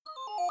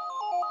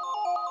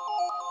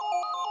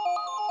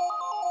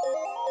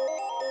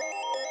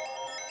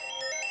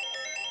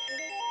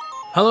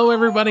Hello,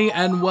 everybody,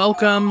 and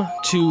welcome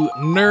to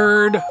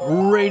Nerd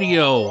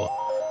Radio.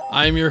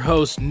 I'm your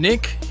host,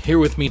 Nick. Here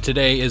with me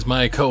today is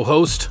my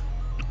co-host,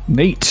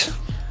 Nate.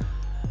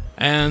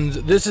 And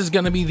this is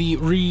going to be the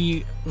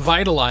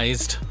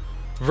revitalized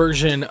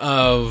version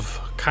of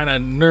kind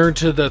of Nerd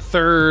to the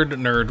Third,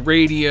 Nerd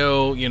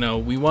Radio. You know,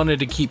 we wanted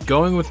to keep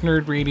going with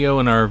Nerd Radio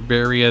and our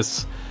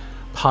various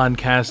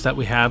podcasts that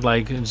we had,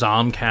 like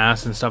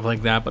Zomcast and stuff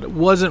like that, but it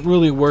wasn't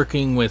really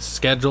working with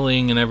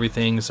scheduling and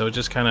everything, so it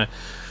just kind of...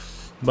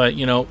 But,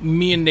 you know,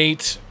 me and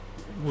Nate,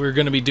 we're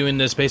going to be doing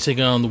this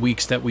basically on the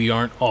weeks that we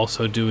aren't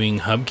also doing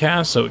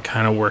Hubcast, so it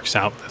kind of works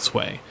out this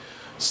way.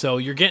 So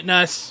you're getting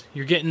us,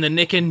 you're getting the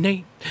Nick and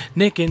Nate,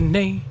 Nick and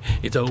Nate.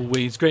 It's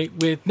always great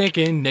with Nick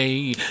and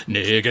Nate,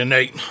 Nick and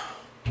Nate.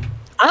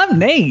 I'm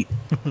Nate.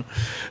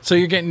 So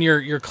you're getting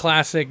your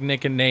classic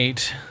Nick and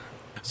Nate.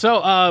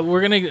 So I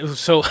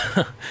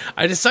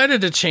decided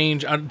to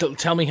change.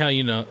 Tell me how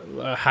you know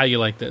how you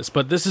like this,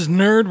 but this is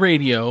Nerd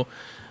Radio.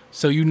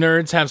 So you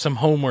nerds have some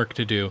homework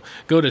to do.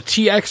 Go to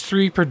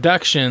TX3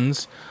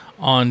 Productions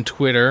on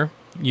Twitter.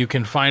 You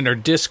can find our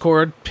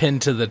Discord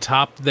pinned to the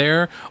top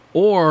there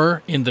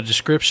or in the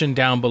description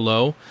down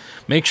below.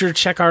 Make sure to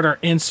check out our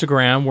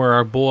Instagram where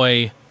our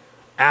boy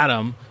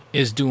Adam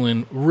is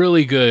doing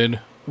really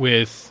good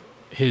with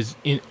he's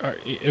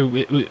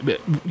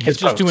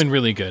just doing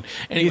really good.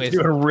 Anyways,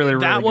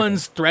 that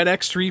one's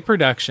ThreadX3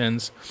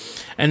 Productions,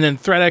 and then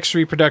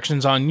ThreadX3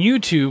 Productions on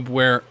YouTube,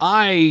 where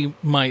I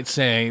might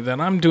say that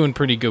I'm doing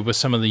pretty good with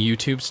some of the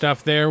YouTube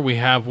stuff there. We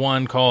have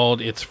one called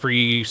It's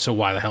Free, So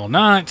Why the Hell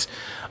Not?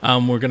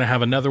 We're going to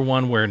have another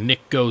one where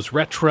Nick Goes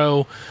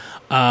Retro.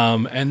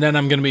 And then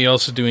I'm going to be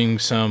also doing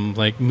some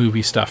like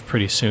movie stuff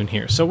pretty soon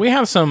here. So we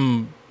have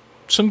some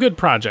good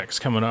projects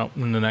coming up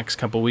in the next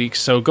couple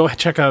weeks, so go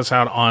check us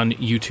out on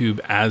YouTube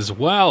as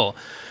well.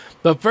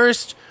 But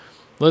first,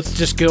 let's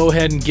just go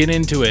ahead and get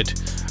into it.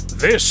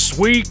 This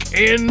Week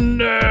in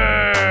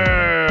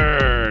Nerd!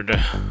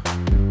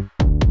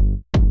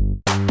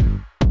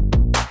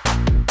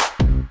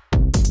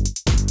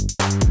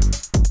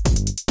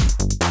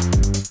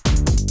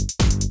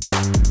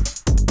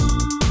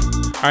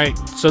 Alright,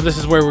 so this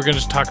is where we're going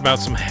to talk about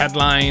some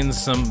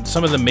headlines,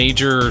 some of the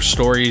major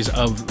stories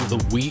of the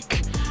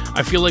week.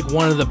 I feel like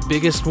one of the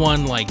biggest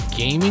one, like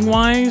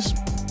gaming-wise,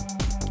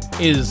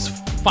 is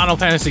Final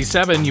Fantasy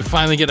VII. You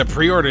finally get a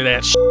pre-order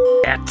that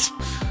shit.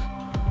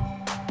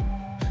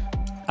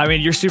 I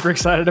mean, you're super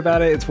excited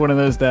about it. It's one of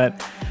those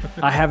that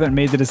I haven't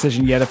made the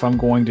decision yet if I'm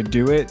going to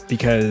do it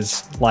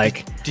because,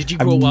 like... Did you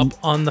grow up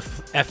on the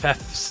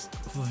FFVII?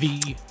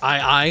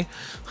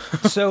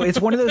 So it's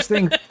one of those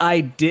things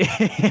I did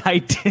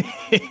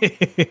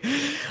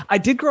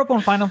grow up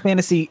on Final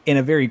Fantasy in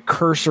a very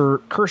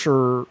cursorily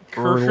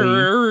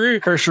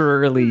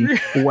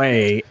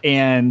way.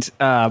 And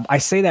I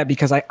say that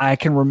because I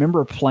can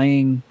remember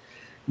playing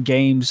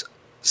games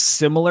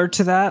similar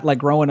to that, like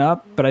growing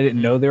up, but I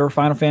didn't know they were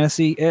Final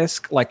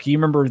Fantasy-esque. Like, you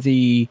remember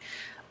the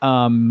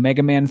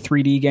Mega Man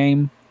 3D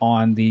game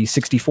on the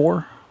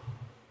 64?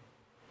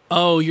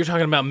 Oh, you're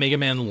talking about Mega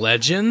Man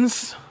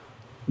Legends?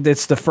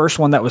 It's the first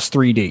one that was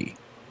 3D.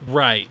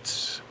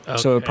 Right. Okay.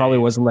 So it probably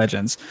was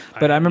Legends.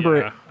 But I remember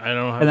it. I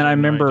don't have and then I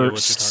remember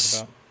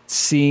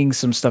seeing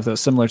some stuff that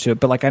was similar to it.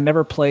 But like, I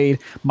never played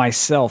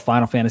myself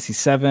Final Fantasy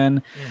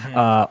VII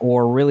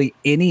or really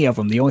any of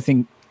them. The only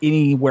thing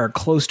anywhere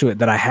close to it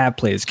that I have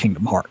played is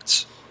Kingdom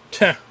Hearts.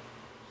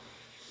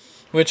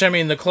 Which, I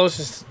mean, the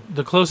closest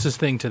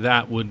thing to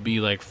that would be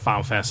like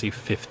Final Fantasy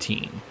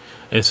 15,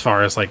 as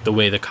far as like the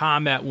way the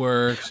combat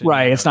works.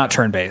 Right. It's not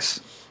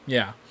turn-based.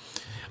 Yeah.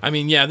 I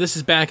mean, yeah, this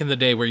is back in the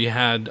day where you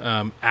had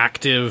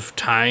active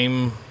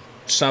time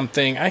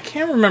something. I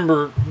can't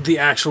remember the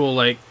actual,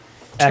 like...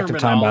 Active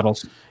time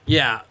battles.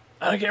 Yeah.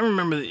 I can't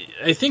remember.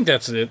 I think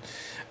that's it.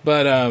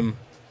 But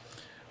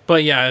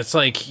yeah, it's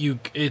like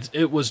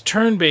it was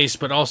turn-based,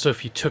 but also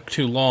if you took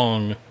too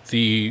long,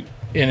 the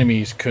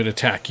enemies could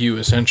attack you,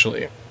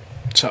 essentially.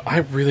 So I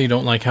really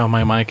don't like how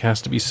my mic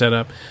has to be set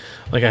up.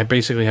 Like, I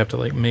basically have to,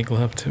 like, make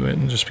love to it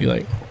and just be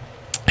like,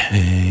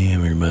 hey,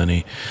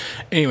 everybody.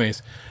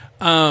 Anyways...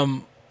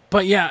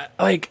 but yeah,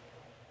 like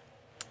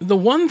the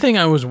one thing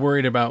I was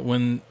worried about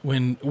when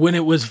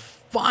it was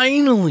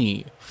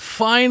finally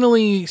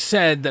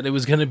said that it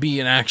was going to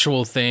be an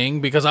actual thing,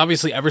 because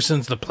obviously ever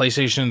since the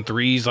PlayStation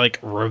 3's like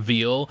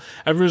reveal,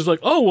 everyone's like,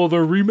 oh, well,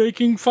 they're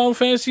remaking Final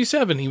Fantasy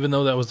VII, even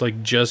though that was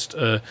like just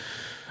a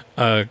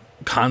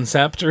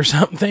concept or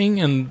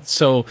something. And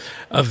so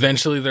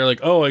eventually they're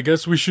like, oh, I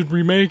guess we should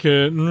remake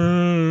it.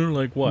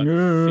 Like what, 50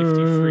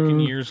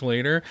 freaking years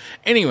later?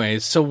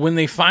 Anyways, so when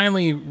they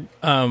finally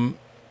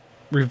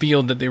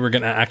revealed that they were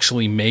going to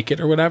actually make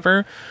it or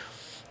whatever,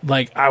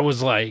 like I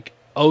was like,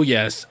 oh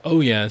yes.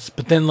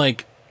 But then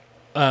like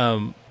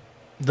the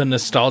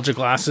nostalgia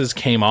glasses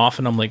came off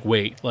and I'm like,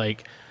 wait,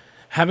 like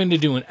having to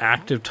do an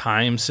active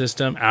time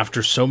system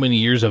after so many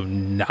years of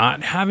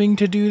not having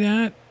to do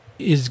that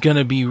is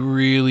gonna be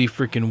really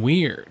freaking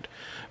weird,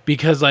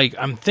 because like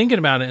I'm thinking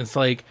about it, it's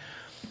like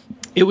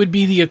it would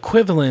be the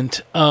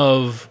equivalent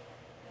of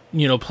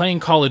playing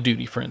Call of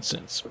Duty, for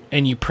instance,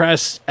 and you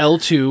press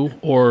L2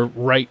 or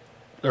right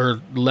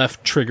or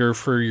left trigger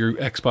for your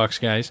Xbox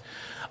guys,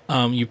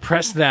 you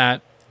press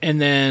that,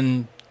 and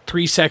then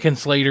 3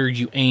 seconds later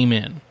you aim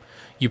in.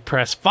 You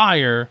press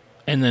fire,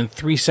 and then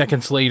 3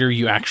 seconds later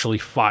you actually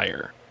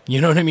fire. You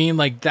know what I mean?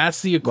 Like,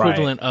 that's the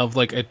equivalent of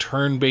like a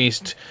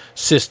turn-based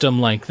system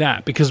like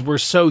that, because we're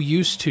so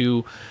used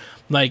to,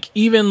 like,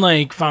 even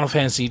like Final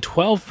Fantasy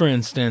 12, for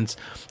instance,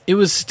 it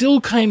was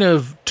still kind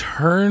of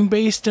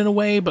turn-based in a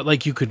way, but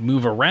like you could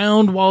move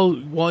around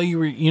while you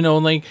were,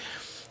 like,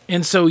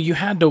 and so you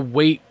had to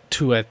wait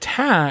to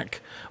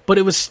attack, but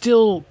it was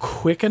still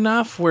quick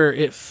enough where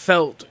it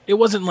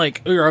wasn't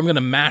like, I'm going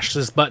to mash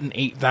this button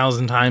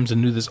 8,000 times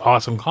and do this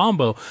awesome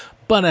combo.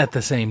 But at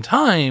the same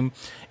time,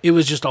 it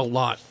was just a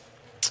lot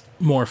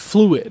more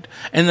fluid.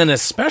 And then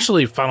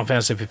especially Final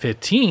Fantasy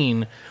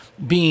 15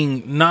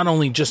 being not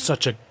only just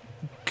such a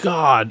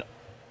god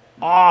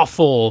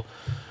awful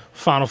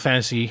Final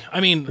Fantasy. I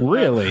mean,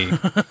 really,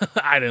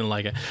 I didn't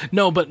like it.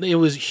 No, but it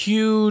was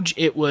huge.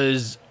 It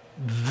was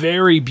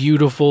very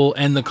beautiful,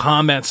 and the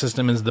combat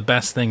system is the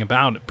best thing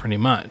about it, pretty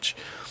much.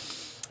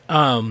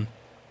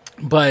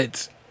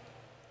 But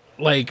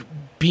like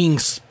being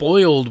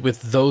spoiled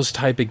with those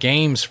type of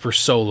games for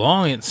so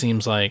long, it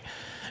seems like,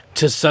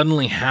 to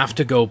suddenly have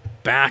to go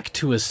back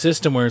to a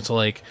system where it's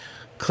like,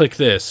 click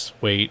this,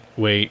 wait,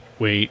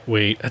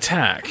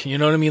 attack. You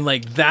know what I mean?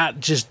 Like, that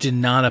just did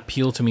not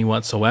appeal to me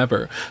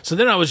whatsoever. So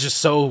then I was just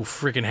so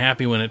freaking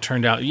happy when it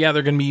turned out, yeah,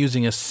 they're going to be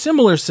using a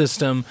similar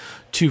system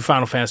to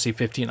Final Fantasy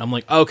 15. I'm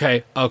like,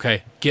 okay,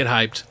 get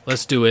hyped.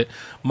 Let's do it.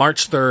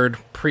 March 3rd,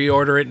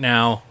 pre-order it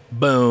now.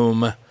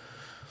 Boom.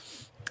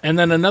 And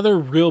then another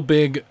real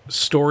big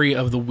story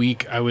of the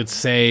week, I would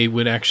say,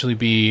 would actually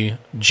be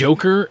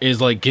Joker is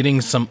like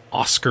getting some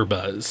Oscar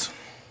buzz.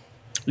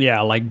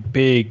 Yeah, like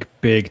big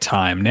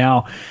time.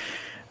 Now,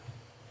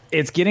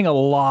 it's getting a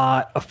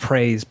lot of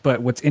praise,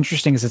 but what's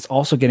interesting is it's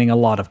also getting a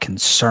lot of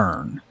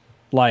concern.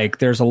 Like,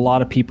 there's a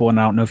lot of people,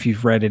 and I don't know if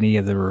you've read any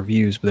of the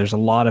reviews, but there's a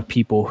lot of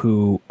people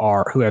who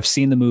have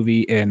seen the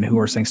movie and who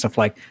are saying stuff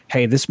like,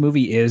 hey, this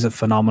movie is a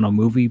phenomenal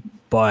movie,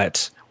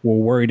 but we're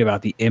worried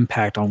about the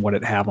impact on what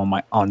it have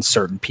on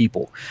certain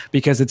people,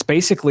 because it's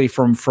basically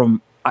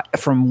from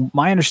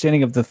my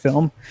understanding of the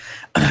film,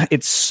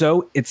 it's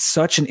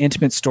such an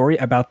intimate story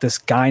about this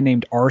guy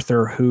named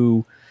Arthur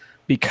who,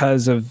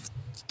 because of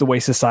the way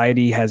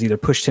society has either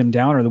pushed him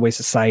down or the way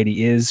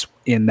society is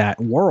in that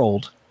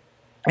world,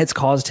 it's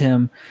caused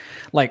him,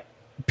 like,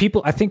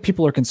 I think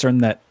people are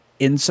concerned that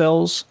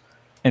incels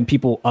and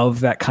people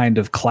of that kind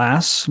of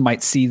class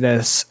might see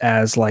this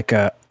as like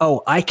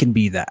I can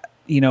be that,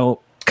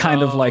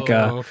 kind of like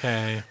a,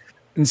 okay.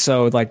 And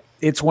so, like,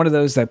 it's one of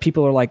those that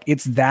people are like,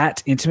 it's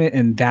that intimate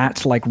and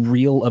that, like,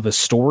 real of a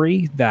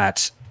story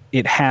that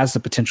it has the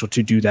potential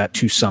to do that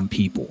to some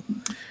people.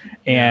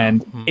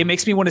 And it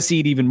makes me want to see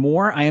it even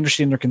more. I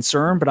understand their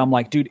concern, but I'm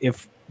like, dude,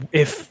 if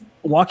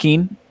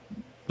Joaquin,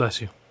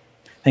 bless you,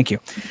 thank you,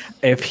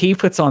 if he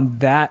puts on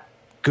that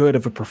good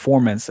of a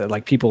performance that,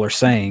 like, people are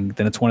saying,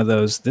 then it's one of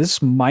those,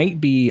 this might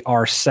be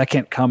our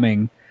second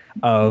coming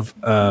of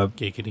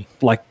Giggity.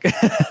 Like,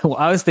 well,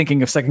 I was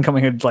thinking of second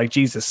coming of, like,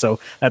 Jesus, so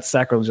that's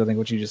sacrilege, I think,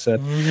 what you just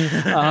said.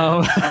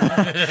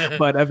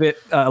 But of it,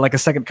 like a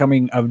second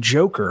coming of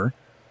Joker,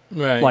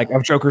 right? Like,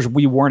 of Jokers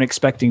we weren't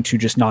expecting to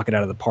just knock it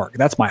out of the park.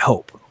 That's my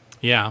hope.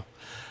 Yeah,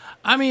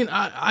 I mean,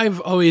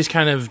 I've always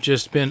kind of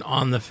just been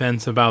on the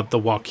fence about the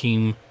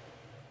Joaquin.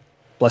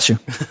 Bless you.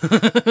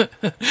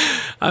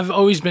 I've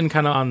always been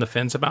kind of on the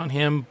fence about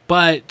him,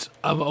 but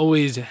I've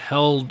always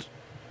held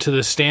to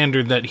the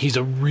standard that he's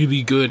a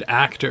really good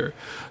actor.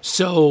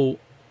 So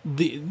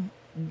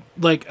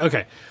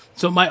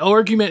so my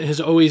argument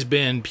has always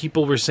been,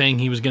 people were saying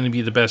he was going to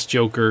be the best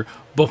Joker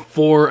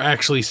before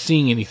actually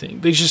seeing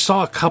anything. They just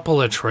saw a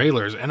couple of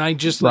trailers, and I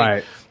just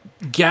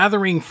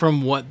gathering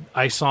from what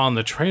I saw in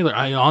the trailer,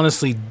 I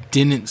honestly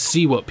didn't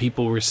see what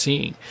people were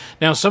seeing.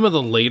 Now, some of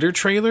the later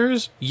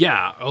trailers,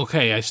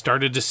 I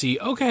started to see,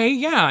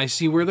 I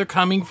see where they're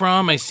coming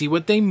from, I see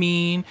what they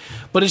mean,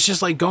 but it's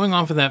just like, going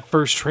off of that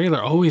first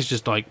trailer always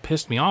just like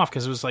pissed me off,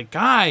 because it was like,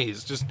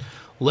 guys, just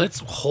let's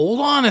hold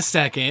on a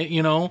second,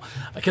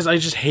 because I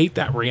just hate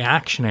that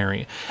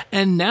reactionary.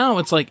 And now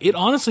it's like, it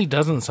honestly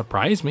doesn't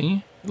surprise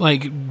me.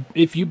 Like,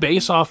 if you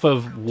base off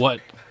of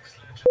what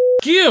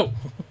you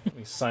let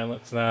me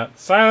silence that.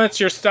 Silence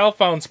your cell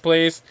phones,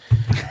 please.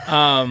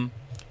 But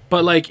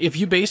like, if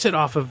you base it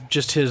off of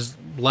just his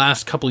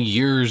last couple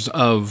years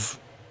of,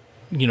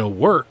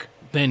 work,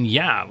 then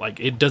like,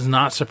 it does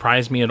not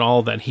surprise me at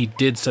all that he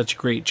did such a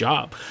great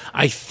job.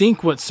 I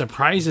think what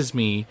surprises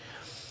me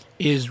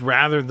is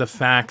rather the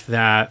fact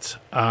that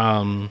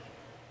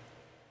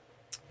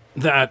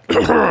that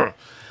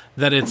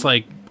it's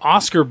like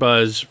Oscar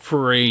buzz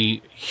for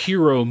a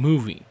hero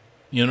movie.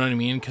 You know what I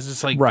mean? Because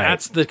it's like,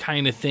 that's the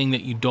kind of thing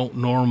that you don't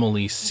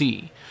normally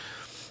see.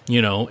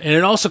 And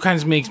it also kind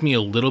of makes me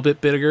a little bit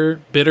bitter.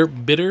 Because,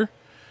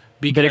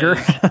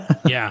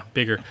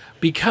 bigger.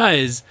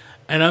 Because,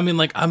 and I mean,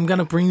 like, I'm going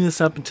to bring this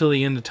up until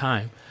the end of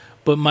time,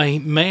 but my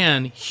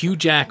man Hugh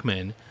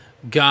Jackman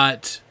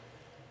got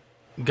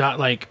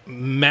like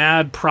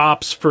mad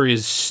props for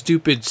his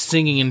stupid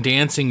singing and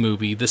dancing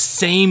movie the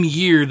same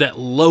year that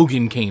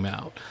Logan came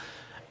out.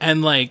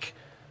 And like,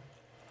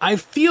 I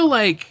feel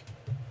like,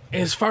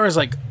 as far as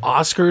like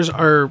Oscars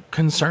are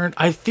concerned,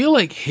 I feel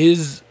like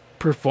his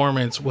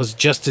performance was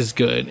just as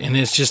good. And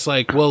it's just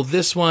like, well,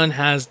 this one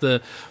has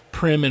the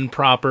prim and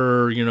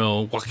proper,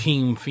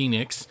 Joaquin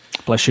Phoenix.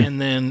 Bless you.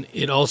 And then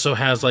it also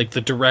has like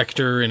the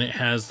director, and it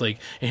has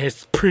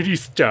pretty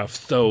stuff.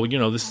 So,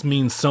 this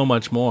means so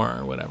much more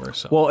or whatever.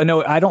 So, well,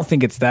 no, I don't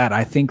think it's that.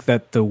 I think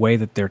that the way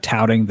that they're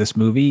touting this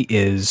movie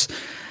is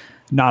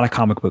not a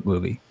comic book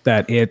movie,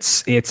 that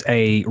it's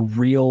a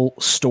real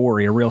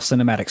story, a real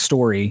cinematic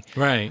story,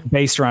 right?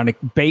 Based around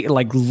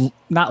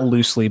not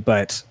loosely,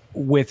 but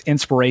with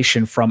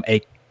inspiration from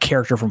a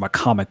character from a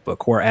comic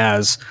book.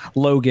 Whereas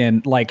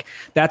Logan, like,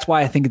 that's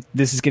why I think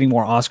this is getting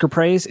more Oscar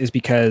praise, is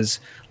because,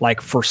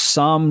 like, for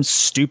some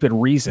stupid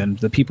reason,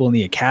 the people in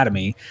the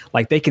Academy,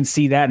 like, they can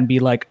see that and be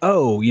like,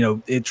 oh,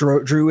 it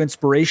drew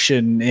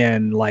inspiration,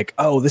 and like,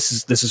 oh, this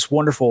is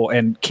wonderful,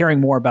 and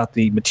caring more about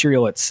the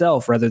material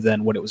itself rather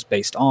than what it was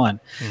based on.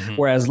 Mm-hmm.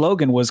 Whereas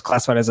Logan was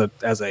classified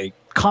as a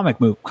comic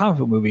book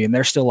movie, and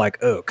they're still like,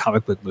 oh,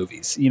 comic book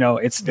movies.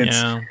 It's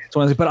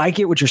one of those, but I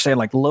get what you're saying.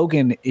 Like,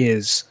 Logan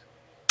is,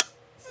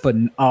 but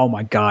oh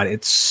my God,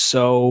 it's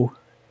so,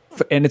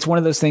 and it's one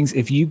of those things,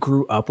 if you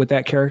grew up with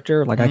that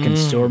character, like I can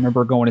still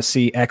remember going to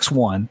see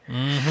X1,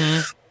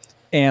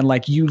 and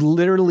like, you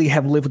literally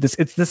have lived with this.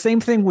 It's the same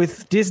thing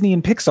with Disney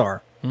and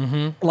Pixar.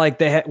 Like,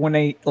 they had,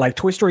 when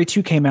Toy Story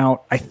 2 came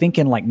out, I think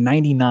in like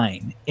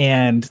 99,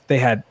 and they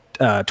had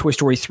Toy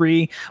Story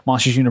 3,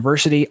 Monsters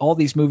University, all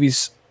these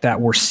movies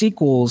that were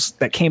sequels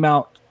that came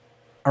out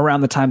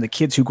around the time the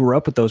kids who grew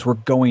up with those were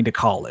going to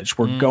college,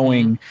 were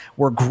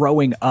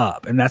growing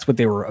up, and that's what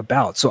they were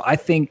about. So I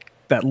think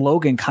that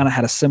Logan kind of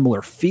had a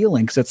similar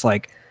feeling, because it's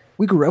like,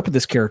 we grew up with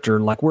this character,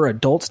 like, we're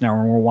adults now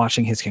and we're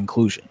watching his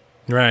conclusion.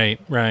 Right.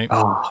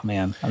 Oh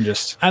man, I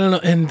don't know.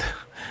 And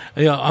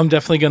I'm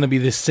definitely going to be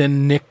the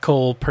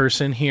cynical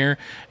person here,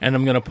 and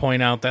I'm going to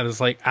point out that it's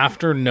like,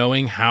 after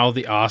knowing how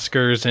the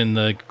Oscars and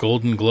the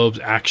Golden Globes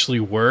actually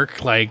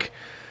work, like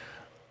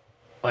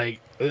it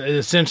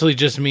essentially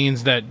just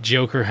means that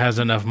Joker has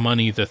enough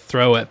money to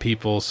throw at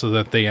people so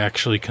that they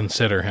actually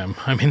consider him.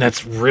 I mean,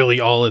 that's really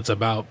all it's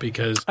about,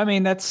 because I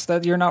mean,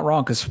 that you're not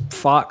wrong, because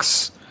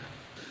Fox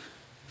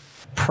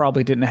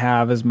probably didn't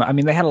have as much. I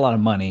mean, they had a lot of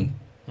money,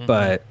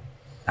 but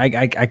I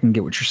can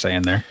get what you're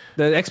saying there.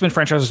 The X-Men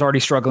franchise was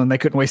already struggling. They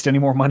couldn't waste any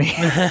more money.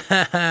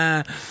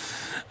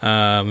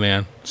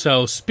 Man.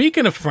 So,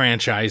 speaking of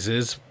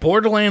franchises,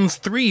 Borderlands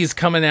 3 is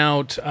coming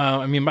out.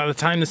 I mean, by the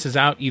time this is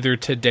out, either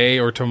today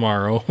or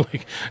tomorrow,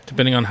 like,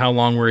 depending on how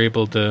long we're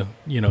able to,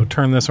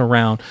 turn this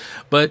around.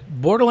 But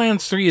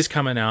Borderlands 3 is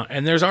coming out,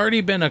 and there's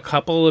already been a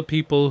couple of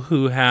people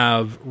who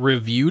have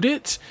reviewed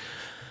it.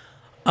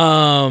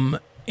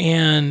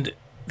 And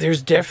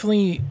there's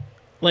definitely,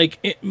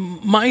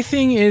 my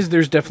thing is,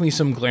 there's definitely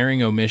some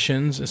glaring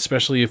omissions,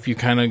 especially if you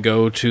kind of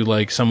go to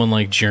like someone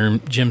like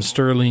Jim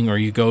Sterling, or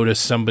you go to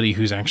somebody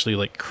who's actually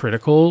like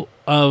critical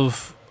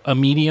of a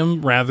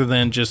medium rather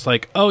than just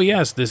like, oh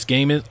yes, this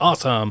game is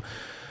awesome.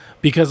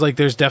 Because like,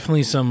 there's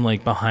definitely some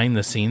like behind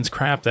the scenes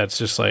crap that's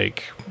just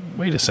like,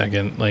 wait a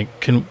second, like,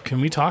 can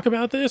we talk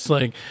about this?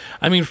 Like,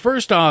 I mean,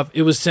 first off,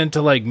 it was sent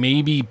to like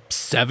maybe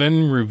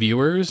 7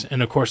 reviewers,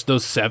 and of course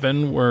those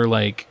 7 were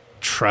like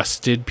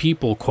trusted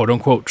people, quote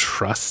unquote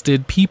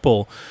trusted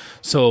people,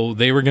 so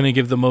they were going to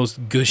give the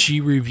most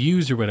gushy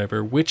reviews or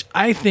whatever, which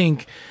I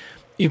think,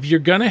 if you're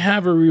going to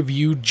have a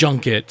review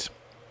junket,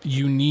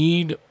 you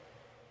need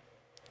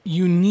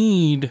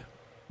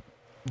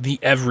the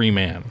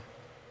everyman,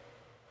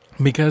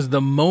 because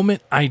the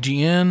moment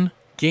IGN,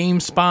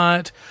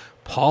 GameSpot,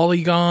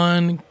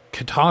 Polygon,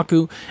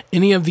 Kotaku,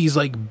 any of these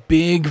like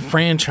big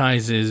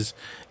franchises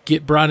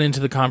get brought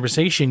into the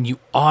conversation, you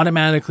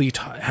automatically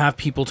have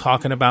people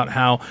talking about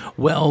how,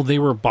 well, they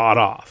were bought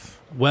off,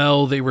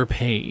 well, they were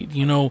paid,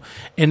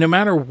 and no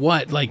matter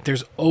what, like,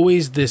 there's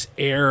always this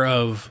air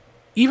of,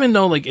 even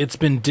though like it's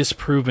been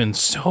disproven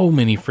so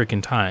many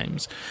freaking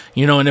times,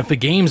 and if the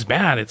game's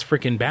bad, it's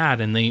freaking bad,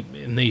 and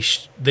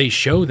they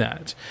show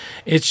that.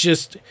 It's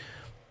just,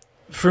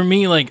 for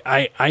me, like,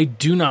 I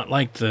do not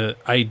like the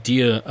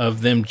idea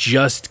of them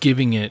just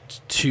giving it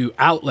to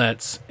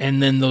outlets,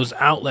 and then those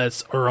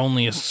outlets are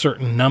only a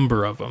certain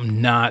number of them,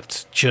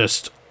 not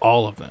just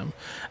all of them.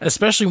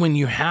 Especially when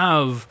you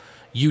have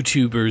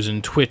YouTubers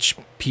and Twitch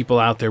people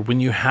out there,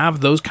 when you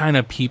have those kind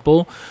of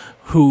people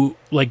who,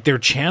 like, their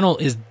channel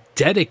is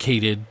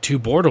dedicated to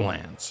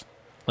Borderlands.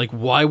 Like,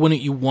 why wouldn't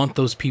you want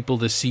those people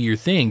to see your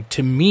thing?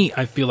 To me,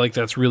 I feel like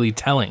that's really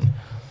telling.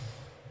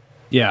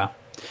 Yeah.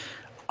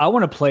 I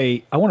want to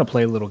play a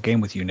little game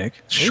with you, Nick.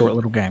 Short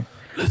little game.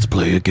 Let's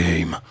play a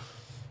game.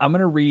 I'm going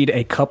to read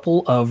a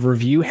couple of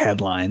review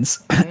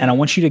headlines, and I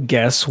want you to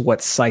guess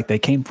what site they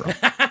came from.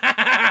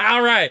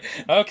 All right.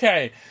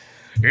 Okay.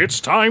 It's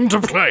time to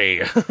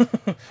play.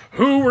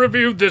 Who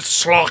reviewed this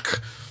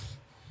schlock?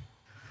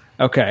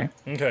 Okay.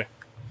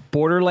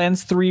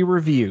 Borderlands 3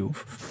 review.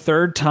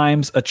 Third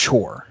time's a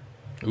chore.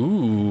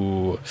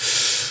 Ooh.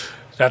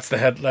 That's the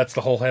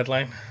whole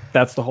headline?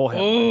 That's the whole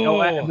headline.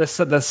 Oh, the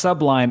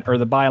subline or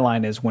the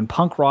byline is when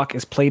punk rock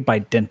is played by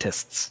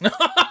dentists.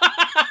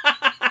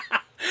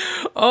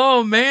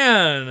 Oh,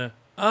 man.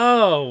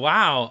 Oh,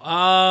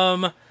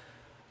 wow.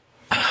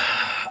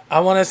 I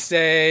want to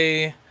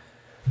say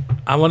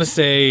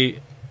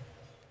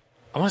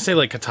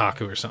like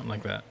Kotaku or something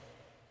like that.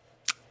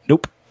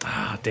 Nope.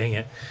 Ah, dang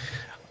it.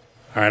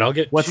 All right, I'll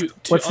get what's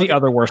the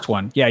other worst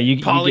one? Yeah,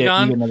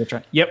 Polygon? You get another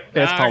try. Yep,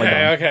 it's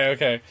Polygon.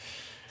 Okay.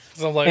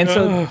 So I'm like, it's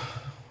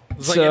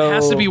like it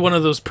has to be one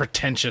of those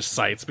pretentious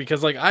sites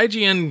because like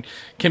IGN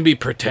can be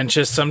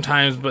pretentious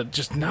sometimes, but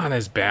just not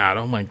as bad.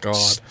 Oh my god.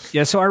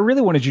 Yeah, so I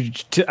really wanted you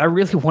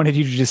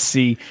to just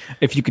see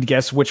if you could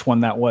guess which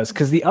one that was,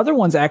 because the other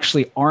ones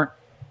actually aren't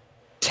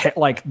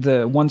like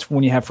the ones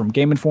when you have from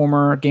Game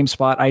Informer,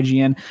 GameSpot,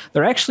 IGN.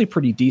 They're actually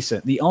pretty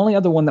decent. The only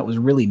other one that was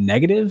really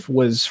negative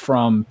was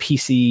from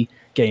PC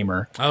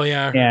Gamer. Oh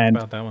yeah, I heard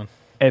about that one.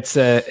 Its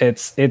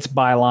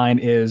byline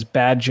is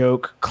bad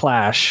jokes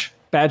clash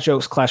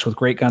with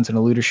great guns and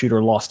a looter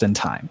shooter lost in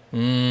time.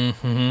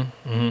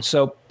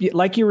 So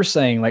like you were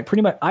saying, like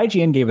pretty much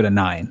IGN gave it a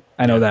 9.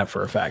 I know that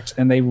for a fact.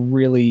 And they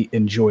really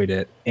enjoyed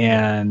it.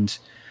 And,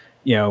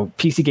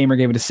 PC Gamer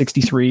gave it a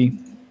 63.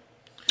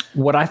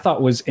 What I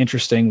thought was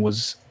interesting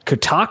was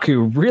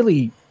Kotaku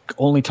really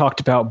only talked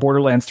about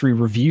Borderlands 3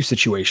 review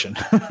situation.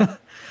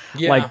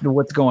 Like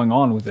what's going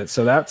on with it.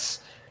 So that's...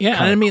 Yeah,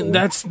 and I mean,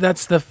 cool.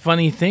 That's the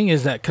funny thing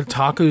is that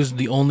Kotaku's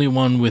the only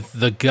one with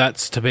the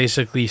guts to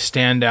basically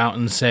stand out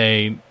and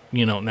say,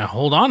 now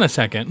hold on a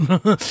second.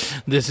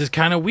 This is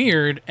kind of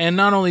weird. And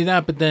not only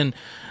that, but then,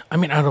 I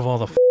mean, out of all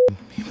the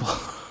people,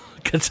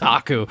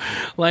 Kotaku,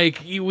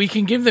 like, we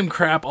can give them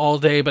crap all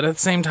day, but at the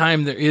same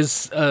time, there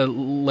is a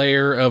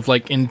layer of,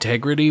 like,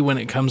 integrity when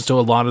it comes to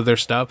a lot of their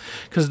stuff,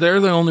 because they're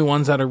the only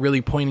ones that are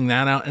really pointing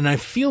that out. And I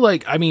feel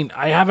like, I mean,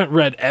 I haven't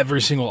read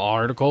every single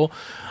article,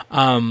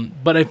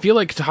 but I feel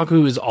like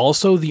Kotaku is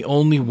also the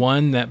only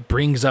one that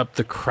brings up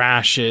the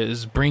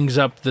crashes, brings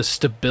up the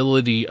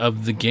stability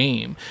of the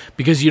game,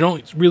 because you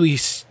don't really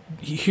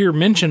hear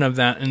mention of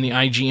that in the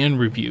IGN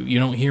review. You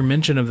don't hear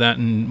mention of that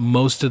in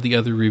most of the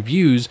other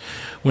reviews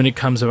when it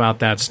comes about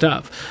that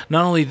stuff.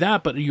 Not only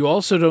that, but you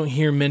also don't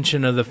hear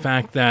mention of the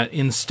fact that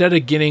instead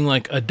of getting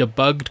like a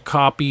debugged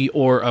copy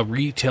or a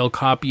retail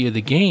copy of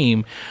the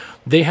game,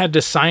 they had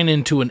to sign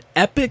into an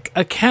Epic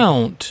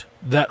account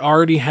that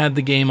already had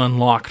the game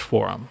unlocked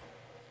for them.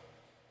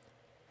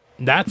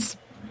 That's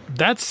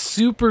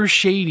super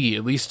shady,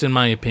 at least in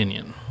my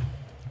opinion.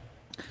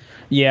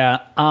 Yeah,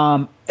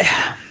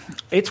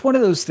 it's one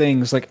of those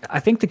things. Like, I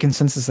think the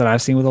consensus that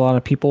I've seen with a lot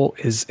of people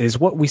is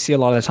what we see a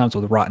lot of the times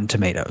with Rotten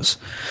Tomatoes.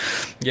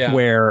 Yeah,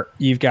 where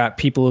you've got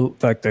people who,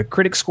 like, the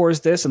critic scores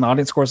this and the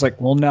audience scores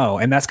like, well, no,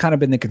 and that's kind of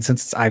been the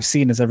consensus I've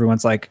seen. Is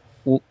everyone's like,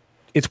 well,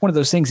 it's one of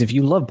those things. If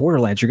you love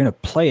Borderlands, you're going to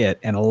play it,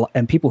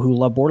 and people who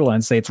love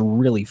Borderlands say it's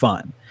really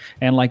fun.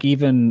 And like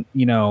even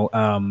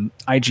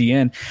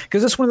IGN,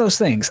 because it's one of those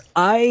things.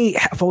 I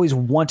have always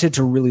wanted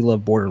to really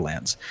love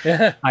Borderlands.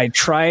 I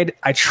tried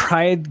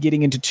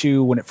getting into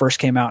 2 when it first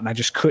came out, and I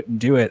just couldn't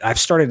do it. I've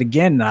started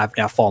again, and I've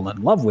now fallen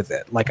in love with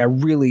it. Like, I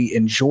really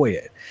enjoy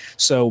it.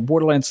 So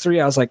Borderlands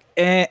 3, I was like,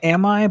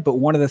 am I? But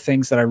one of the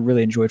things that I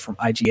really enjoyed from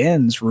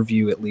IGN's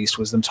review, at least,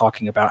 was them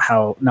talking about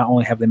how not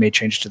only have they made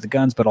changes to the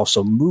guns, but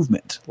also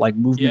movement. Like,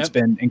 movement's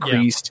been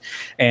increased.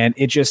 And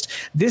it just,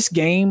 this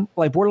game,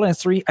 like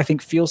Borderlands 3, I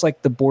think feels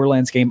like the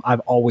Borderlands game I've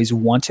always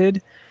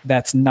wanted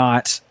that's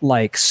not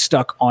like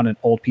stuck on an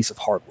old piece of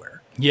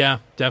hardware. Yeah,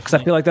 definitely. Because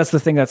I feel like that's the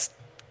thing that's,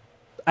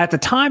 at the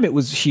time it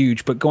was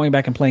huge, but going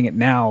back and playing it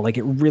now, like,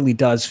 it really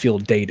does feel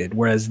dated.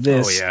 Whereas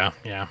this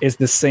is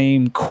the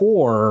same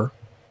core,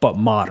 but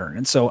modern.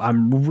 And so I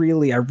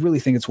really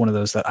think it's one of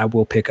those that I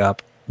will pick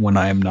up when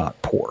I am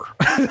not poor.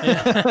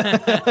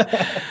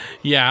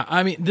 Yeah,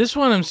 I mean, this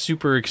one I'm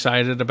super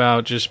excited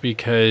about just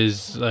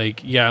because,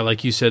 like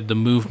you said, the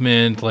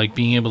movement, like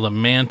being able to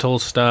mantle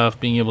stuff,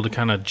 being able to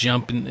kind of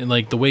jump, and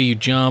like the way you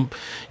jump,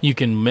 you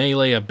can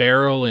melee a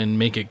barrel and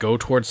make it go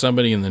towards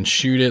somebody and then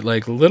shoot it.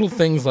 Like, little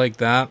things like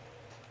that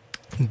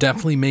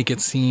definitely make it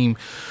seem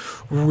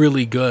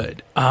really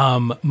good.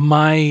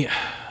 My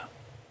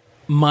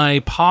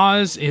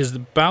pause is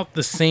about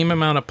the same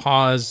amount of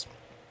pause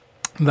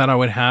that I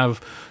would have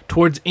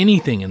towards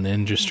anything in the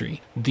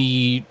industry.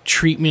 The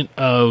treatment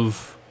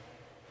of,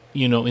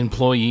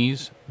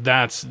 employees,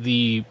 that's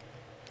the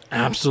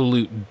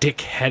absolute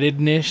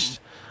dickheadedness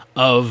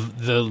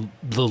of the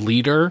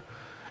leader,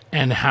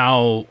 and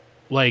how,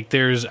 like,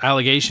 there's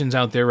allegations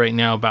out there right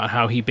now about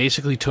how he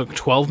basically took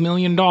 $12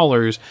 million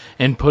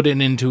and put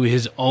it into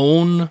his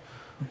own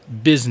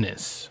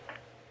business.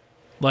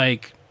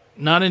 Like,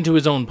 not into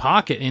his own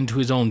pocket, into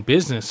his own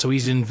business. So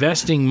he's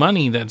investing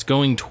money that's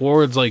going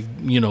towards, like,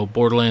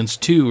 Borderlands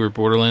 2 or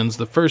Borderlands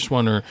the first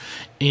one, or,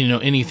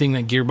 anything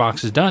that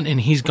Gearbox has done.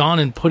 And he's gone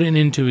and put it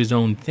into his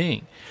own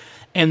thing.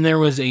 And there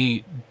was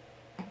a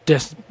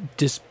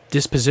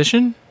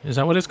disposition? Is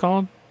that what it's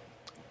called?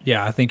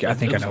 Yeah, I think I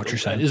know what you're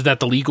saying. Is that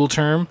the legal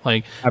term?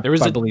 Like I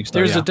believe so,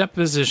 there's yeah. a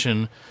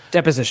deposition.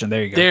 Deposition.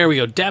 There you go. There we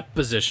go.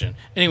 Deposition.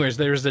 Anyways,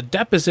 there's a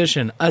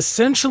deposition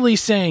essentially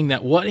saying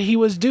that what he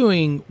was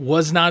doing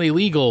was not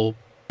illegal,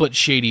 but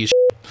shady as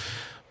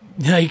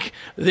shit. Like,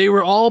 they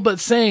were all but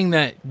saying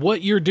that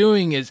what you're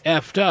doing is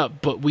effed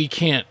up, but we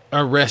can't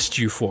arrest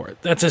you for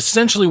it. That's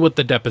essentially what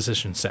the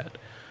deposition said.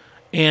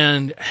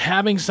 And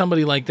having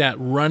somebody like that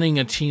running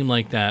a team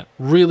like that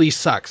really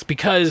sucks,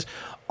 because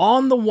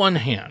on the one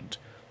hand,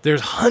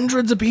 there's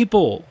hundreds of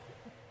people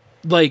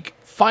like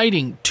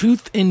fighting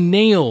tooth and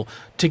nail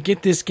to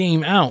get this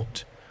game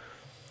out.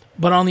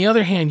 But on the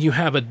other hand, you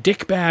have a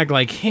dickbag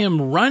like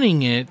him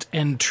running it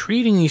and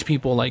treating these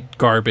people like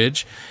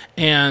garbage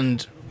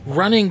and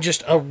running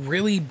just a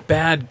really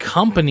bad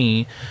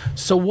company.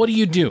 So what do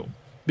you do?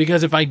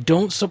 Because if I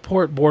don't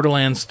support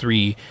Borderlands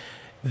 3,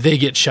 they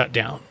get shut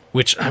down.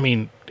 Which, I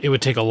mean, it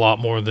would take a lot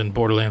more than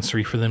Borderlands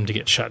 3 for them to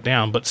get shut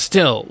down. But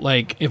still,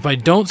 like, if I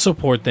don't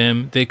support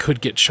them, they could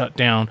get shut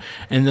down.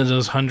 And then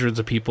those hundreds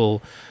of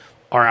people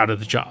are out of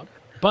the job.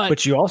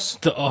 But you also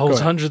those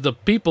hundreds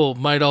of people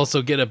might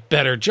also get a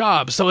better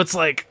job. So it's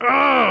like,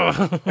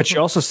 ugh. But you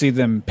also see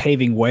them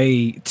paving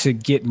way to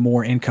get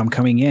more income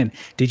coming in.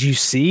 Did you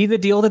see the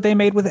deal that they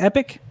made with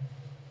Epic?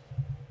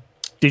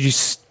 Did you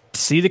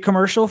see the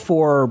commercial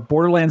for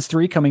Borderlands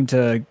 3 coming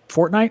to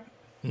Fortnite?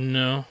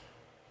 No.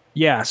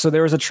 Yeah, so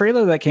there was a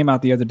trailer that came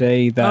out the other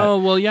day that... Oh,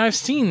 well, yeah, I've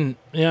seen...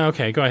 Yeah,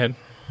 okay, go ahead.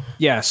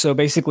 Yeah, so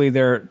basically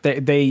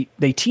they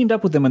teamed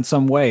up with them in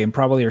some way and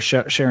probably are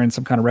sharing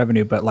some kind of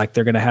revenue, but like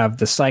they're going to have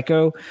the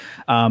Psycho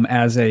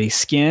as a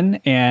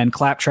skin and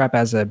Claptrap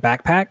as a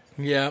backpack.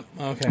 Yeah,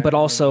 okay. But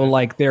also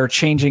like they're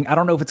changing. I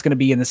don't know if it's going to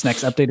be in this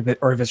next update of it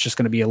or if it's just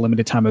going to be a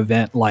limited time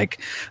event like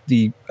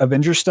the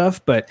Avengers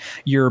stuff, but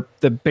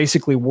the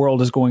basically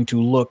world is going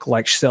to look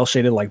like cel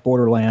shaded like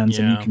Borderlands,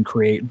 and you can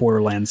create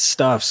Borderlands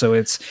stuff.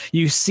 So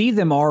you see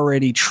them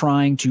already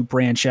trying to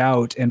branch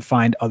out and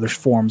find other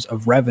forms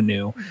of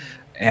revenue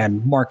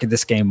and market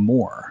this game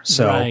more.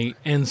 So right.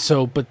 And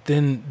so, but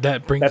then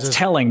that's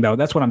telling though.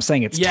 That's what I'm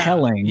saying. It's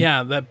telling.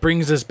 Yeah. That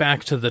brings us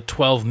back to the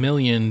 12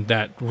 million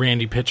that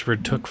Randy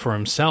Pitchford took for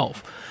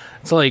himself.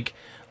 It's like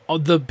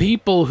the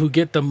people who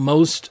get the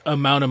most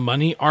amount of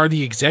money are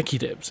the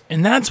executives.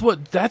 And that's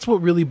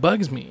what really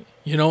bugs me.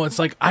 You know, it's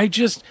like,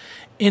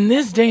 in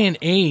this day and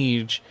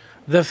age,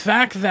 the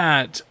fact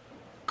that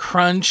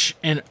crunch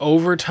and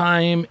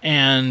overtime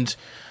and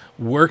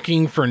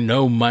working for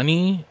no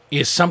money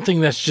is something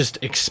that's just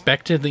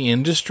expected in the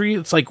industry.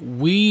 It's like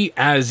we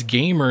as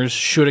gamers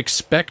should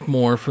expect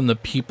more from the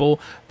people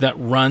that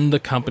run the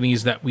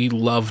companies that we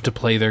love to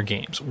play their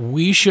games.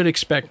 We should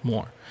expect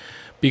more,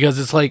 because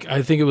it's like,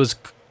 I think it was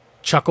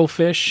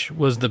Chucklefish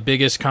was the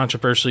biggest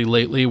controversy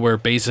lately, where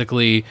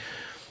basically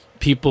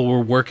people were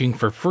working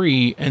for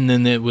free and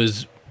then it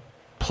was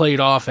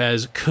played off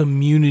as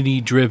community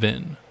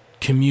driven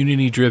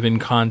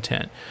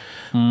content.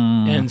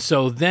 And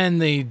so then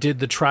they did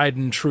the tried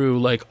and true,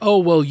 like, oh,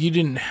 well, you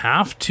didn't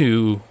have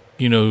to,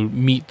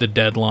 meet the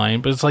deadline.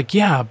 But it's like,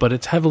 yeah, but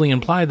it's heavily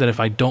implied that if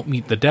I don't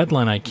meet the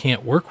deadline, I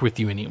can't work with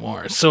you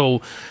anymore.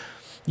 So,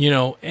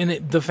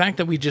 and the fact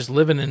that we just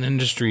live in an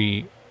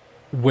industry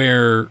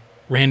where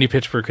Randy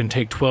Pitchford can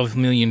take $12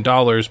 million,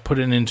 put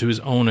it into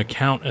his own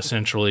account,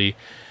 essentially,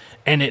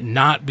 and it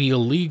not be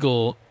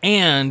illegal,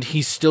 and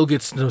he still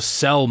gets to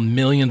sell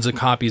millions of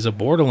copies of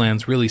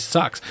Borderlands really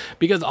sucks.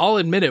 Because I'll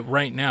admit it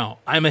right now,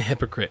 I'm a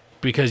hypocrite.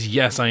 Because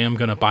yes, I am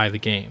going to buy the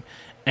game.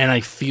 And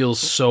I feel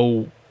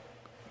so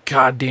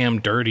goddamn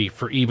dirty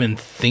for even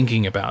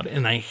thinking about it.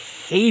 And I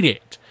hate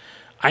it.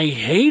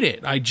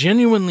 I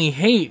genuinely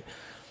hate,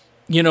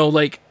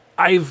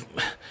 I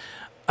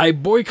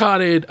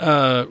boycotted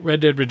Red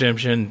Dead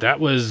Redemption.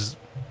 That was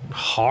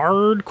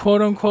hard,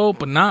 quote unquote,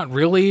 but not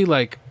really.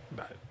 Like,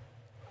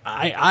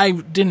 I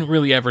didn't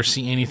really ever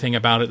see anything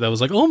about it that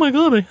was like, oh my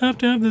god, I have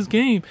to have this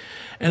game.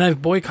 And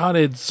I've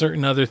boycotted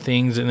certain other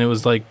things, and it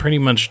was like pretty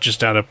much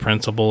just out of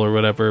principle or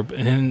whatever.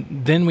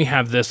 And then we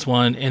have this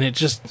one, and it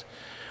just,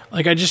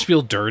 like, I just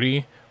feel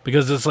dirty,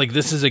 because it's like,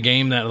 this is a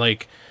game that,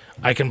 like,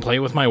 I can play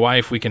with my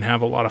wife, we can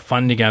have a lot of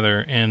fun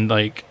together, and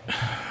like,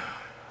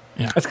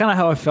 yeah. That's kind of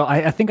how I felt.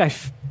 I think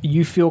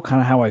you feel kind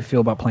of how I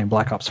feel about playing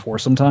Black Ops 4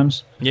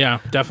 sometimes. Yeah,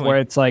 definitely.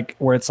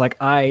 Where it's like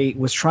I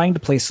was trying to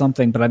play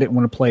something, but I didn't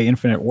want to play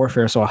Infinite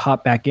Warfare, so I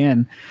hopped back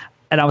in,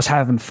 and I was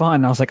having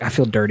fun. I was like, I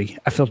feel dirty.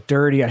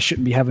 I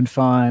shouldn't be having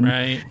fun.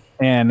 Right.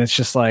 And it's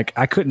just like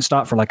I couldn't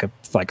stop for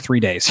like 3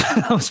 days.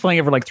 I was playing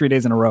it for like 3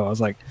 days in a row. I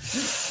was like,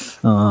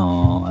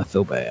 oh, I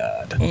feel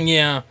bad.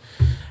 Yeah.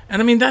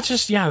 And I mean, that's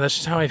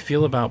just how I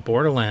feel about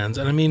Borderlands.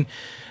 And I mean,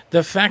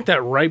 the fact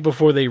that right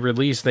before they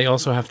release, they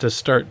also have to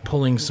start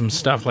pulling some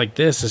stuff like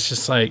this, it's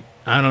just like,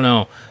 I don't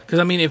know. Because,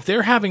 I mean, if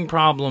they're having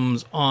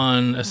problems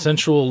on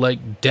essential,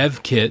 like,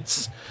 dev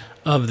kits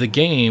of the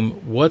game,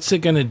 what's it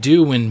going to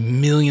do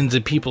when millions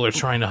of people are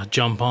trying to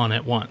jump on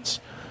at once?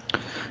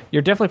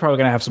 You're definitely probably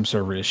going to have some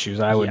server issues.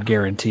 I would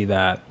guarantee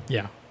that.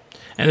 Yeah.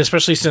 And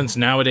especially since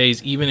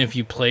nowadays, even if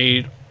you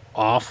played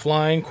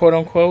offline, quote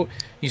unquote.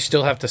 You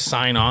still have to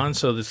sign on,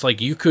 so it's like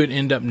you could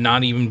end up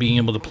not even being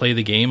able to play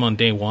the game on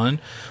day one,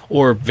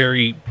 or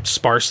very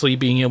sparsely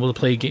being able to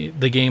play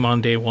the game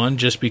on day one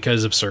just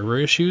because of server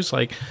issues.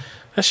 Like,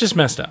 that's just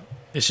messed up.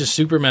 It's just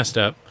super messed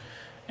up,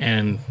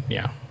 and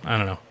yeah, I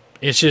don't know.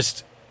 It's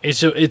just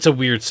it's a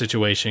weird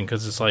situation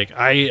because it's like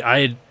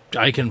I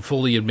can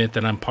fully admit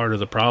that I'm part of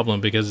the problem,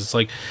 because it's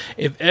like,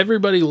 if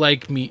everybody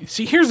like me,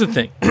 see, here's the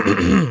thing.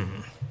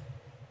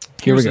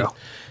 Here we go.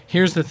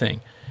 Here's the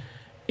thing.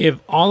 If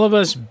all of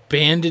us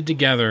banded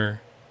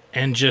together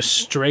and just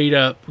straight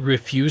up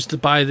refused to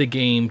buy the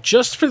game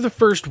just for the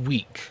first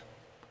week,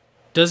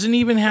 doesn't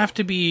even have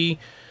to be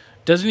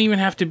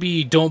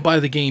don't buy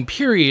the game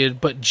period,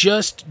 but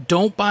just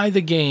don't buy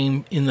the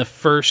game in the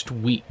first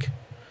week.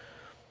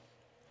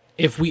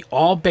 If we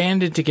all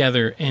banded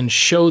together and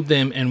showed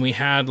them, and we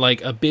had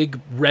like a big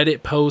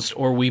Reddit post,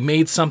 or we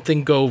made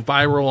something go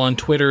viral on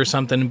Twitter or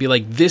something, and be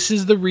like, this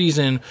is the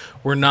reason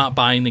we're not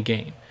buying the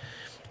game.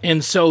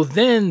 And so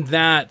then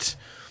that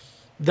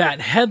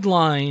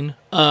headline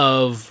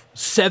of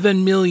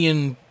 7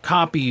 million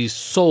copies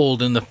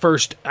sold in the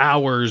first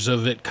hours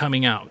of it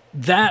coming out,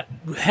 that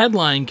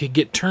headline could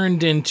get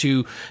turned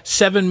into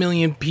 7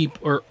 million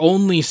people, or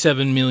only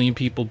 7 million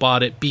people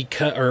bought it,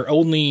 because, or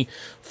only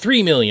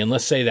 3 million,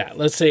 let's say that.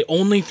 Let's say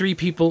only 3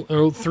 people,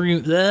 or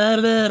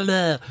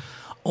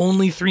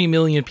only 3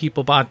 million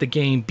people bought the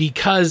game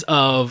because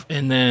of,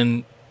 and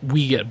then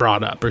we get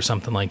brought up or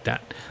something like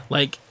that.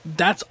 Like,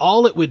 that's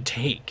all it would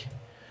take.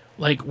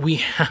 Like, we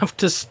have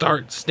to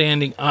start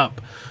standing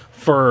up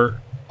for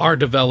our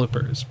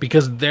developers,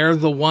 because they're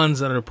the ones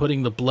that are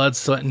putting the blood,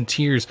 sweat, and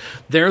tears.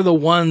 They're the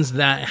ones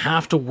that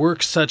have to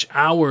work such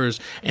hours,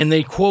 and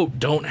they, quote,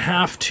 don't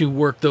have to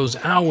work those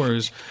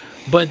hours.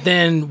 But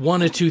then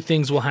one of two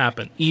things will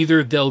happen.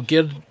 Either they'll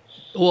get,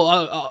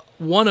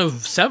 one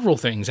of several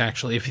things,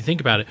 actually, if you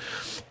think about it.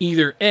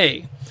 Either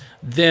A,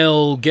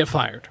 they'll get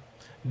fired.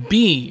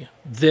 B,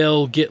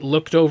 they'll get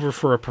looked over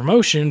for a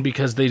promotion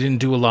because they didn't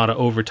do a lot of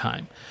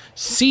overtime.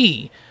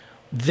 C,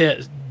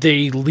 that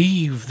they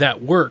leave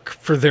that work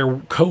for their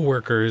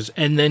coworkers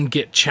and then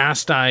get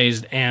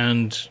chastised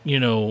and,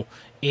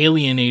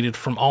 alienated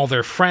from all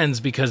their friends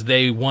because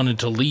they wanted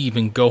to leave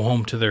and go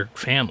home to their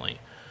family.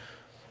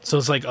 So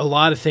it's like a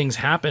lot of things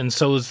happen.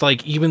 So it's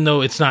like, even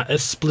though it's not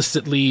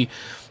explicitly,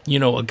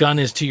 a gun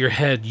is to your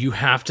head, you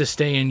have to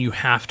stay and you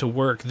have to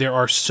work. There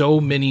are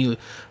so many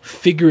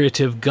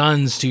figurative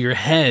guns to your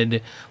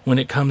head when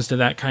it comes to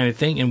that kind of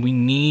thing, and we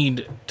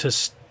need to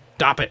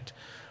stop it.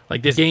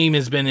 Like, this game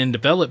has been in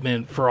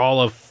development for all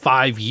of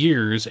 5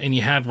 years, and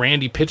you had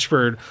Randy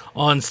Pitchford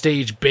on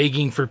stage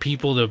begging for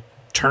people to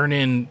turn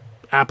in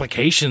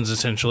applications,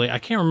 essentially. I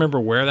can't remember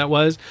where that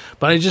was,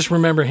 but I just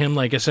remember him,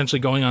 like, essentially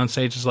going on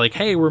stage as like,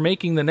 hey, we're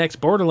making the next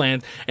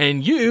Borderlands,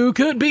 and you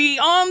could be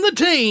on the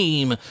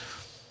team.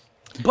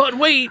 But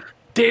wait,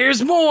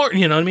 there's more.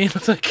 You know what I mean?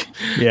 It's like,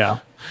 yeah.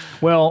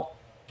 Well,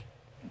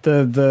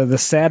 the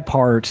sad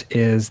part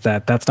is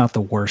that that's not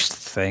the worst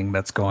thing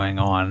that's going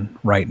on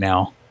right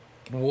now.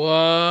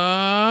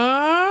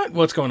 What?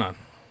 What's going on?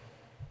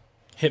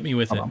 Hit me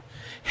with it.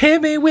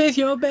 Hit me with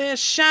your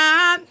best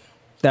shot.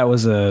 That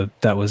was a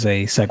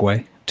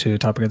segue to the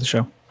topic of the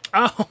show.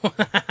 Oh.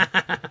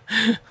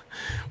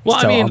 Well,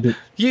 I mean,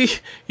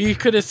 you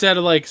could have said,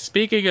 like,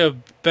 speaking of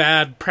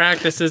bad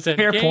practices and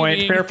fair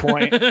gaming,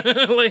 point.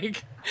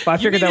 Like, but I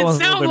figured that was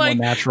a little bit more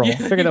natural. I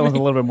figured that was a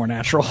little bit more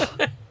natural.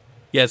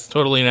 Yes,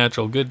 totally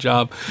natural. Good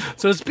job.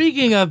 So,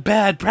 speaking of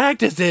bad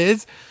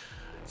practices,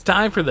 it's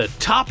time for the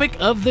topic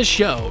of the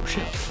show.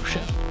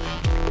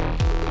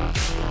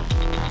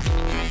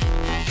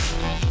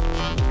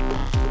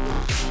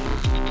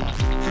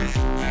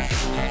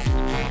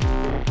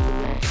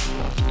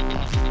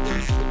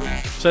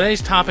 So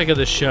today's topic of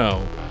the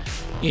show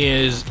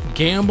is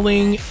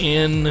gambling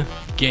in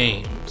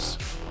games.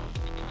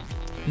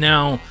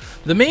 Now,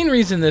 the main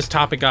reason this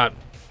topic got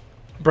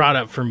brought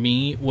up for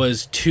me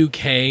was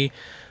 2K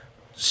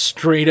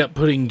straight up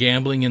putting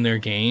gambling in their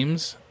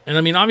games. And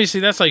I mean, obviously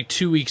that's like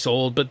 2 weeks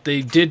old, but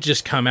they did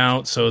just come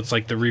out, so it's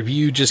like the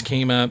review just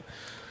came up.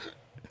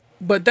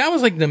 But that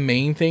was like the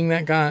main thing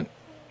that kind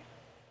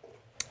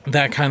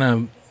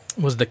of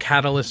was the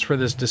catalyst for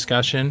this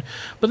discussion.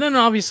 But then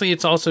obviously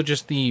it's also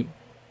just the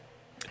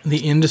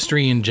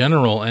industry in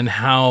general, and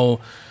how,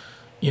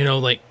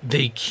 like,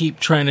 they keep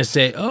trying to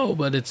say, oh,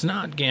 but it's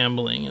not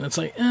gambling, and it's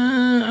like,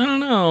 I don't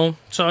know.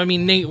 So I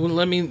mean, Nate,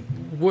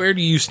 where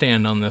do you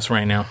stand on this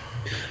right now?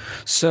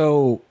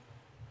 So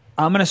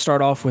I'm going to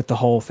start off with the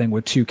whole thing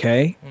with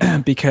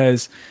 2K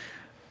because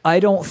I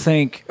don't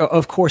think,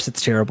 of course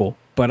it's terrible,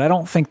 but I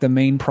don't think the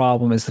main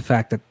problem is the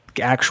fact that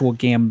actual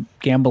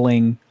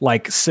gambling,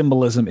 like,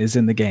 symbolism is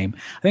in the game.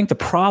 I think the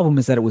problem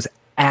is that it was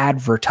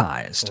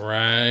advertised.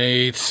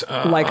 Right.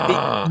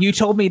 Like, you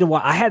told me to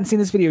watch. I hadn't seen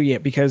this video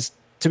yet because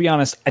to be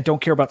honest, I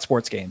don't care about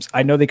sports games.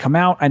 I know they come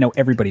out. I know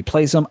everybody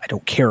plays them. I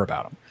don't care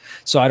about them.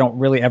 So I don't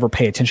really ever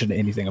pay attention to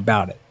anything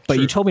about it. But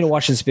you told me to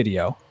watch this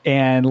video,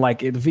 and like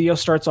the video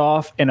starts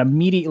off and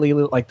immediately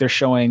like they're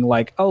showing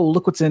like, oh,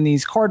 look what's in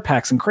these card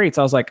packs and crates.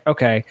 I was like,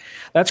 okay,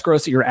 that's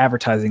gross that you're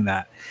advertising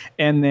that.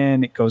 And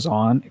then it goes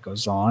on, it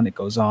goes on, it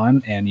goes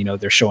on. And, you know,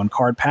 they're showing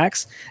card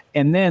packs,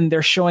 and then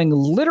they're showing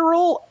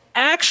literal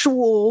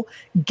actual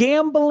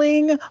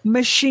gambling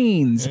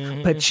machines,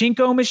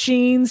 pachinko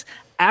machines,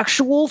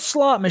 actual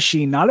slot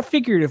machine, not a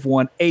figurative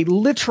one, a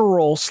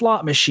literal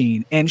slot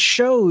machine, and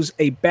shows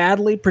a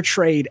badly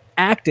portrayed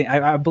acting.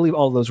 I believe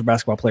all of those were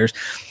basketball players.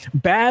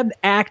 Bad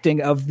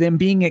acting of them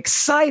being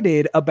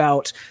excited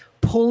about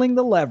pulling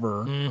the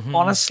lever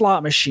on a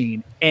slot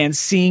machine and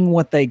seeing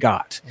what they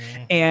got.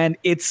 And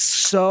it's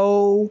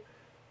so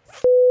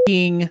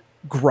f***ing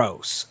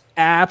gross.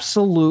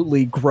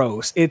 Absolutely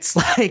gross. It's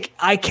like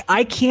I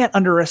can't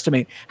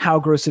underestimate how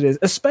gross it is,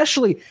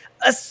 especially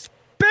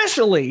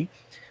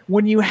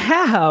when you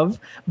have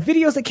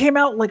videos that came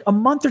out like a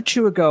month or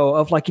two ago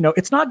of like, you know,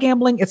 it's not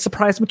gambling, it's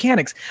surprise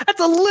mechanics. That's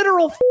a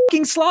literal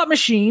fucking slot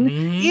machine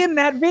in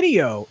that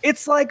video.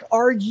 It's like,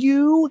 are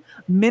you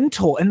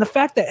mental? And the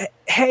fact that,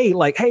 hey,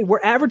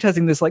 we're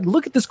advertising this, like,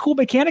 look at this cool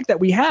mechanic that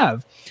we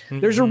have.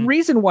 There's a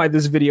reason why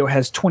this video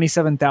has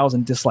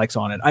 27,000 dislikes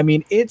on it. I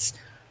mean, it's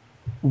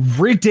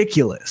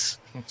ridiculous.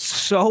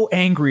 So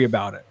angry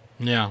about it.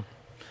 Yeah.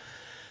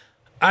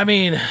 I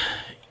mean,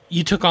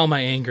 you took all my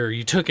anger.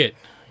 You took it.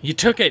 You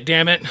took it,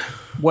 damn it.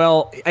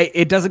 Well,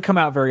 it doesn't come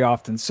out very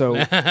often, so,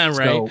 right.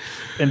 So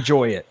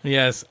enjoy it.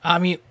 Yes. I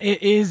mean,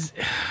 it is,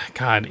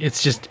 God,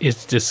 it's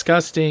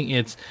disgusting.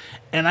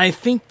 And I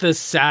think the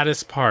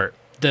saddest part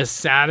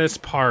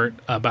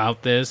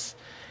about this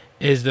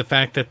is the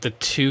fact that the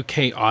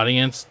 2K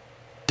audience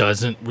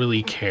doesn't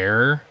really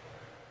care.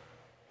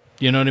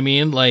 You know what I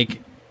mean? Like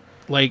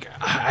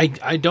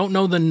I don't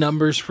know the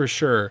numbers for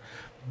sure,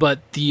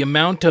 but the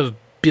amount of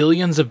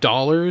billions of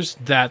dollars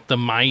that the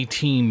My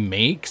Team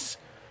makes,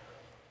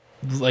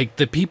 like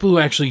the people who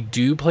actually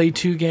do play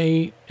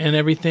 2K and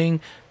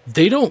everything,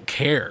 they don't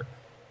care.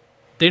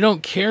 They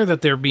don't care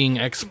that they're being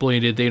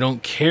exploited. They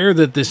don't care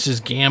that this is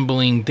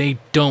gambling. They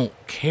don't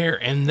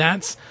care. And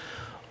that's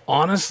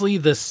honestly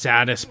the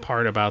saddest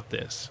part about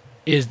this,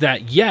 is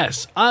that,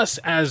 yes, us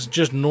as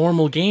just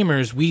normal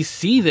gamers, we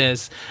see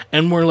this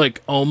and we're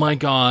like, oh my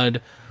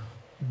God,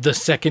 the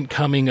second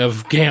coming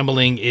of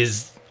gambling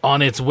is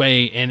on its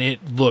way and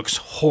it looks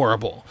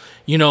horrible.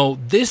 You know,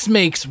 this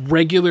makes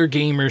regular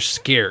gamers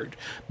scared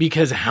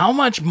because how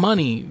much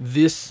money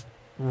this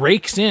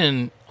rakes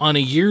in on a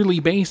yearly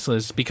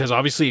basis, because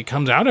obviously it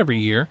comes out every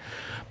year,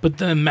 but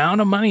the amount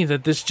of money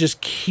that this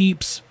just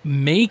keeps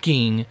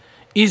making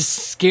is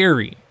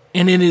scary.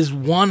 And it is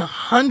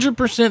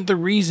 100% the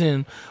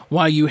reason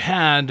why you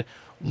had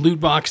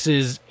loot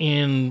boxes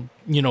in,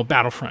 you know,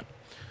 Battlefront.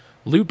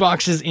 Loot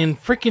boxes in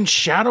freaking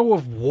Shadow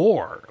of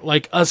War,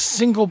 like a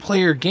single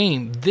player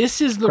game. This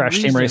is the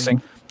Crash Team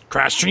Racing.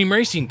 Crash Team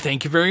Racing.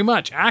 Thank you very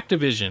much.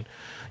 Activision.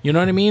 You know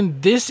what I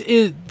mean? This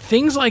is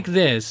things like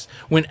this.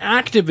 When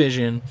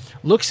Activision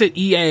looks at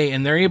EA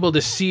and they're able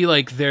to see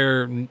like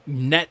their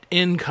net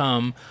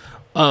income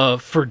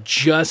for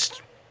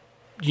just,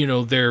 you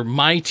know, their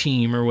My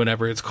Team or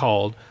whatever it's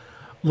called,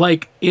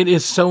 like it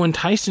is so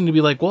enticing to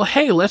be like, well,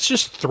 hey, let's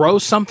just throw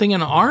something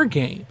in our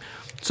game.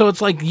 So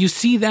it's like you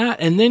see that,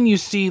 and then you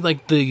see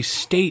like the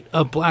state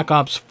of Black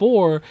Ops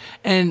 4,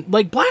 and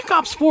like Black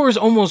Ops 4 is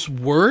almost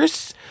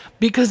worse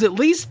because at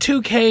least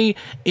 2K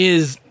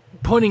is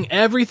putting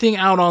everything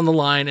out on the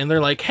line, and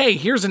they're like, hey,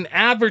 here's an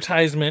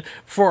advertisement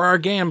for our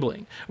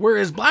gambling.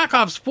 Whereas Black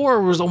Ops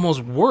 4 was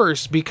almost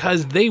worse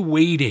because they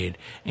waited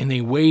and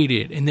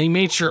they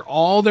made sure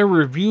all their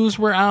reviews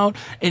were out,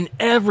 and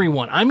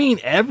everyone,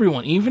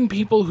 even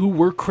people who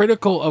were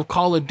critical of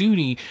Call of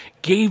Duty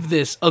gave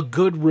this a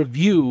good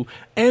review,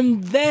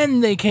 and then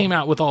they came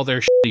out with all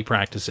their shitty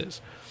practices.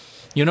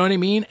 You know what I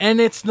mean? And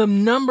it's the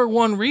number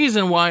one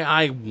reason why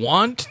I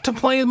want to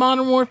play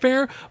Modern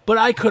Warfare, but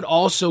I could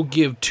also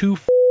give two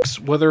fucks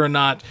whether or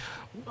not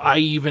I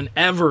even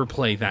ever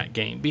play that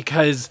game.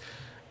 Because,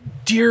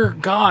 dear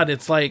God,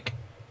 it's like,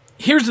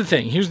 here's the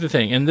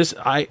thing, and this,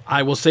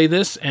 I will say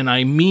this, and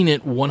I mean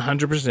it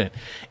 100%.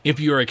 If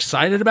you're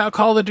excited about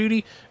Call of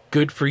Duty,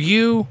 good for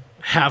you.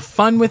 Have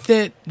fun with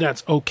it.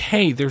 That's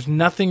okay. There's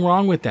nothing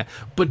wrong with that.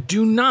 But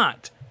do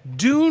not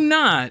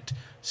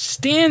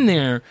stand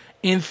there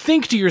and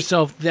think to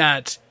yourself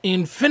that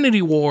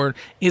Infinity Ward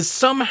is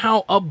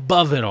somehow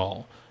above it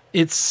all.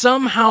 It's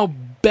somehow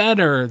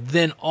better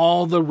than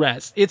all the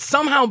rest. It's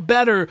somehow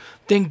better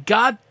than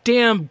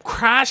goddamn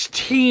Crash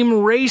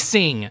Team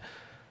Racing.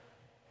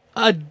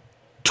 A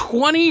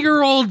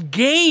 20-year-old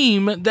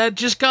game that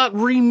just got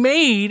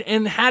remade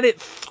and had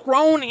it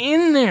thrown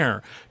in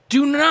there.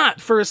 Do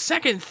not for a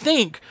second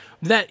think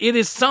that it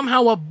is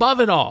somehow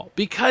above it all,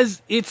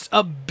 because it's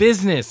a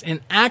business,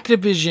 and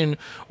Activision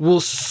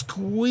will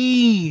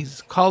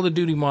squeeze Call of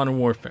Duty Modern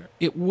Warfare.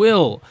 It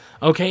will,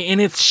 okay?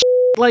 And it's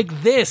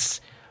like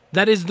this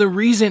That is the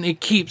reason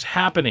it keeps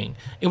happening.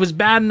 It was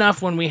bad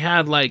enough when we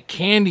had like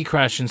Candy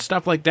Crush and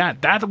stuff like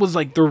that. That was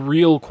like the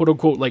real quote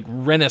unquote like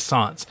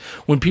renaissance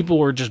when people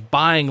were just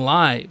buying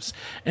lives.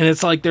 And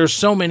it's like there's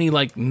so many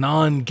like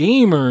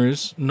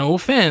non-gamers, no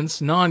offense,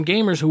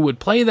 non-gamers who would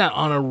play that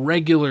on a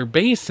regular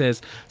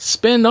basis,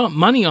 spend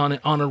money on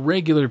it on a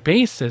regular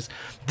basis.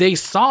 They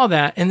saw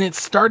that and it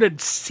started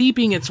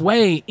seeping its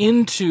way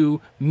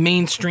into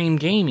mainstream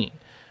gaming.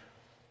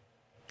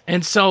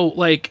 And so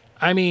like,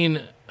 I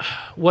mean,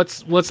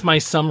 what's my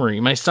summary?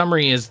 My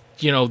summary is,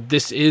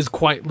 this is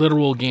quite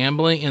literal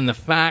gambling, and the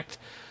fact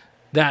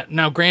that,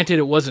 now granted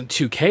it wasn't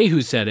 2K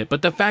who said it,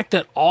 but the fact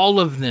that all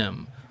of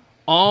them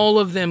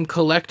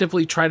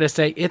collectively try to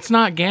say it's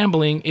not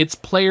gambling, it's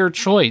player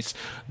choice.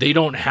 They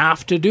don't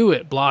have to do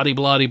it, blah, blah,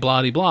 blah,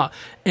 blah, blah.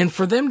 And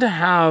for them to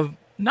have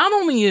not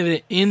only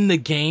it in the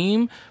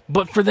game,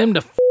 but for them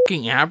to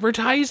fucking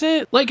advertise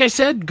it, like I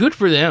said, good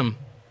for them.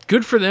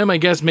 Good for them, I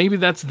guess. Maybe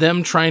that's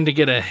them trying to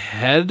get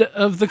ahead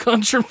of the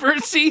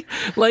controversy.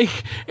 Like,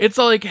 it's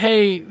like,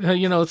 hey,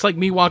 it's like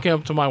me walking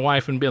up to my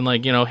wife and being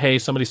like, hey,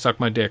 somebody sucked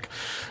my dick.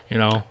 It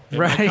right?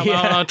 might come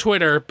out on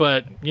Twitter,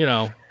 but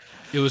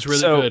it was really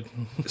good.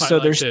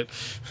 So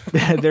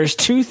there's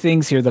two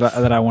things here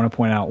that I want to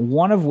point out.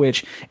 One of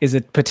which is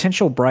a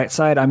potential bright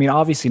side. I mean,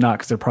 obviously not,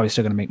 because they're probably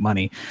still going to make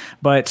money.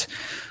 But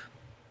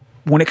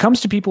when it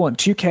comes to people in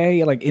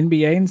 2K, like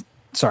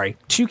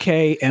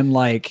 2K and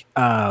like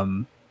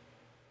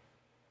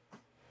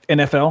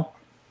NFL,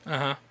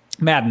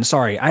 Madden.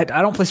 Sorry, I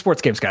don't play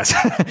sports games, guys.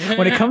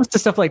 When it comes to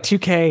stuff like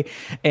 2K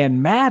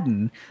and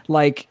Madden,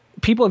 like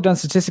people have done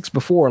statistics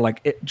before,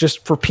 like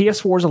just for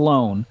PS4s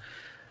alone,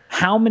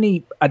 how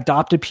many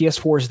adopted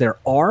PS4s there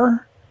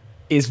are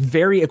is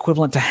very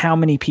equivalent to how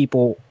many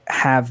people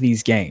have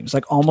these games.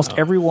 Like almost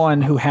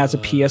everyone who has a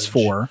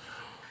PS4,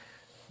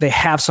 they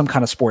have some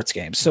kind of sports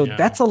game. So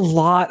that's a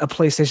lot of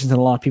PlayStations and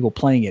a lot of people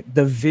playing it.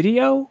 The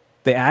video,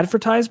 the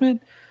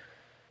advertisement,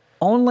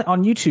 only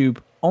on YouTube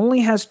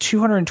only has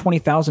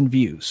 220,000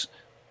 views.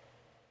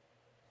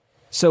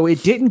 So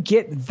it didn't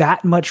get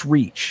that much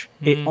reach.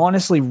 It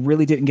honestly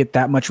really didn't get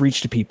that much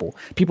reach to people.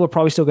 People are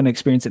probably still going to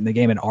experience it in the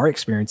game and are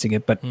experiencing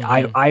it. But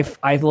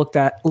I look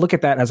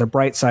at that as a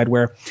bright side,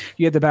 where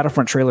you had the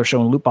Battlefront trailer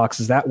showing loot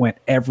boxes that went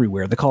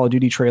everywhere. The Call of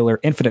Duty trailer,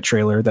 Infinite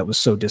trailer that was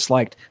so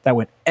disliked, that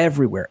went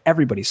everywhere.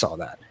 Everybody saw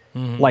that.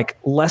 Like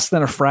less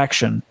than a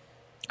fraction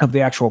of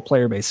the actual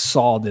player base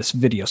saw this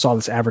video, saw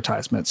this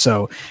advertisement.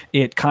 So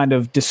it kind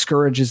of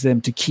discourages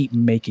them to keep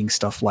making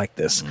stuff like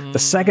this. The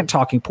second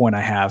talking point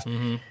I have,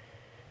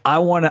 I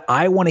want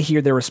to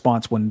hear their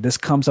response when this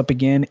comes up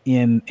again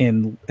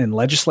in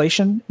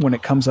legislation, when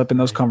it comes up in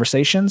those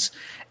conversations,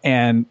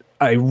 and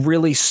a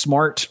really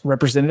smart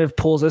representative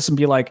pulls this and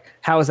be like,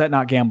 how is that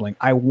not gambling?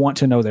 I want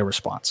to know their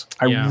response.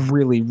 I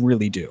really,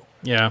 really do.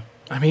 Yeah.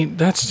 I mean,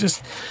 that's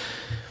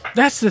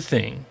the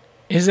thing,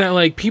 is that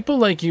like people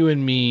like you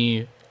and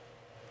me,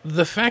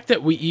 the fact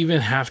that we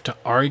even have to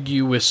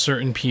argue with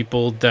certain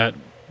people that,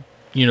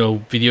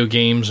 video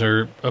games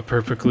are a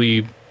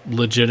perfectly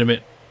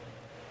legitimate,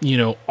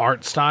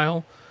 art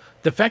style,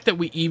 the fact that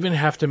we even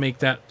have to make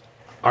that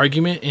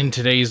argument in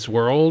today's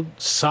world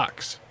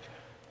sucks.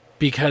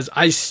 Because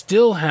I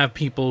still have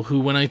people who,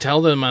 when I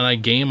tell them I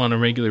game on a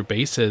regular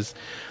basis,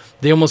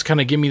 they almost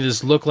kind of give me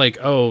this look like,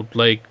 oh,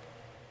 like,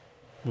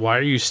 why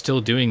are you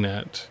still doing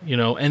that?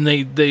 And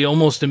they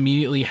almost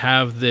immediately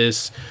have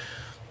this,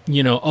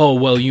 oh,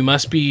 well, you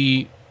must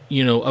be,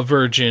 a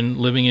virgin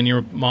living in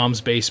your mom's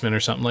basement or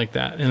something like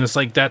that. And it's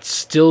like, that's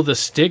still the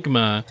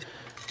stigma,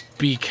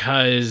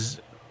 because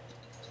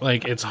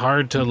like it's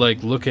hard to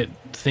like look at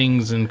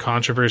things and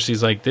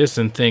controversies like this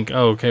and think,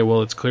 oh, okay,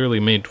 well, it's clearly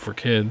made for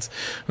kids.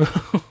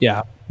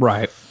 Yeah,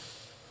 right.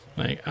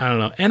 Like, I don't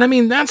know. And I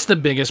mean, that's the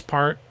biggest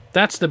part.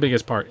 Is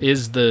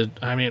the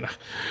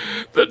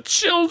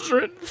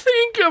children.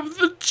 Think of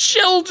the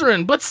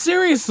children. But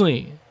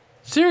seriously,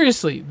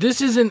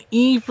 this is an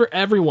E for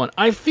everyone.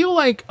 I feel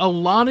like a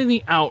lot of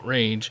the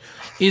outrage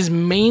is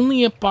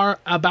mainly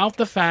about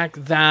the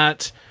fact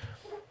that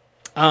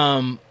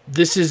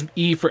this is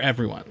E for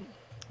everyone.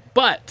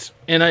 But,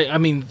 and I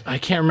mean, I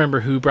can't remember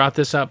who brought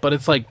this up, but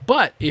it's like,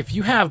 but if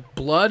you have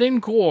blood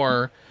and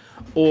gore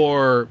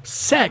or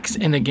sex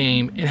in a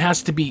game, it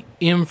has to be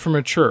M for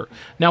mature.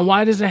 Now,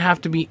 why does it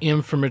have to be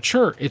M for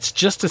mature? It's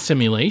just a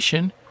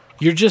simulation.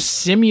 You're just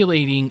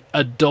simulating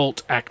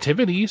adult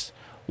activities.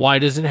 Why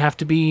does it have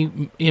to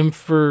be M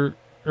for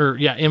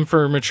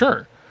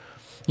mature?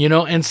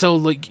 And so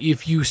like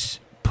if you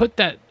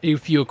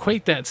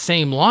equate that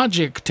same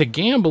logic to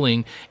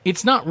gambling,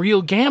 it's not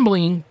real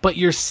gambling, but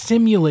you're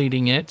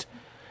simulating it,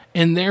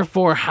 and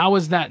therefore, how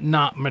is that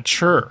not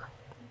mature?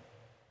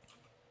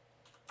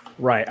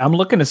 Right. I'm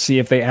looking to see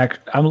if I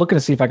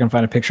can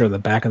find a picture of the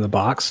back of the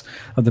box,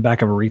 of the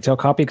back of a retail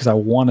copy, because I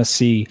want to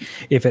see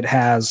if it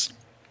has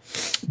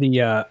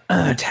the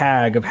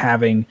tag of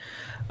having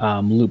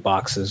loot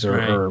boxes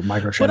or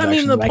microtransactions. But I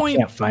mean, I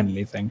can't find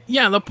anything.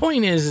 Yeah, the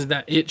point is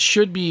that it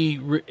should be,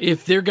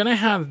 if they're going to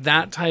have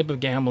that type of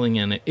gambling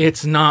in it,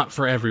 it's not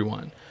for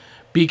everyone.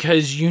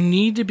 because you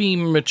need to be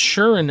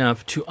mature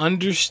enough to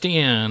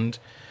understand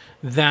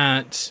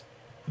that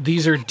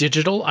these are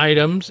digital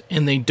items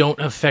and they don't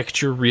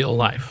affect your real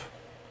life.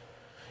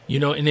 You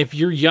know, and if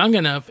you're young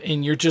enough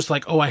and you're just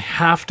like, oh, I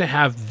have to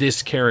have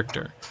this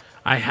character,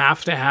 I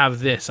have to have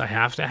this, I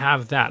have to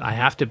have that, I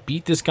have to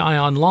beat this guy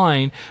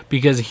online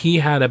because he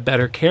had a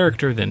better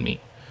character than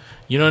me.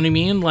 You know what I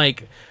mean?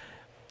 Like,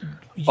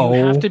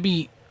 have to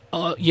be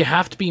you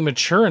have to be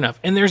mature enough.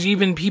 And there's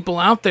even people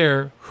out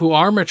there who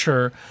are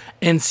mature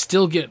and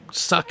still get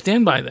sucked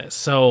in by this.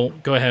 So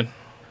go ahead.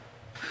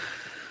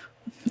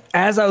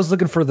 As I was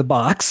looking for the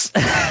box,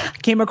 I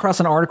came across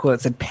an article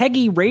that said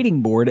Peggy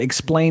Rating Board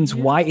explains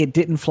why it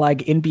didn't flag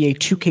NBA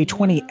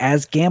 2K20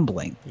 as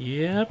gambling.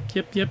 Yep.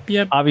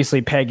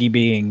 Obviously, Peggy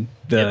being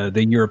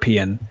the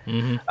European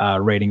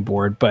rating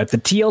board, but the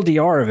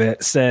TLDR of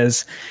it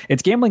says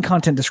its gambling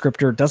content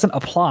descriptor doesn't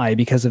apply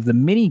because of the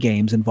mini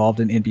games involved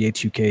in NBA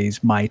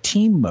 2K's My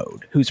Team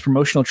mode, whose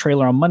promotional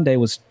trailer on Monday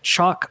was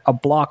chock a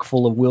block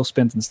full of wheel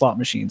spins and slot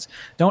machines.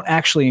 Don't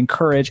actually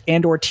encourage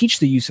and or teach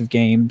the use of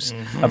games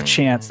of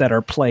chance that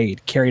are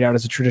played, carried out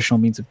as a traditional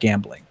means of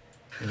gambling.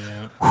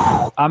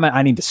 Yeah.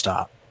 I need to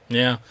stop.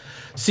 Yeah.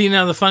 See,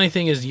 now the funny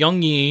thing is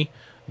Young Yi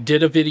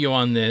did a video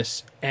on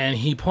this, and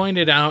he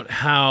pointed out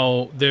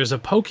how there's a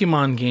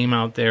Pokemon game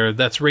out there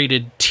that's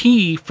rated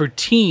T for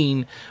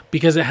teen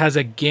because it has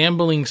a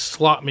gambling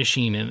slot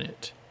machine in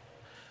it.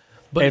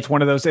 But it's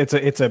one of those. It's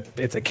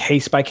a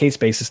case by case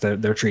basis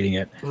that they're treating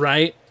it,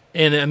 right.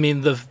 And I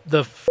mean the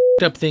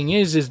f***ed up thing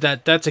is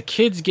that that's a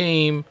kid's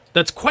game.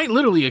 That's quite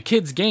literally a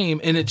kid's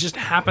game, and it just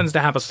happens to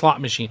have a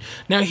slot machine.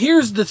 Now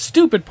here's the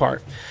stupid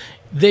part.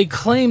 They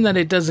claim that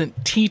it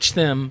doesn't teach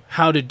them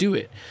how to do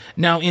it.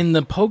 Now, in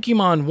the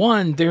Pokemon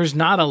 1, there's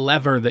not a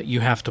lever that you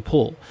have to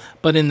pull.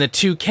 But in the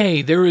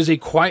 2K, there is a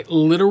quite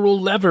literal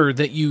lever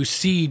that you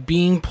see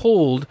being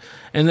pulled.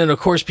 And then, of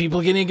course,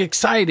 people getting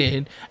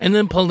excited. And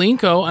then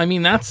Plinko, I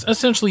mean, that's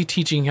essentially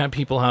teaching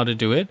people how to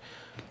do it.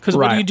 Because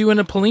what do you do in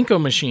a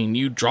Plinko machine?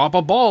 You drop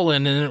a ball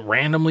and then it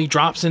randomly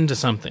drops into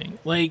something.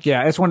 Like,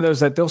 yeah, it's one of those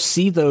that they'll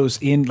see those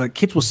in, like,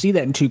 kids will see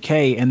that in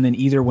 2K, and then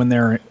either when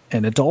they're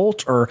an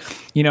adult or,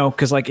 you know,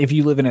 because like if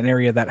you live in an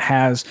area that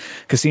has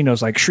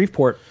casinos, like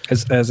Shreveport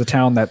as a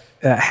town that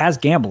has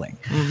gambling,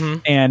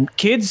 and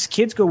kids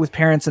go with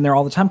parents in there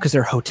all the time because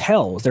they're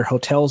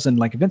hotels and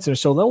like event centers,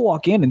 so they'll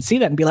walk in and see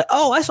that and be like,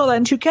 oh, I saw that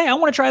in 2K, I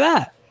want to try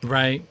that.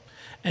 Right.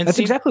 And that's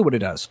exactly what it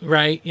does.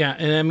 Right. Yeah.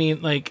 And I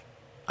mean, like,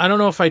 I don't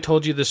know if I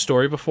told you this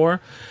story before,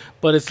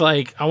 but it's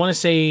like, I want to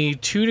say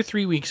 2 to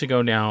 3 weeks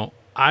ago now,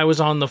 I was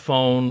on the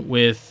phone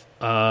with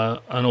an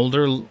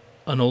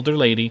older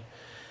lady,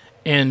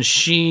 and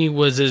she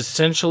was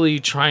essentially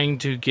trying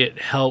to get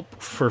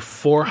help for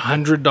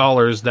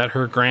 $400 that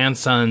her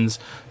grandsons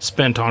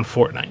spent on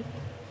Fortnite.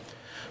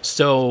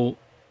 So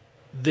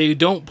they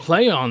don't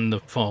play on the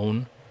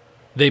phone,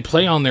 they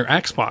play on their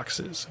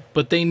Xboxes,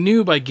 but they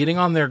knew by getting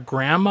on their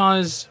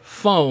grandma's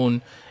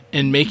phone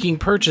and making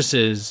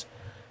purchases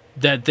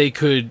that they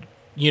could,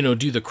 you know,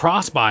 do the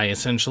cross-buy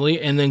essentially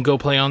and then go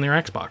play on their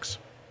Xbox.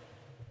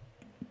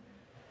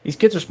 These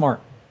kids are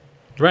smart.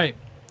 Right.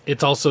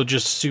 It's also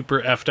just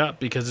super effed up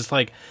because it's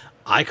like,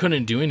 I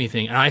couldn't do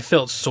anything. And I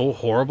felt so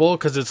horrible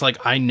because it's like,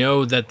 I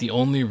know that the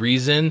only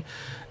reason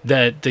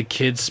that the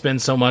kids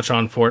spend so much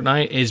on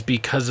Fortnite is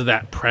because of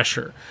that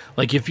pressure.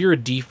 Like, if you're a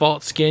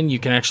default skin, you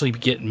can actually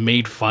get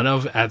made fun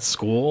of at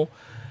school.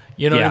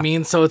 You know what I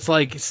mean? So it's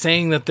like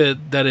saying that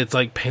it's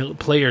like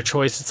player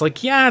choice. It's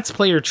like, yeah, it's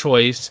player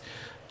choice.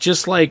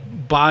 Just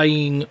like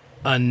buying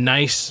a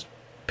nice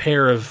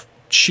pair of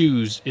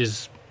shoes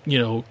is, you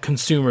know,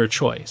 consumer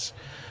choice.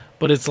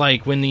 But it's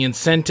like when the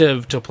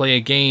incentive to play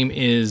a game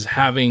is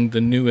having the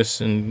newest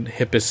and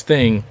hippest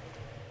thing,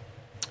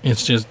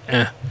 it's just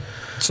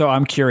So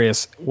I'm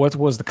curious, what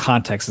was the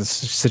context of this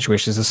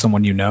situation? Is this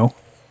someone you know?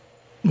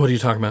 What are you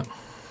talking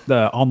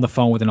about? On the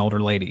phone with an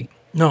older lady.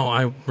 No,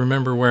 I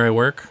remember where I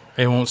work.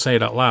 I won't say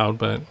it out loud,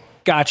 but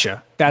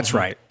gotcha. That's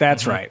right.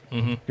 That's right.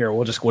 Here,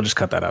 we'll just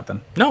cut that out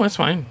then. No, it's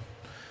fine.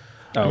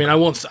 Oh, I mean,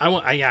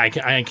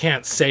 I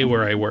can't say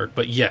where I work,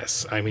 but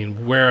yes, I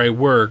mean where I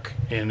work,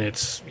 and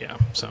it's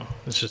so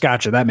it's just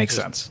gotcha. That makes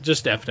sense.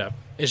 Just effed up.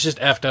 It's just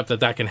effed up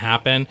that can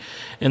happen,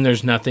 and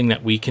there's nothing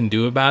that we can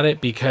do about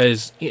it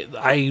because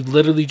I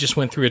literally just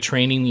went through a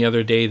training the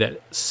other day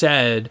that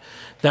said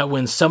that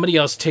when somebody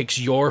else takes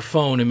your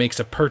phone and makes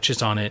a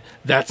purchase on it,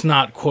 that's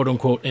not quote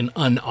unquote an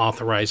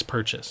unauthorized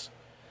purchase.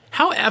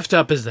 How effed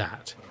up is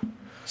that?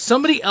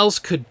 Somebody else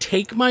could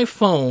take my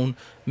phone,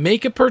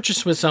 make a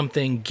purchase with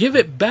something, give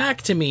it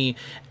back to me,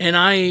 and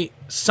I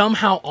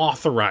somehow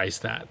authorize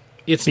that.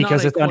 It's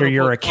because not it's under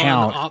your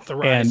account,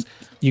 and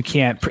you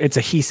can't. It's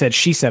a he said,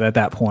 she said at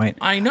that point.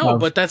 I know,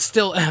 but that's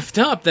still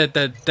effed up.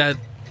 That.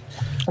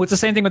 Well, it's the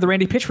same thing with the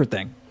Randy Pitchford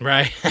thing,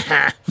 right?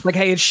 Like,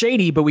 hey, it's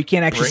shady, but we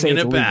can't actually say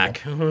it's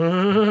back.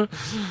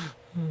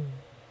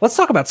 Let's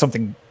talk about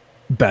something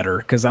better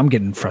because I'm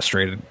getting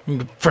frustrated.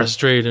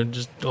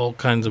 Just all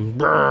kinds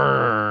of.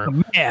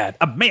 I'm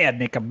mad,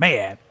 Nick. I'm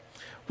mad.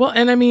 Well,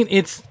 and I mean,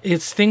 it's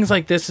things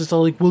like this. It's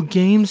all like, well,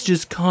 games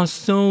just cost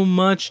so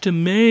much to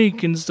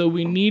make, and so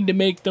we need to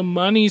make the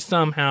money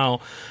somehow.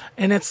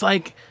 And it's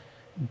like,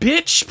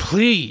 bitch,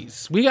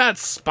 please. We got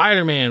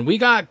Spider-Man. We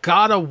got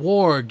God of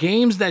War.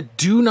 Games that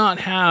do not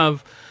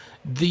have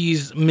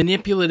these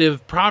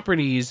manipulative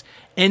properties,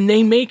 and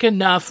they make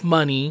enough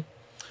money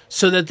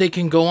so that they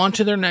can go on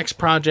to their next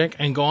project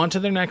and go on to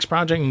their next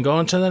project and go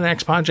on to the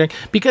next project,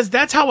 because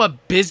that's how a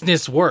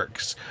business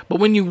works.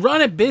 But when you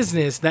run a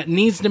business that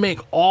needs to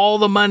make all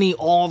the money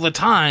all the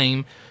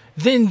time,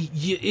 then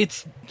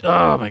it's,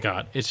 oh my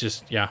God, it's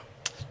just, yeah.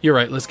 You're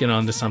right, let's get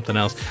on to something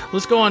else.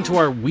 Let's go on to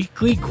our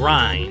weekly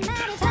grind.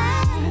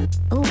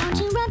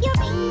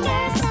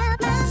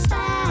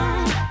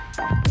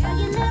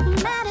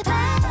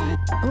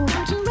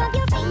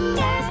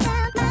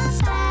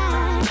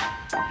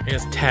 I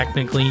guess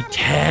technically,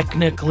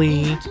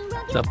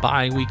 the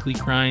bi-weekly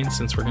grind,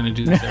 since we're going to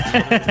do this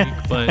every other week,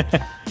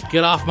 but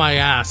get off my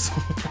ass.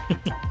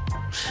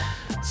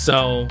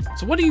 So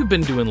what have you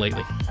been doing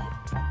lately?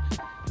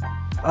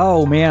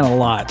 Oh man, a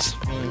lot.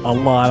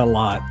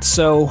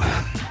 So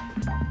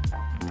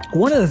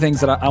one of the things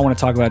that I want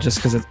to talk about, just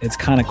because it's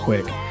kind of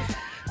quick.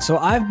 So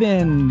I've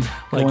been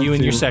like you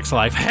and your sex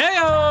life.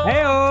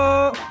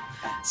 Hey-o!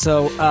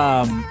 So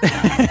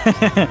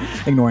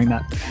ignoring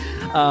that.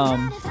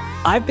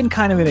 I've been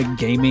kind of in a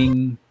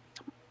gaming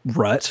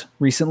rut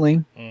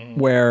recently,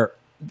 where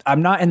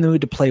I'm not in the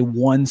mood to play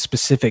one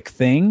specific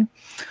thing.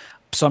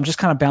 So I'm just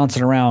kind of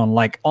bouncing around.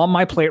 Like on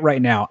my plate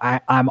right now,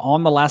 I'm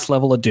on the last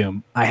level of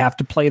Doom. I have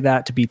to play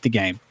that to beat the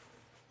game.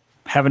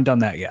 Haven't done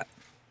that yet.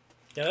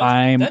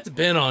 Yeah, that's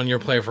been on your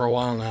plate for a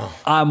while now.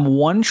 I'm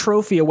one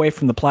trophy away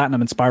from the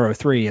platinum in Spyro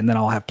 3, and then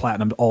I'll have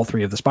platinum all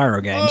 3 of the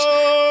Spyro games.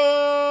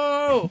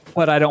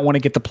 But I don't want to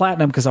get the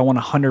platinum because I want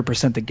to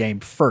 100% the game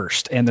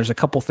first. And there's a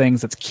couple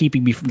things that's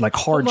keeping me from like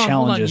hard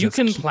challenges. You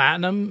can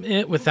platinum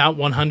it without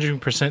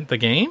 100% the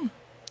game?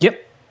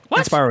 Yep. What?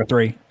 In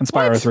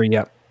Spyro 3.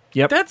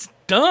 Yep. That's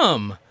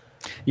dumb.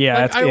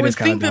 Yeah, I always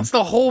think that's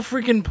the whole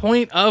freaking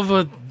point of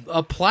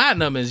a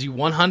platinum is you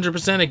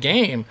 100% a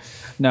game.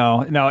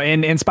 No.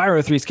 In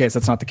Spyro 3's case,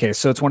 that's not the case.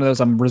 So it's one of those,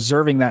 I'm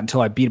reserving that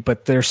until I beat it,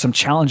 but there's some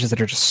challenges that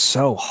are just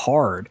so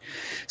hard.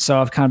 So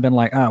I've kind of been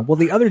like, well,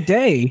 the other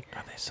day,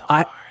 are they so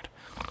hard?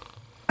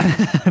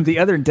 The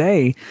other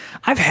day,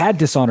 I've had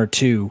Dishonored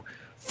 2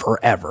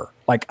 forever.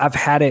 Like I've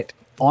had it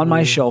on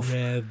my shelf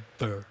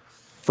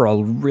for a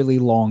really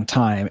long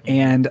time.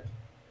 And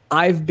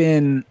I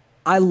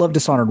love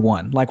Dishonored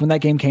 1. Like when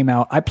that game came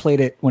out, I played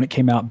it when it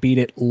came out, beat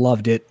it,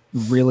 loved it,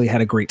 really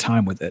had a great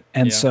time with it.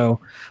 And so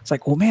it's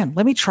like, well, man,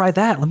 let me try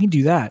that. Let me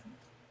do that.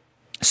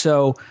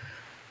 So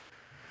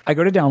I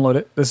go to download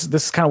it. This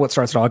is kind of what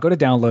starts it all. I go to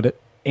download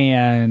it,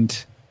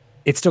 and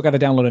it's still got to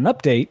download an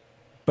update,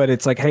 but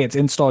it's like, hey, it's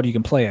installed. You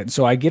can play it.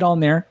 So I get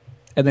on there,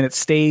 and then it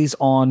stays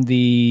on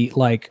the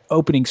like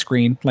opening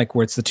screen, like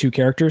where it's the 2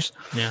 characters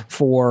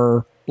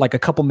for like a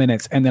couple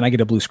minutes. And then I get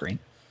a blue screen.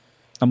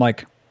 I'm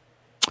like,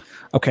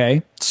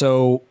 okay,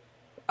 so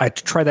I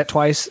tried that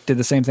twice, did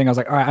the same thing. I was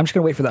like, all right, I'm just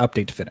going to wait for the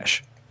update to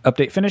finish.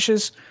 Update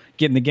finishes,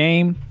 get in the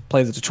game,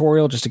 play the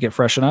tutorial just to get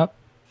freshen up.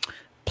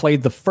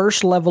 Played the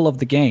first level of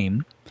the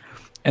game,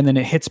 and then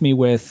it hits me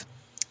with,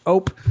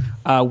 we're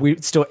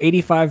still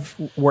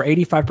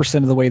 85%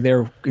 of the way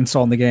there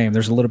installing the game.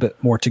 There's a little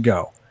bit more to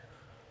go.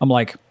 I'm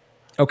like,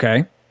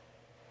 okay.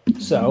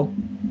 So,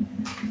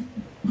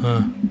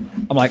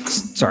 I'm like,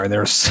 sorry,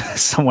 there's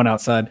someone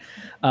outside.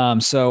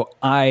 So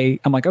I'm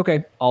like,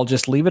 okay, I'll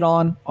just leave it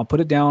on. I'll put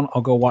it down.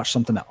 I'll go watch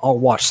something. I'll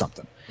watch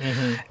something.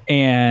 Mm-hmm.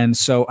 And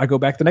so I go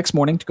back the next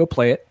morning to go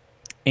play it,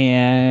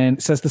 and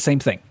it says the same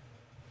thing,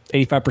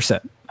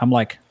 85%. I'm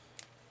like,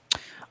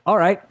 all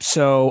right.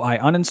 So I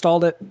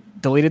uninstalled it,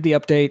 deleted the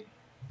update,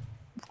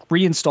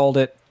 reinstalled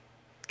it,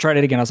 tried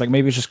it again. I was like,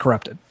 maybe it's just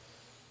corrupted.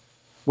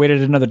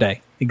 Waited another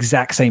day,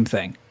 exact same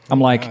thing. I'm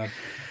like,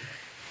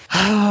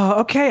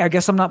 okay, I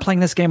guess I'm not playing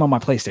this game on my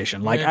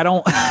PlayStation. Like, I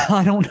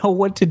don't know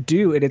what to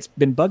do. And it's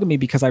been bugging me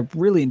because I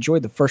really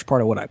enjoyed the first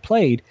part of what I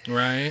played.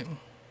 Right.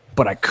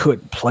 But I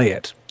couldn't play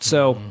it.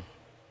 So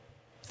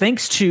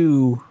thanks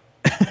to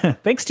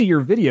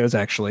your videos,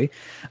 actually,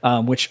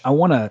 which I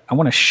want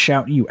to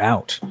shout you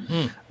out.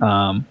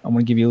 I want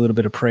to give you a little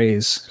bit of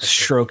praise,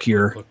 stroke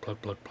your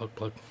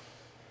plug.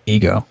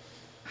 ego.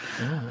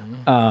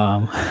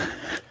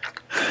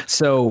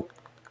 So,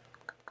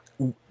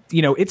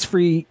 it's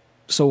free.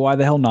 So Why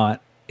the Hell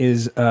Not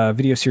is a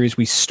video series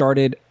we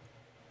started,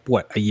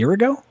 a year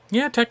ago?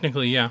 Yeah,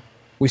 technically, yeah.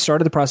 We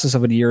started the process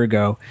of it a year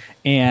ago,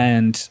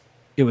 and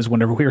it was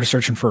whenever we were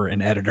searching for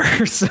an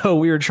editor. So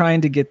we were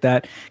trying to get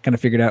that kind of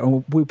figured out.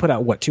 And we put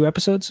out, 2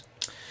 episodes?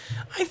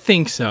 I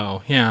think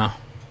so, yeah.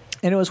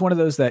 And it was one of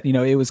those that,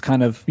 it was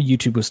kind of,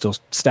 YouTube was still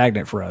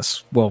stagnant for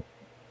us. Well,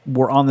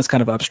 we're on this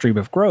kind of upstream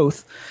of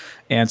growth.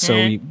 And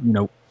so,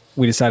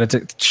 we decided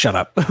to shut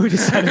up. We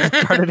decided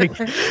to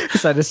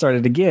start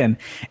it again.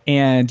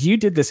 And you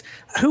did this.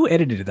 Who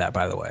edited that,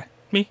 by the way?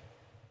 Me.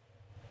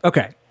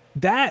 Okay.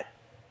 That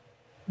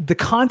the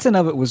content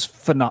of it was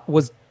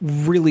was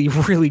really,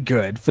 really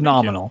good,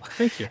 phenomenal.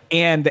 Thank you.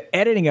 And the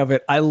editing of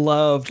it, I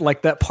loved,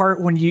 like that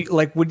part when you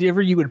like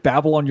whenever you would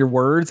babble on your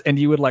words and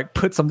you would like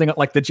put something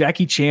like the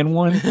Jackie Chan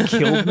one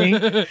killed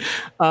me.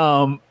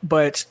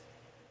 But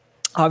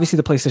obviously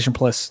the PlayStation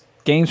Plus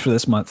games for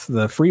this month,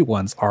 the free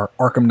ones are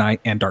Arkham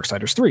Knight and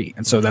Darksiders 3.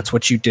 And so that's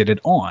what you did it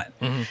on.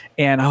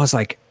 And I was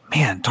like,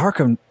 man,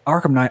 Arkham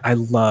Knight, I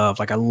love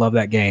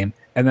that game.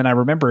 And then I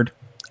remembered,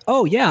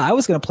 oh yeah, I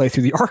was going to play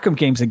through the Arkham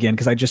games again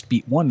because I just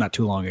beat one not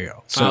too long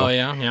ago. So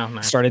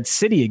nice. Started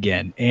City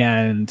again,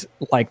 and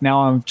like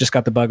now I've just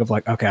got the bug of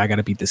like, okay, I got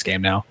to beat this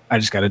game now. I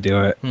just got to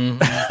do it.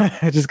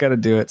 I just got to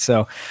do it.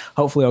 So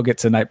hopefully I'll get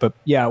tonight. But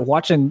yeah,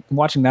 watching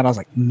that, I was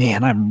like,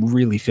 man, I'm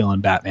really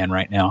feeling Batman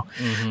right now.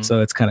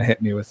 So it's kind of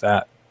hit me with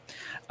that.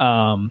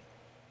 And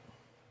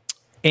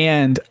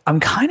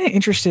I'm kind of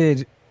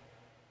interested.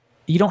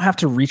 You don't have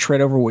to retread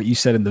over what you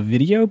said in the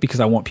video because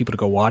I want people to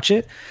go watch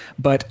it.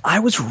 But I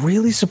was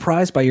really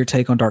surprised by your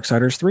take on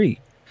Darksiders 3.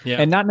 Yeah.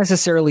 And not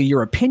necessarily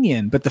your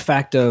opinion, but the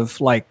fact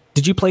of like,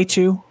 did you play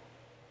 2?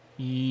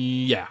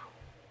 Yeah.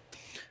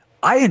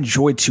 I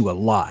enjoyed 2 a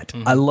lot.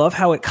 I love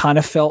how it kind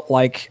of felt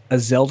like a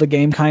Zelda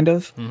game, kind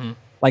of.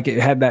 Like it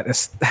had that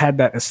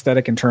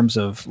aesthetic in terms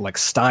of like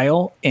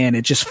style, and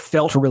it just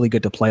felt really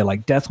good to play.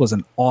 Like Death was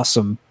an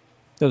awesome.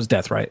 It was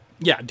Death, right?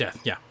 Yeah, Death.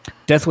 Yeah,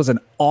 Death was an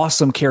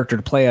awesome character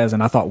to play as,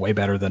 and I thought way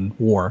better than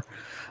War,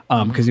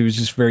 because he was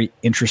just very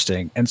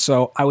interesting. And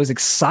so I was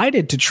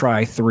excited to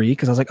try 3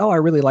 because I was like, oh, I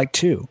really like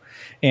 2.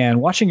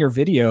 And watching your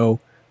video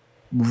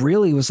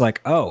really was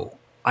like, oh,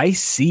 I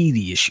see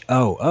the issue.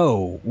 I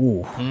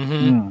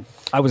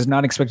was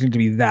not expecting it to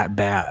be that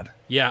bad.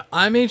 Yeah,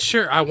 I made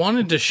sure I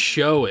wanted to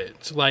show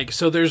it. Like,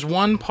 so there's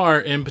one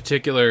part in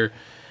particular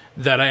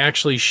that I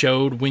actually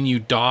showed when you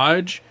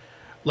dodge.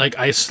 Like,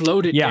 I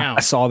slowed it down. Yeah, I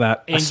saw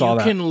that. And you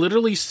can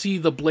literally see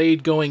the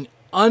blade going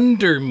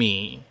under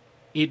me.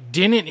 It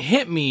didn't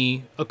hit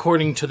me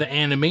according to the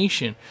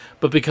animation,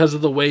 but because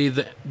of the way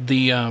the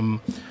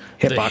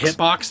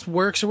hitbox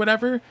works or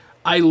whatever,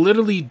 I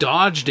literally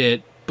dodged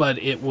it, but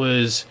it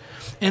was...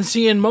 And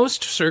see, in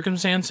most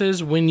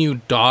circumstances, when you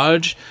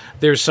dodge,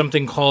 there's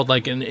something called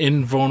like an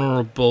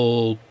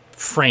invulnerable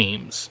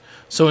frames.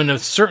 So in a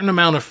certain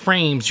amount of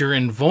frames, you're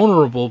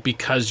invulnerable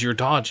because you're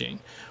dodging.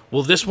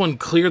 Well, this one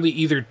clearly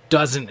either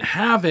doesn't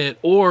have it,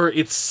 or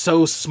it's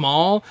so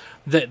small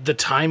that the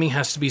timing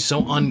has to be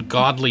so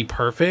ungodly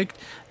perfect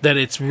that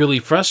it's really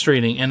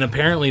frustrating. And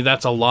apparently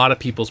that's a lot of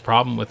people's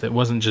problem with it. It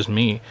wasn't just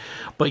me.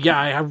 But yeah,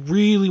 I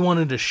really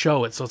wanted to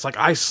show it. So it's like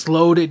I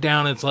slowed it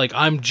down. It's like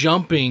I'm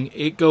jumping.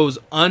 It goes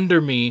under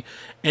me.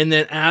 And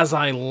then as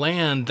I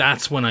land,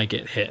 that's when I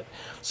get hit.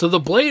 So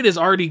the blade is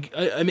already,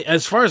 I mean,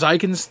 as far as I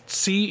can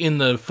see in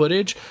the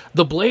footage,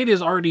 the blade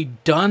is already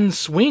done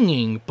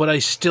swinging, but I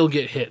still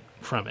get hit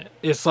from it.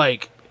 It's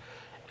like,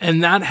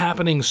 and that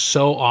happening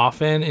so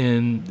often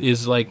and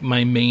is like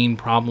my main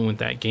problem with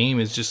that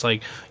game is just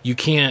like, you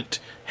can't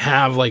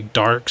have like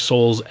Dark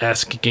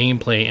Souls-esque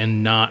gameplay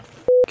and not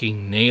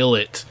fucking nail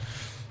it.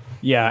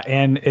 Yeah,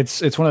 and it's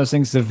one of those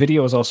things. The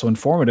video is also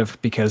informative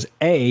because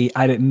I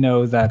didn't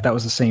know that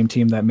was the same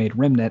team that made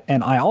Remnant,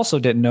 and I also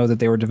didn't know that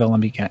they were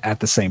developing it at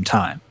the same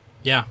time.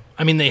 Yeah,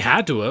 I mean they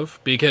had to have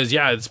because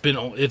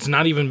it's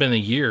not even been a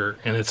year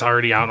and it's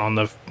already out on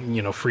the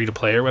free to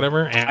play or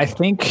whatever. And I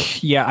think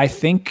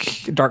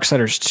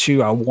Darksiders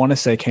 2 I want to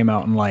say came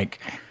out in like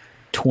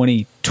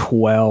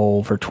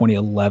 2012 or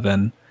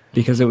 2011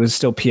 because it was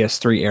still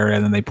PS3 era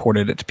and then they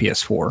ported it to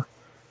PS4.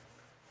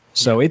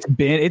 So it's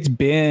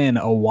been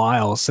a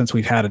while since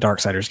we've had a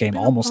Darksiders game,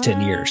 almost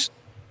 10 years.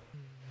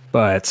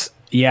 But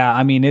yeah,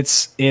 I mean I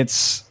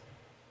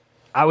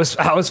was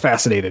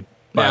fascinated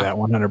by that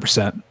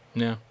 100%.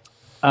 Yeah.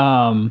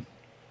 What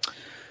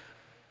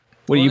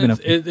do you been up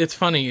to? It's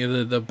funny.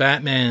 The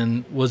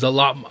Batman was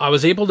I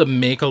was able to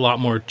make a lot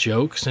more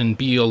jokes and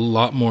be a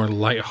lot more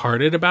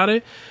lighthearted about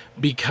it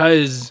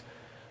because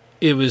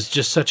it was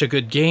just such a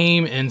good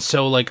game, and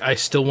so like I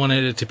still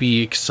wanted it to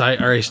be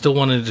I still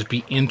wanted it to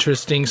be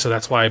interesting, so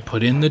that's why I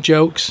put in the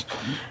jokes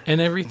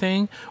and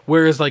everything.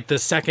 Whereas like the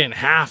second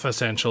half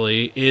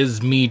essentially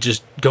is me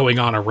just going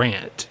on a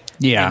rant.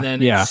 Yeah, and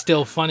then it's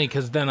still funny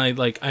because then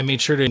I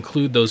made sure to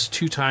include those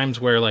 2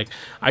 times where like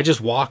I just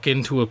walk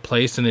into a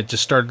place and it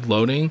just started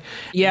loading.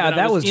 Yeah,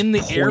 that was in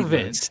the air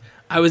vent.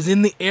 I was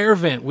in the air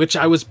vent, which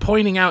I was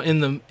pointing out in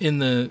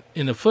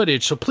the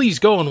footage. So please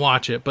go and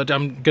watch it. But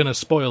I'm gonna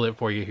spoil it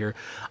for you here.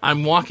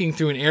 I'm walking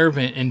through an air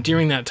vent, and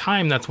during that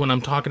time, that's when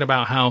I'm talking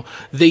about how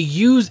they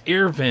use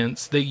air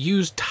vents, they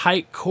use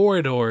tight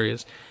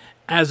corridors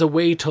as a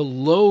way to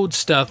load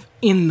stuff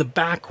in the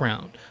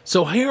background.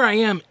 So here I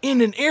am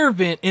in an air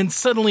vent and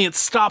suddenly it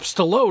stops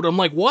to load. I'm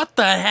like, what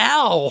the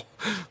hell?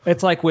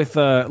 It's like with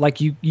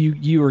like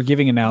you were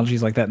giving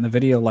analogies like that in the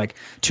video. Like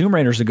Tomb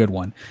Raider's a good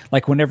one.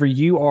 Like whenever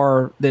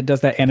that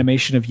does that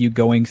animation of you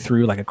going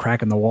through like a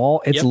crack in the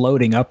wall, it's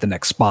loading up the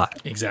next spot.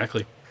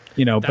 Exactly.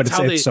 But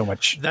it's so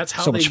much. That's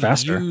how so much they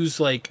faster. use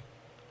like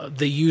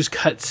they use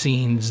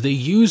cutscenes, they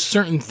use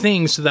certain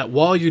things so that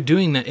while you're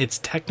doing that, it's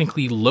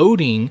technically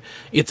loading.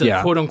 It's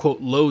a quote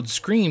unquote load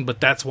screen, but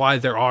that's why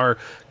there are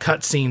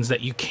cutscenes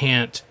that you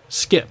can't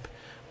skip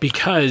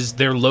because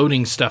they're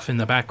loading stuff in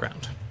the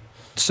background.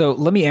 So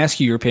let me ask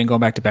you, European, going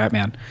back to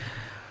Batman.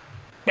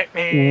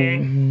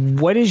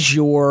 What is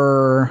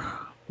your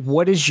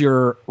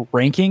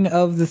ranking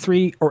of the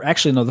three, or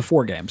actually no, the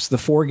four games? The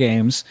four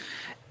games,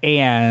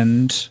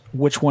 and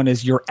which one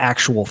is your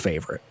actual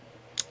favorite?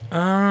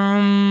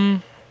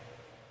 Yeah,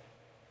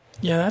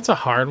 that's a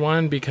hard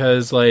one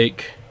because,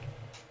 like,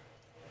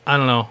 I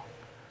don't know.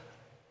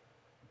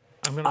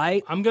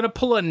 I'm gonna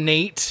pull a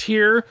Nate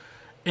here,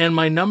 and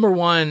my number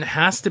one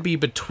has to be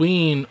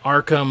between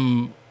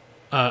Arkham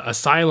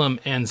Asylum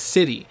and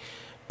City,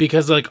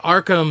 because like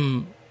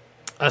Arkham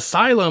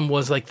Asylum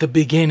was like the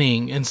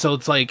beginning, and so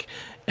it's like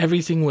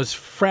everything was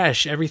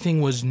fresh, everything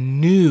was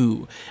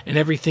new, and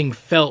everything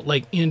felt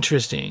like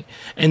interesting.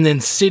 And then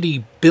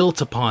City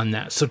built upon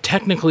that. So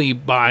technically,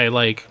 by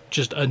like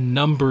just a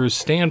numbers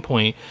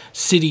standpoint,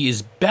 City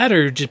is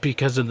better just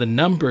because of the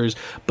numbers,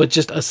 but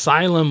just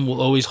Asylum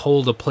will always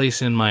hold a place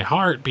in my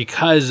heart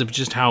because of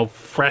just how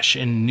fresh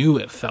and new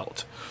it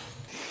felt.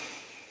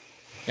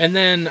 And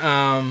then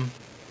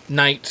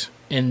Night,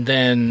 and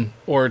then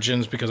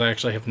Origins, because I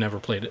actually have never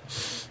played it.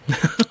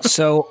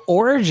 So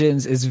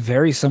Origins is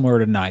very similar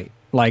to Night.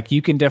 Like,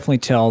 you can definitely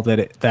tell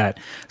that that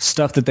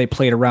stuff that they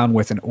played around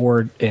with in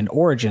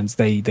Origins,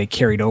 they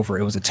carried over.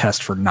 It was a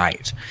test for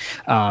Night.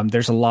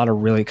 There's a lot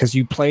of really, because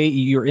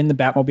you're in the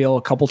Batmobile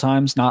a couple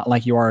times, not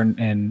like you are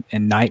in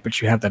Night,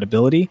 but you have that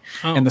ability.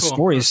 And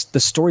the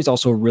story's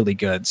also really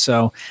good.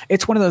 So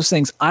it's one of those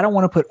things. I don't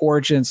want to put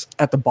Origins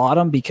at the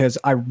bottom because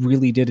I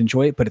really did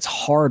enjoy it, but it's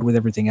hard with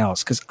everything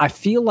else. Because I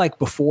feel like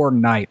before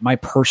Night, my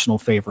personal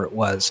favorite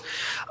was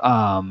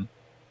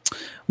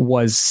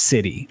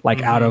City,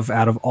 like out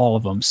of all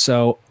of them.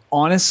 So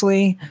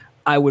honestly,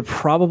 I would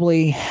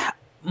probably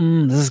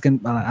this is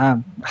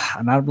gonna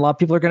not a lot of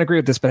people are gonna agree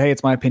with this, but hey,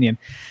 it's my opinion.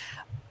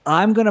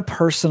 I'm gonna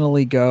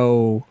personally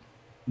go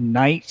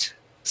Night,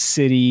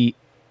 City,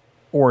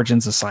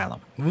 Origins,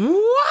 Asylum.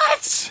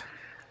 What?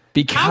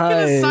 Because how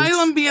can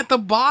Asylum be at the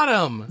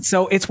bottom?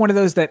 So it's one of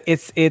those that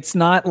it's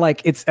not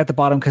like it's at the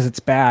bottom because it's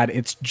bad.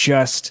 It's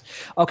just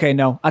okay.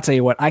 No, I'll tell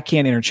you what. I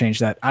can't interchange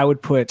that. I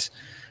would put.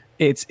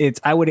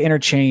 I would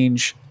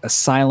interchange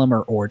Asylum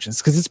or Origins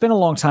because it's been a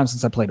long time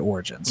since I played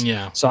Origins.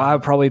 Yeah. So I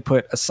would probably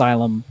put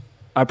Asylum.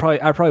 I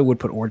probably would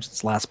put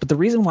Origins last. But the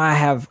reason why I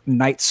have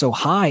Night so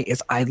high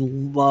is I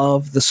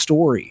love the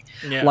story.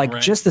 Yeah, like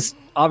just this,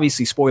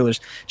 obviously spoilers,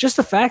 just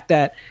the fact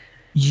that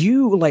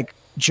you like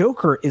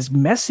Joker is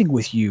messing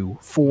with you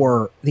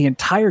for the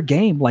entire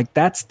game. Like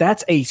that's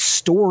a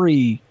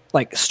story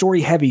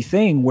heavy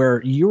thing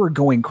where you're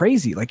going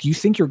crazy. Like you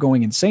think you're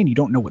going insane. You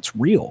don't know what's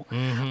real.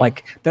 Mm-hmm.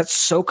 Like that's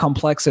so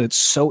complex and it's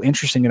so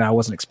interesting and I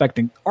wasn't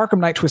expecting. Arkham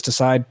Knight twist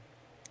aside,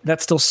 that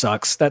still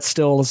sucks. That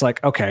still is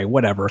like, okay,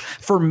 whatever.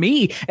 For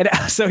me, and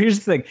so here's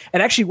the thing.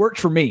 It actually worked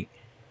for me.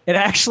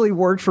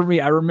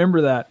 I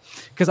remember that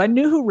because I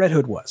knew who Red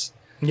Hood was.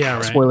 Yeah,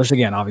 right. Spoilers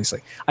again,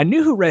 obviously. I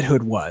knew who Red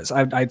Hood was.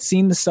 I'd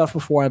seen the stuff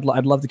before.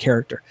 I'd love the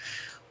character.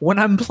 When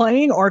I'm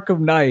playing Arkham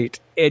Knight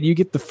and you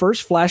get the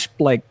first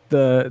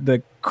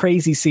the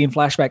crazy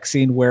flashback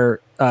scene where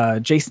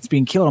Jason's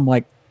being killed, I'm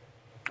like,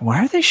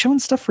 why are they showing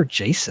stuff for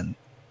Jason?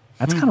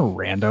 That's kind of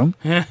random.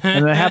 And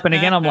then it happened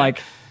again. I'm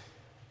like,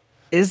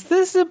 is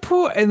this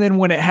important? And then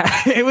when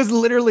it was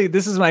literally,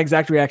 this is my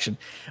exact reaction.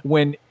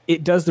 When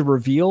it does the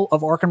reveal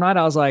of Arkham Knight,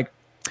 I was like,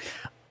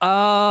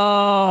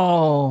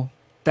 oh,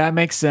 that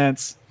makes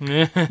sense.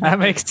 That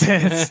makes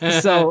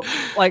sense. So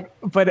like,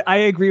 but I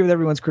agree with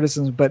everyone's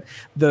criticism, but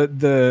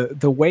the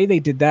way they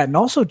did that, and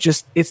also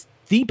just, it's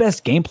the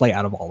best gameplay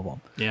out of all of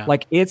them. Yeah.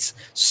 Like it's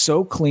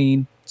so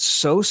clean,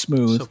 so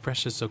smooth. So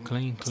fresh and so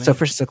clean. So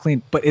fresh and so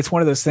clean. But it's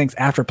one of those things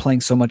after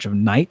playing so much of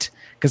Night,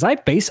 because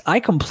I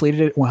completed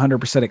it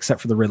 100%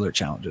 except for the Riddler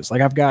challenges. Like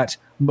I've got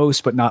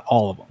most, but not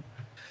all of them.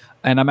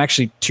 And I'm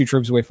actually 2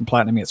 trophies away from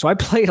platinum it. So I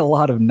played a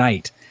lot of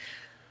Night.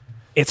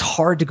 It's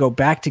hard to go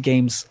back to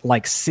games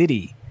like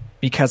City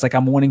because like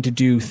I'm wanting to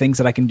do things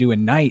that I can do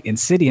in Night in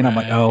City, and I'm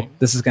like, oh,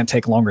 this is going to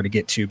take longer to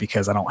get to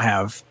because I don't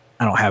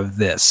have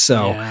this.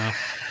 So,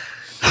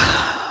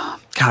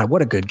 God,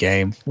 what a good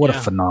game! What a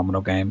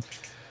phenomenal game!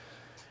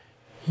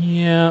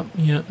 Yeah.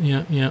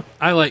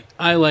 I like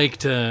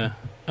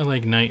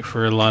Night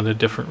for a lot of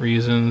different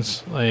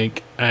reasons.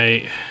 Like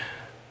I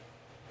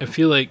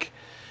feel like,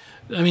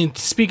 I mean,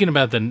 speaking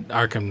about the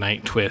Arkham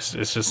Knight twist,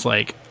 it's just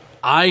like,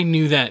 I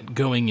knew that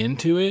going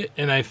into it,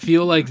 and I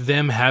feel like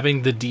them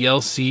having the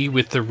DLC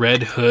with the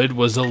Red Hood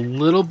was a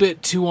little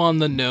bit too on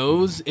the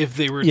nose if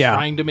they were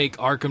trying to make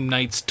Arkham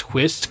Knight's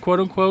twist, quote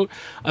unquote,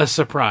 a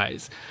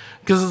surprise.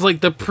 Because it's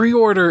like the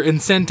pre-order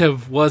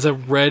incentive was a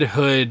Red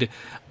Hood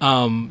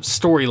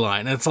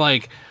storyline. It's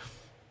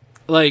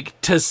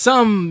like to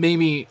some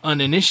maybe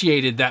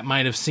uninitiated, that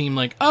might have seemed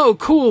like, oh,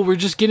 cool, we're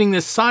just getting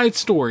this side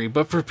story.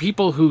 But for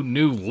people who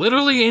knew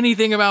literally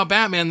anything about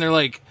Batman, they're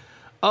like,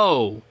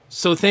 oh,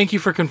 so thank you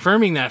for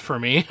confirming that for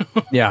me.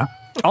 Yeah.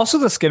 Also,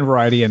 the skin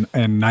variety in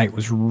Night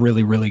was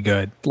really, really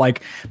good.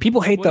 Like,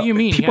 people hate What do you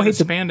mean? People He hate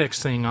had the a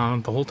spandex thing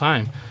on the whole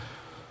time.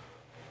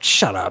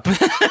 Shut up.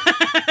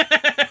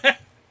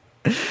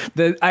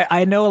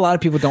 I know a lot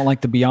of people don't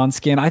like the Beyond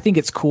skin. I think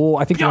it's cool.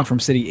 I think the one from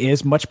City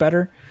is much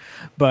better.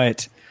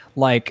 But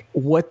like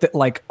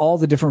all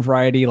the different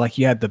variety, like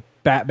you had the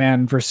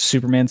Batman versus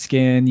Superman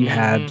skin, you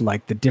had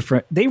like the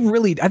different.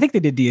 I think they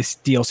did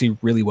DLC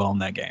really well in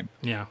that game.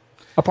 Yeah.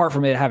 Apart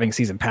from it having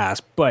season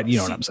pass, but you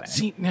know what I'm saying.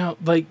 See, now,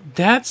 like,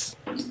 that's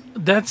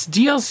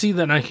DLC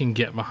that I can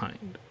get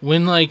behind.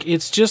 When, like,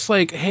 it's just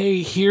like,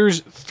 hey, here's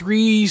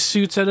 3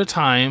 suits at a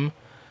time,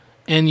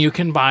 and you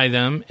can buy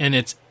them, and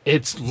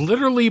it's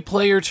literally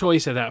player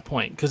choice at that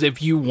point. Because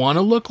if you want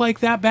to look like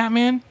that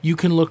Batman, you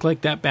can look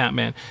like that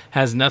Batman.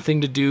 Has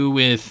nothing to do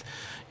with,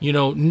 you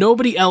know,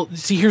 nobody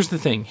else. See, here's the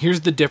thing.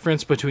 Here's the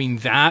difference between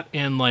that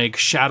and, like,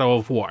 Shadow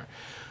of War.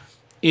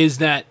 Is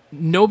that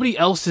nobody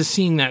else is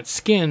seeing that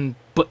skin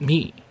but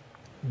me.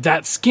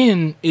 That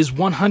skin is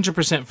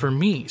 100% for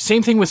me.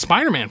 Same thing with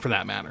Spider-Man for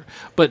that matter.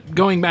 But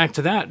going back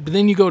to that, but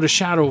then you go to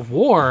Shadow of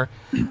War,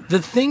 the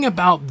thing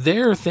about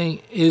their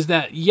thing is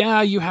that,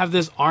 yeah, you have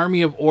this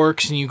army of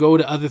orcs and you go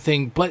to other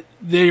things, but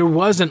there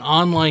was an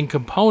online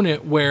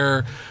component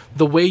where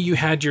the way you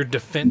had your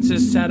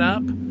defenses set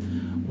up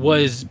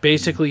was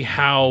basically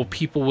how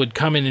people would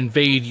come and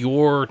invade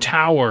your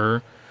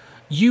tower.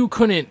 You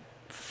couldn't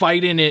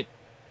fight in it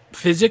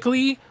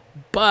physically,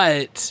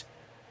 but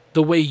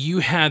the way you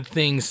had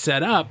things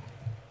set up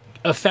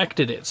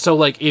affected it. So,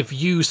 like, if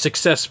you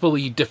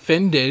successfully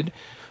defended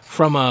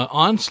from a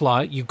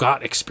onslaught, you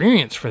got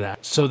experience for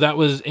that. So that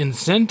was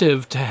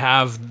incentive to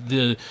have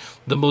the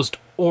most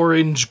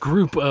orange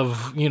group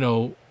of, you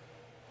know,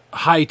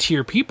 high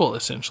tier people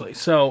essentially.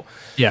 So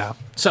yeah.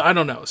 So I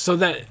don't know. So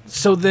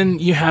then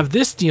you have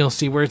this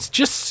DLC where it's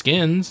just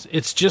skins.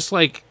 It's just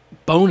like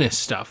bonus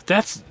stuff.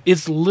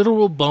 It's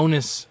literal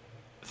bonus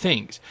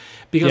things.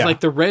 Because like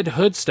the Red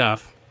Hood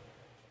stuff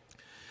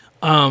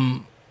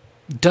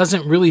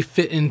doesn't really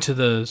fit into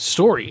the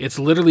story. It's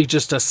literally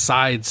just a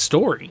side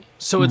story.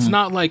 So it's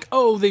not like,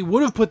 oh, they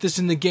would have put this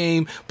in the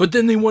game, but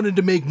then they wanted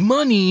to make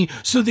money,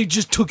 so they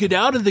just took it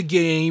out of the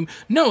game.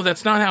 No,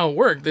 that's not how it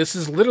worked. This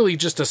is literally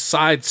just a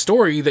side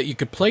story that you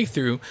could play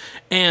through,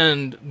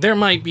 and there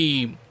might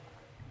be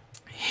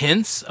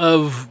hints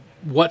of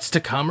what's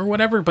to come or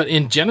whatever, but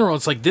in general,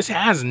 it's like, this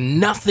has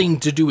nothing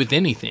to do with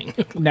anything.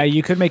 Now,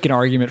 you could make an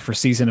argument for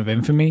Season of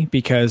Infamy,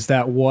 because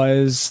that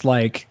was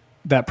like,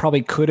 that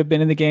probably could have been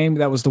in the game.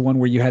 That was the one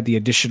where you had the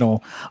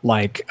additional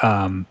like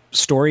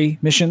story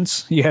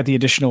missions. You had the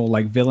additional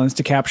like villains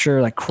to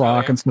capture, like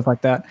Croc and stuff like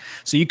that.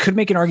 So you could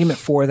make an argument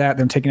for that,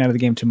 them taking it out of the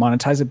game to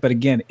monetize it. But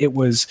again,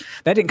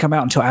 that didn't come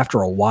out until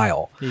after a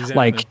while. Exactly.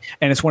 Like,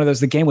 and it's one of those,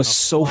 the game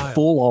was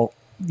full.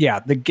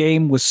 The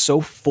game was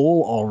so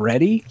full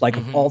already, like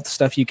of all the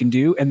stuff you can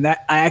do. And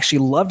that I actually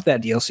loved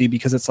that DLC,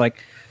 because it's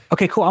like,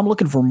 okay, cool, I'm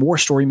looking for more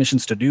story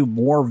missions to do,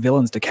 more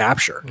villains to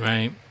capture.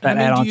 Right. That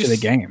add on to the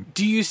game.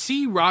 Do you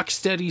see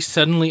Rocksteady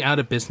suddenly out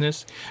of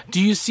business? Do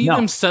you see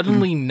them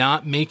suddenly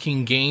not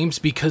making games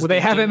because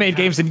they haven't made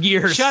games in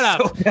years? Shut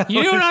up. So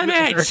you knew what I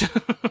meant.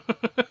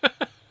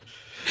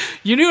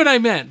 You knew what I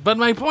meant. But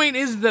my point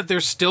is that they're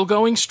still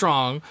going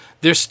strong.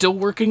 They're still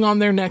working on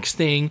their next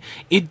thing.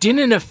 It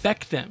didn't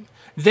affect them.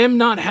 Them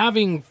not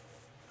having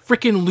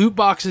freaking loot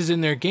boxes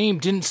in their game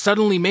didn't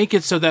suddenly make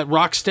it so that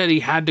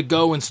Rocksteady had to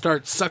go and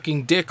start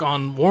sucking dick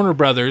on Warner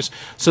Brothers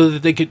so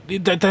that they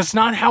could. That's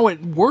not how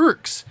it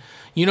works.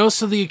 You know,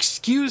 so the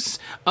excuse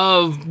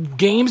of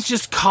games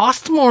just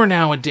cost more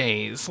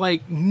nowadays.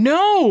 Like,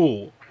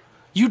 no,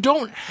 you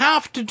don't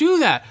have to do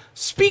that.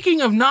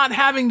 Speaking of not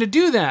having to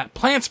do that,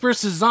 Plants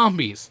vs.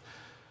 Zombies.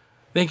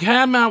 They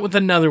came out with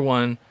another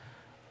one.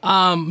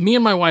 Me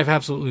and my wife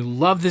absolutely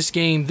love this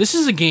game. This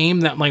is a game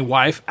that my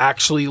wife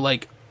actually,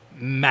 like,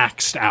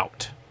 maxed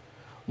out.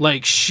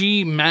 Like,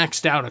 she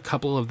maxed out a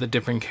couple of the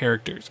different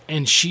characters,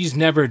 and she's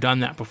never done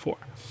that before.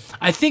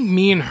 I think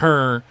me and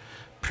her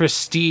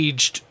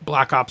prestiged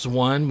Black Ops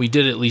 1. We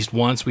did at least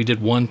once. We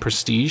did one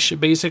prestige,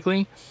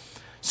 basically.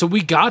 So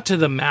we got to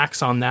the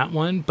max on that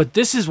one, but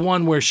this is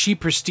one where she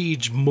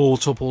prestiged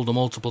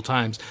multiple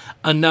times,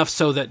 enough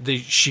so that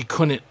she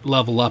couldn't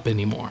level up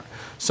anymore.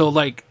 So,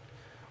 like,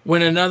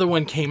 when another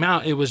one came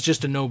out, it was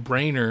just a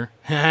no-brainer.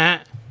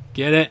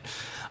 Get it?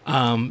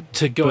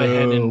 To go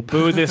ahead and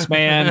boo this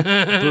man.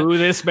 Boo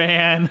this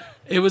man.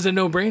 It was a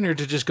no-brainer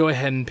to just go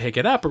ahead and pick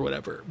it up or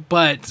whatever.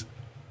 But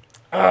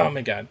oh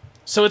my god.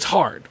 So it's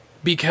hard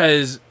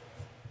because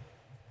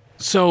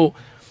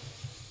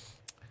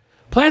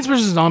Plants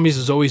vs. Zombies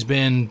has always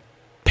been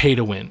pay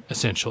to win,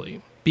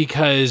 essentially,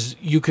 because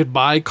you could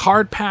buy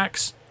card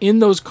packs. In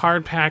those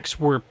card packs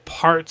were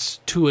parts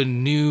to a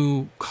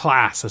new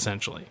class,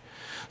 essentially.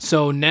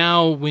 So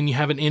now when you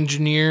have an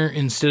engineer,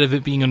 instead of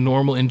it being a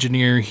normal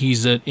engineer,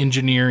 he's an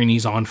engineer and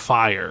he's on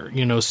fire,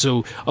 you know,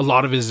 so a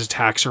lot of his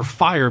attacks are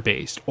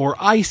fire-based or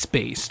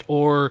ice-based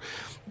or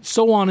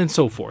so on and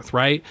so forth,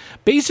 right?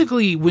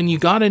 Basically, when you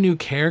got a new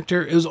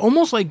character, it was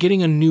almost like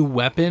getting a new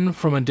weapon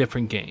from a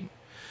different game.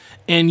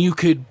 And you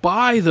could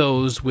buy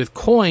those with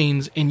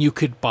coins, and you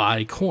could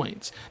buy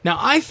coins. Now,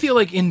 I feel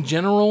like in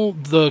general,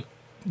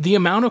 the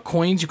amount of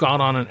coins you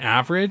got on an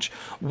average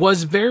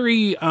was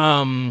very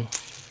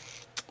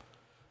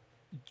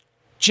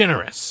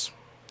generous.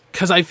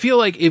 Because I feel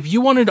like if you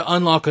wanted to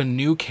unlock a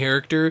new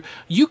character,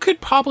 you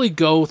could probably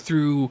go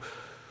through...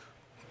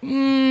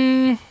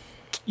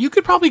 you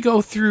could probably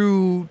go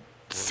through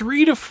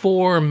 3 to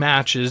 4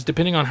 matches,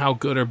 depending on how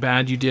good or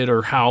bad you did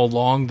or how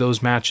long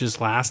those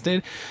matches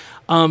lasted.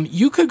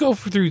 You could go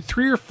through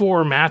 3 or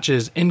 4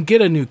 matches and get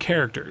a new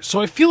character.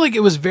 So I feel like it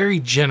was very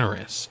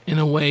generous in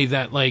a way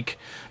that, like,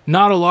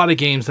 not a lot of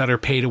games that are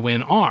pay to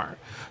win are.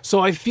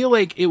 So I feel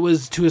like it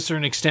was, to a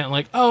certain extent,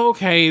 like, oh,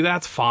 okay,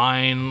 that's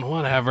fine,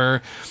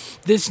 whatever.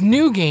 This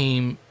new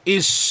game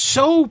is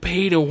so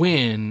pay to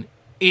win,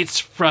 it's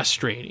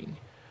frustrating.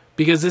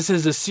 Because this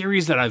is a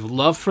series that I've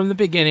loved from the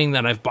beginning,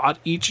 that I've bought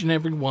each and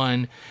every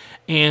one,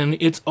 and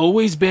it's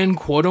always been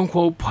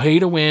quote-unquote pay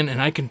to win,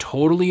 and I can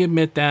totally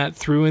admit that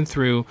through and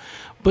through.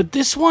 But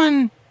this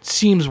one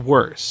seems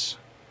worse,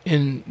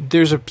 and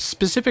there's a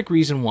specific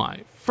reason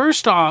why.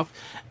 First off,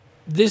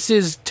 this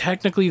is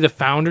technically the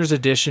Founders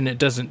Edition. It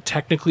doesn't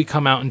technically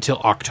come out until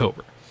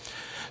October.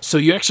 So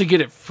you actually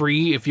get it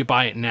free if you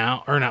buy it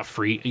now, or not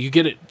free. You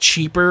get it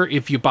cheaper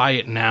if you buy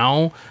it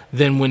now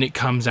than when it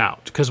comes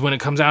out. Because when it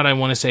comes out, I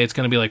want to say it's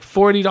going to be like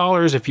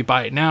 $40. If you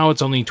buy it now,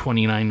 it's only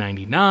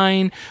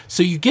 $29.99.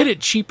 So you get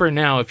it cheaper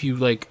now if you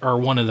like are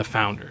one of the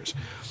founders.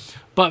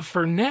 But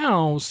for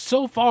now,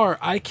 so far,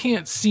 I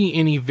can't see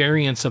any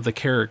variants of the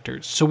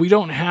characters. So we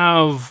don't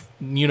have,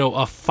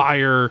 a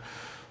fire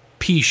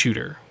pea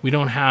shooter. We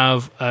don't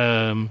have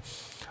an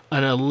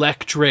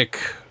electric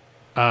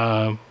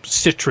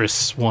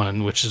citrus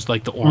one, which is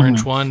like the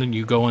orange one, and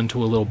you go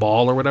into a little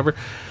ball or whatever.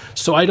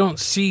 So I don't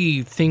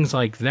see things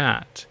like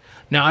that.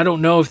 Now, I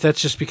don't know if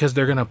that's just because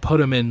they're going to put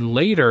them in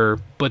later,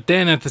 but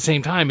then at the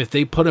same time, if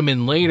they put them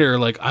in later,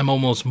 like, I'm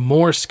almost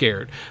more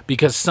scared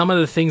because some of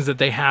the things that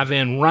they have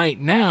in right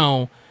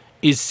now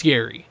is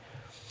scary.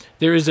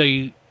 There is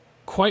a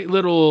quite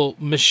little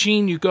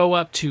machine you go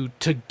up to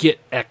get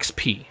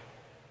XP.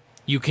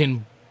 You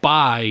can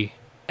buy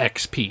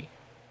XP.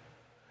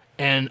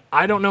 And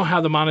I don't know how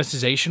the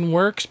monetization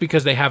works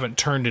because they haven't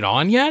turned it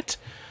on yet.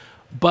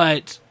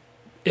 But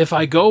if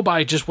I go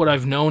by just what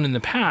I've known in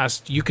the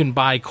past, you can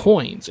buy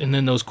coins. And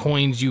then those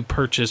coins, you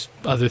purchase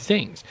other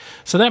things.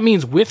 So that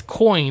means with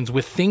coins,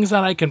 with things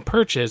that I can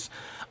purchase,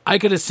 I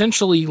could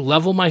essentially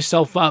level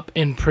myself up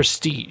in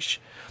prestige.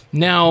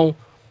 Now,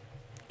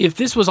 if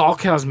this was all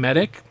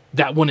cosmetic,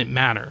 that wouldn't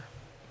matter.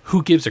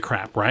 Who gives a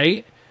crap,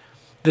 right?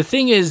 The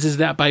thing is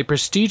that by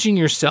prestiging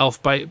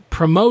yourself, by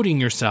promoting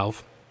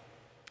yourself,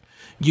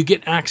 you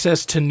get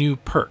access to new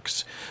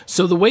perks.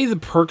 So the way the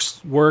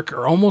perks work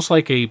are almost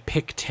like a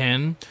pick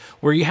 10,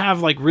 where you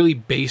have like really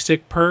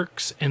basic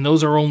perks, and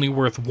those are only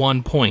worth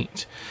 1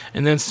 point.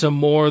 And then some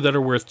more that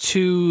are worth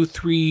 2,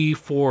 3,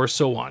 4,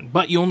 so on.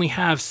 But you only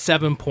have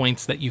 7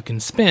 points that you can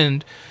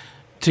spend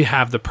to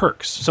have the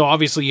perks. So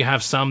obviously you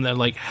have some that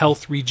like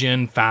health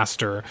regen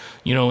faster,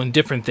 and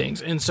different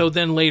things. And so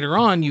then later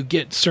on you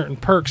get certain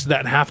perks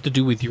that have to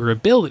do with your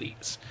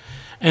abilities.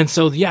 And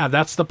so, yeah,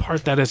 that's the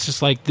part that it's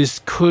just like,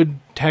 this could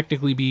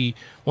technically be,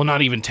 well,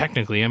 not even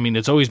technically. I mean,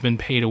 it's always been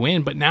pay to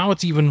win, but now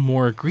it's even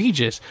more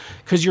egregious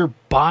because you're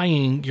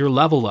buying your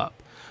level up.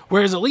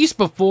 Whereas at least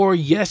before,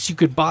 yes, you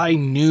could buy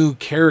new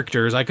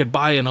characters. I could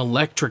buy an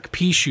electric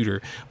pea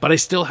shooter, but I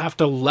still have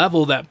to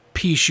level that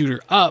pea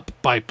shooter up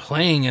by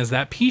playing as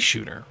that pea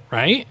shooter,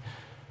 right?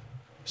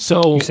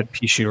 So you said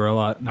pea shooter a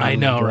lot. I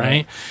know,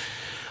 right?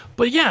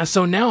 But yeah,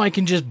 so now I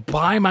can just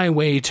buy my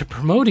way to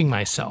promoting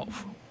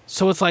myself.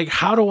 So it's like,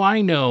 how do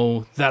I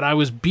know that I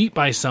was beat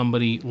by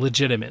somebody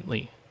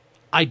legitimately?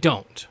 I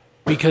don't.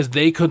 Because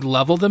they could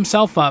level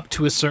themselves up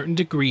to a certain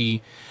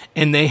degree,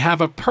 and they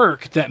have a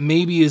perk that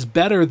maybe is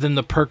better than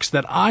the perks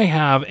that I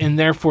have, and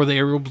therefore they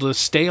are able to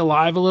stay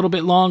alive a little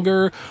bit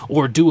longer,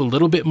 or do a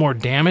little bit more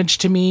damage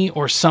to me,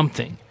 or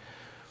something.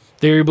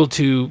 They're able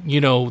to,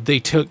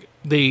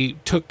 they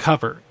took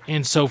cover.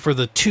 And so for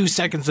the 2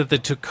 seconds that they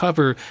took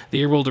cover,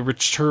 they were able to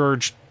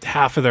recharge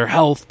half of their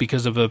health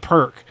because of a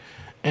perk.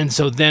 And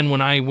so then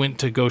when I went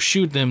to go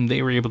shoot them,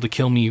 they were able to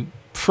kill me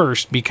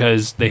first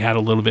because they had a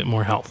little bit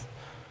more health.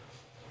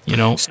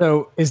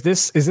 So is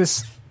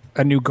this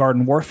a new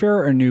Garden Warfare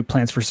or a new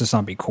Plants vs.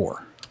 Zombie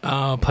core?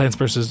 Plants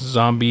vs.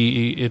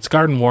 Zombie, it's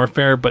Garden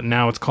Warfare, but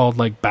now it's called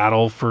like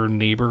Battle for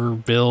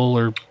Neighborville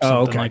or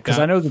something like that. Because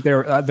I know that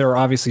there are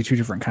obviously 2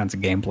 different kinds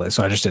of gameplay,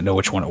 so I just didn't know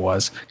which one it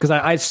was. Because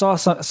I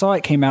saw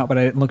it came out, but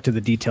I didn't look to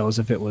the details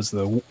if it was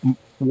the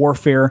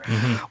Warfare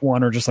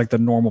one or just like the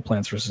normal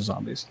Plants vs.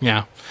 Zombies.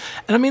 Yeah.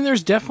 And I mean,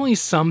 there's definitely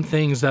some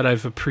things that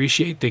I've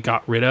appreciate they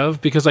got rid of.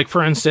 Because like,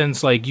 for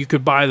instance, like you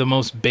could buy the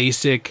most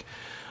basic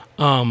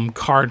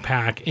card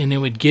pack, and it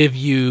would give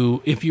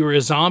you, if you were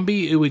a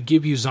zombie, it would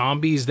give you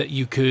zombies that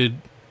you could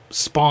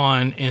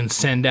spawn and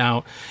send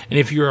out. And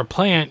if you're a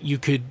plant, you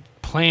could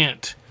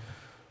plant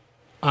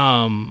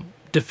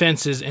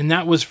defenses, and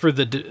that was for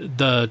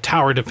the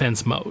tower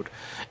defense mode.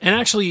 And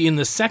actually, in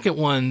the second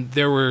one,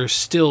 there were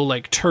still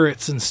like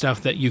turrets and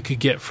stuff that you could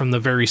get from the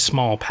very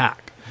small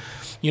pack,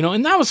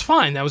 and that was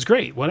fine. That was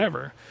great,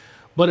 whatever.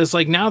 But it's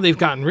like now they've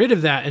gotten rid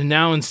of that, and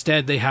now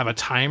instead they have a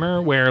timer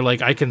where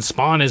like I can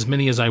spawn as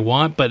many as I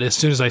want, but as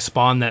soon as I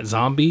spawn that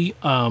zombie,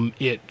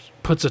 it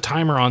puts a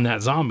timer on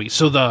that zombie.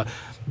 So the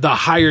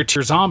higher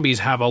tier zombies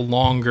have a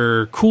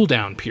longer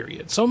cooldown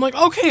period. So I'm like,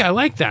 okay, I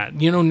like that.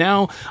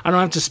 Now I don't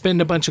have to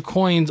spend a bunch of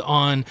coins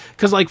on,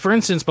 because like for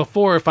instance,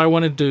 before if I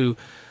wanted to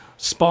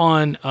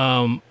spawn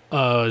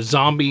a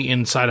zombie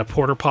inside a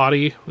porta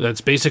potty, that's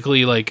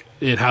basically like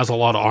it has a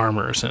lot of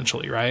armor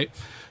essentially, right?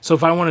 So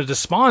if I wanted to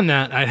spawn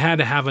that, I had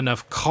to have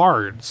enough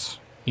cards.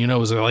 It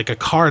was like a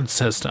card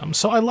system.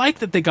 So I like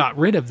that they got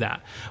rid of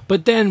that.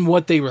 But then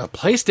what they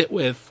replaced it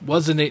with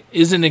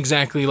isn't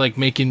exactly like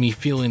making me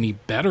feel any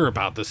better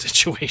about the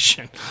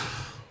situation.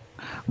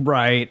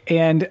 Right.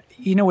 And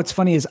what's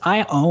funny is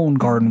I own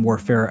Garden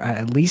Warfare,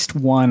 at least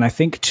one, I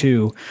think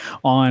two,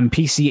 on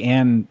PC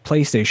and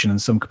PlayStation in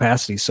some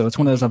capacity. So it's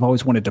one of those I've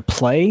always wanted to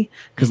play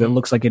because it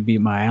looks like it'd be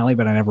my alley,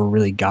 but I never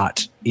really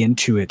got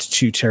into it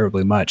too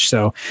terribly much.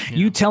 So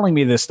you telling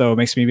me this though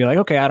makes me be like,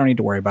 okay, I don't need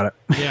to worry about it.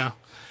 Yeah.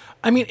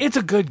 I mean, it's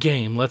a good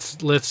game. Let's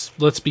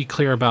be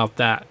clear about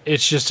that.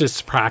 It's just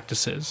its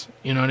practices.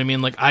 You know what I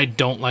mean? Like I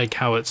don't like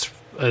how it's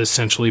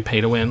essentially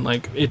pay to win.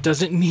 Like it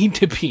doesn't need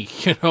to be.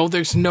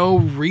 There's no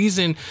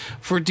reason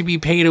for it to be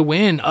pay to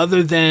win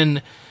other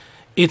than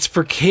it's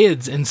for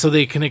kids, and so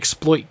they can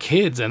exploit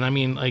kids. And I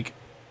mean, like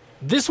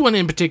this one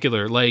in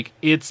particular, like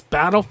it's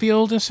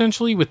Battlefield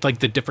essentially with like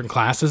the different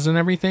classes and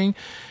everything.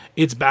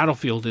 It's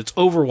Battlefield, it's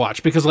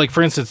Overwatch, because like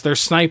for instance, their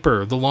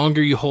sniper, the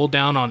longer you hold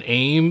down on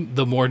aim,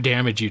 the more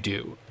damage you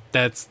do.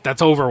 That's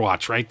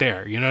Overwatch right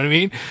there. You know what I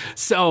mean?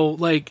 So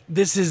like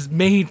this is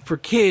made for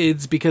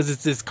kids because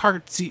it's this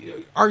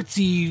artsy,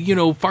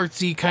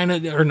 fartsy kind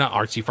of, or not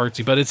artsy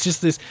fartsy, but it's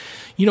just this,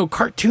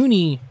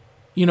 cartoony,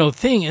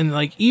 thing. And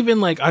like, even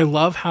like, I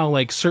love how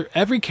like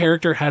every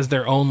character has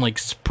their own like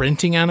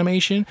sprinting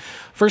animation.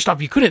 First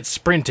off, you couldn't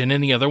sprint in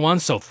any other one,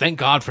 so thank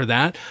God for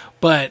that.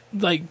 But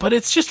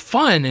it's just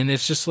fun, and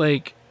it's just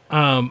like,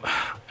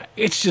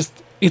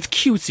 it's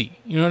cutesy,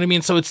 you know what I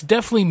mean? So it's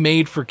definitely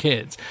made for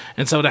kids.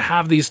 And so to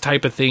have these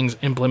type of things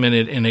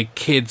implemented in a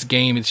kid's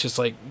game, it's just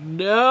like,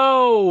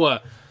 no.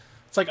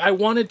 It's like, I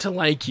wanted to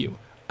like you.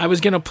 I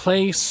was going to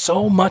play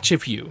so much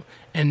of you.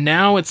 And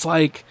now it's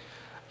like,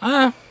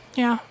 yeah,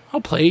 I'll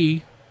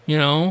play,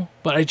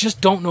 but I just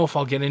don't know if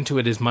I'll get into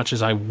it as much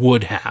as I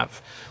would have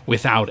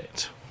without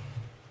it.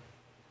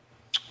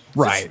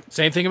 Right.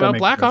 Same thing about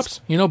Black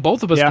Ops.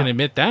 Both of us can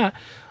admit that.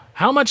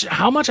 How much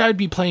I'd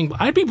be playing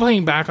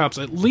Black Ops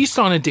at least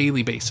on a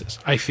daily basis,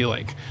 I feel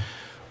like.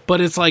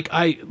 But it's like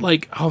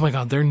oh my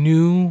god, their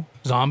new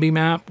zombie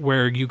map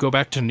where you go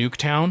back to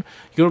Nuketown.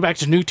 You go back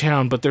to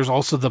Nuketown, but there's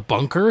also the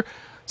bunker.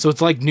 So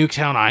it's like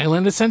Nuketown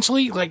Island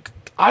essentially. Like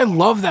I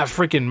love that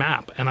freaking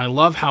map, and I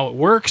love how it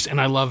works, and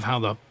I love how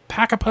the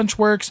Pack-a-Punch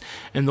works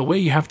and the way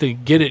you have to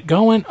get it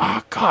going.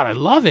 Oh god, I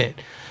love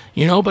it.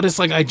 But it's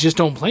like I just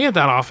don't play it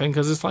that often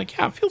because it's like,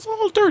 yeah, it feels a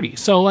little dirty.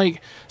 So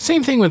like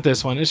same thing with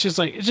this one. It's just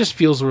like it just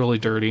feels really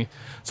dirty.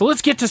 So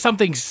let's get to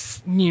something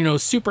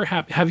super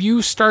happy. Have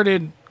you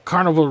started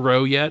Carnival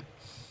Row yet?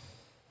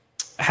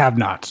 Have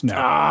not. No.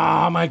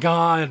 Oh my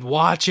god,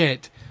 watch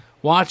it.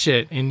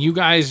 And you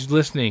guys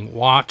listening,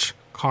 watch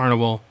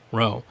Carnival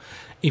Row.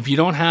 If you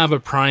don't have a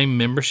Prime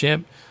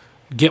membership,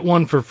 get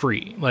one for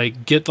free.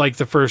 Like get like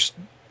the first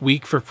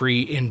week for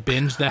free and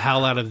binge the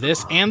hell out of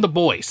this and The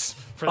Boys.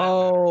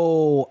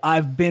 Oh,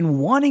 I've been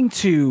wanting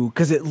to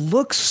because it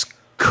looks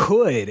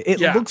good. It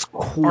looks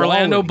quality.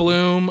 Orlando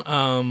Bloom.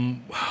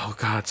 Oh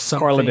God,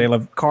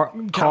 something.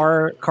 Carla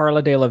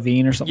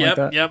Delevingne or something like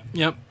that.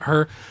 Yep.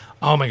 Her.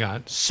 Oh my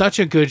God, such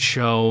a good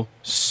show.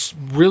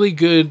 Really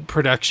good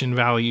production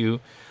value.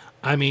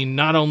 I mean,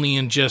 not only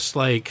in just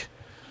like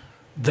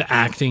the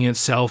acting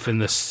itself and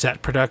the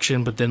set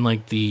production, but then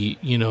like the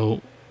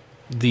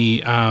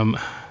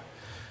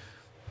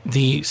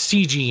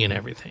CG and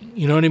everything.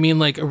 You know what I mean?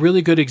 Like a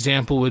really good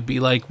example would be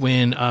like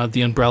when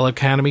the Umbrella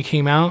Academy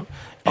came out,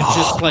 and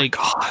just like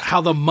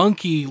how the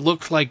monkey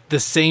looked like the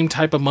same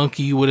type of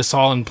monkey you would have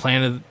saw in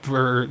Planet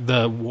of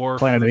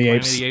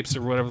the Apes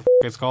or whatever the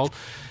it's called.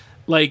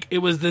 Like it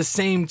was the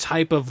same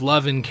type of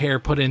love and care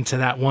put into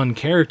that one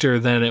character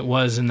that it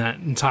was in that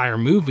entire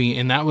movie,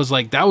 and that was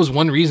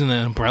one reason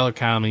that Umbrella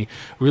Academy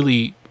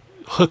really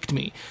hooked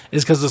me,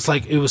 is because it's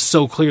like it was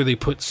so clear they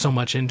put so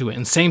much into it.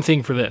 And same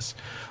thing for this.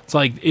 It's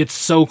like it's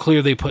so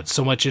clear they put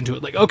so much into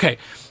it. Like, okay,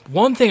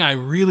 one thing I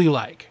really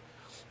like,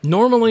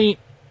 normally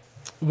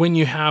when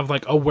you have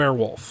like a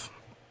werewolf,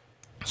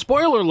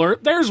 spoiler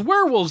alert, there's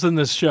werewolves in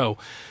this show,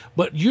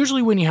 but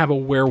usually when you have a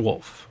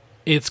werewolf,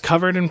 it's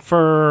covered in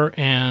fur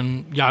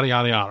and yada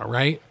yada yada,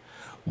 right?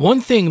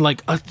 One thing,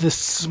 like the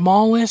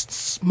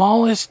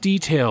smallest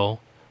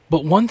detail,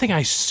 but one thing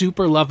I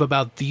super love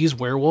about these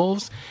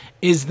werewolves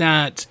is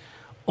that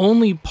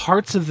only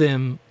parts of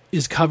them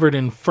is covered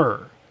in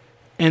fur,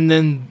 and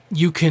then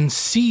you can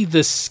see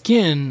the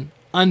skin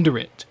under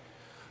it.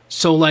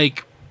 So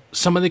like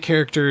some of the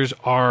characters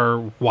are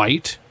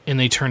white and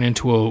they turn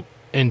into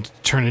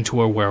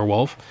a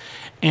werewolf,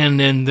 and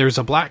then there's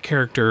a black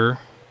character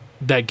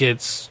that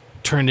gets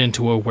turned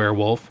into a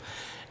werewolf,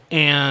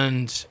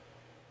 and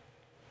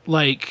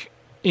like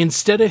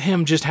instead of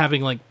him just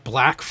having like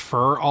black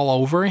fur all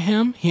over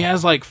him, he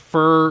has like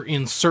fur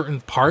in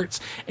certain parts,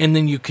 and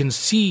then you can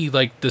see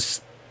like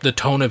the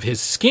tone of his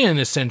skin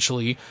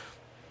essentially,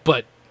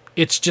 but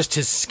it's just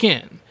his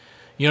skin.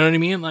 You know what I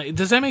mean? Like,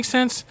 does that make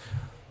sense?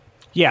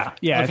 Yeah.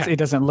 Okay. It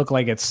doesn't look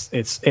like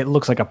it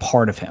looks like a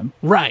part of him.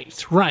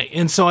 Right.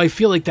 And so I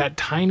feel like that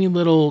tiny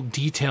little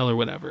detail or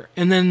whatever.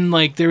 And then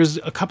like there's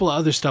a couple of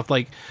other stuff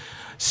like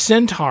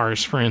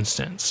centaurs, for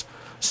instance.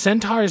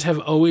 Centaurs have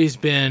always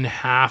been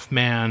half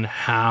man,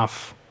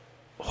 half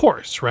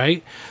horse,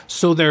 right?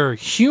 So their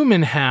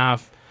human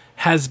half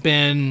has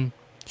been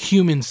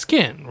human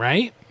skin,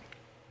 right?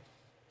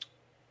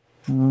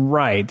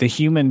 Right. The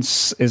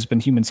humans has been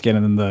human skin,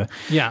 and then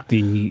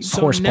the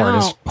So horse part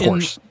is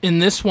horse. In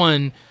this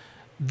one,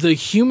 the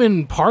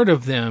human part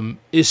of them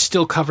is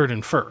still covered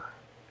in fur.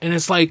 And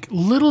it's like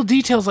little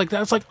details like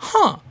that. It's like,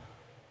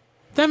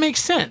 that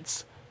makes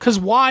sense. Because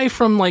why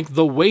from like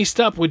the waist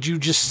up would you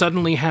just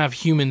suddenly have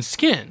human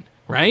skin,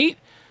 right?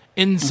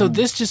 And so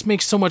this just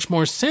makes so much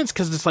more sense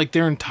because it's like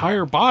their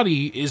entire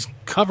body is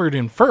covered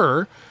in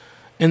fur,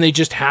 and they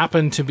just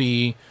happen to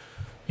be,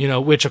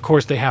 which of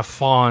course they have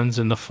fawns,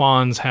 and the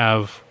fawns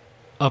have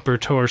upper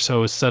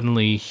torso is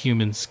suddenly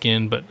human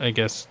skin, but I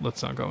guess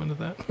let's not go into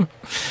that.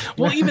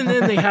 Well, even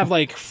then they have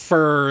like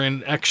fur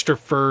in extra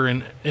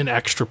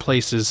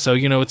places. So,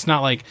 it's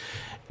not like,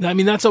 I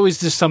mean, that's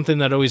always just something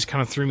that always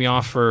kind of threw me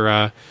off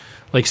for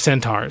like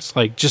centaurs.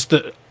 Like just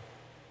the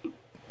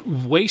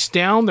waist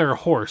down, they're a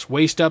horse.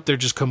 Waist up, they're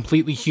just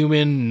completely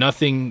human,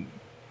 nothing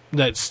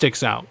that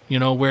sticks out,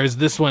 whereas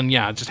this one,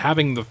 just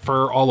having the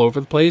fur all over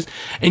the place,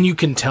 and you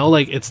can tell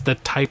like it's the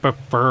type of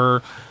fur,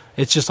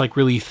 it's just like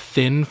really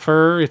thin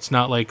fur. It's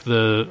not like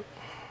it's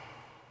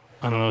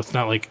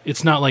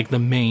not like the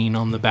mane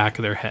on the back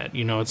of their head,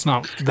 it's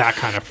not that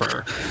kind of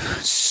fur.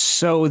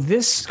 So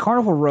this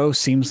Carnival Row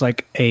seems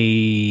like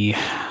in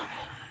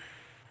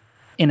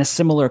a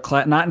similar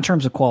class, not in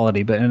terms of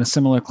quality, but in a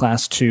similar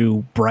class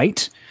to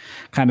Bright,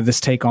 kind of this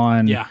take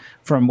on,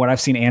 from what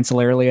I've seen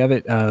ancillarily of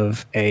it,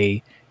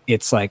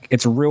 it's a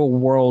real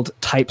world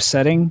type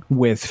setting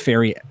with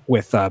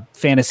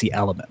fantasy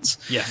elements.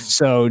 Yes.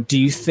 So do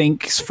you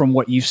think from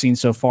what you've seen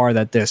so far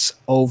that this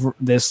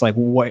like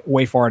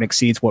way far and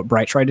exceeds what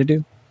Bright tried to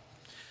do?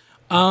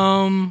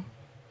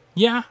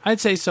 Yeah, I'd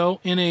say so.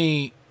 In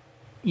a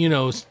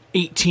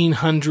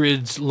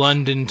 1800s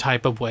London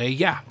type of way.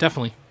 Yeah,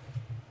 definitely.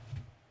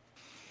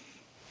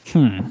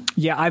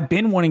 Yeah, I've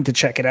been wanting to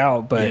check it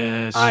out, but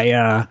yes,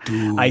 I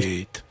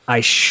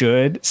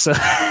should. So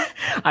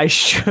I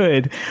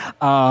should.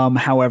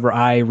 However,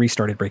 I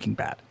restarted Breaking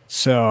Bad.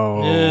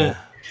 So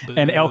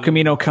and El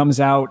Camino comes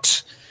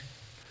out,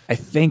 I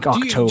think,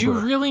 October. Do you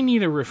really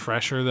need a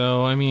refresher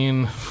though? I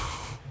mean,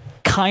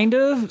 kind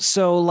of.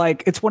 So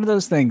like, it's one of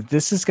those things.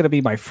 This is going to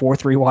be my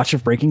fourth rewatch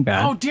of Breaking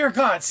Bad. Oh dear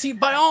God! See,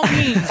 by all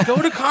means, go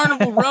to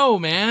Carnival Row,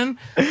 man.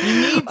 You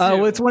need to.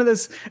 Well, it's one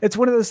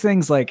of those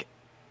things. Like,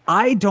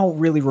 I don't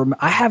really remember.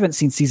 I haven't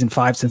seen season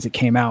 5 since it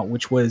came out,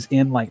 which was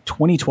in like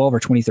 2012 or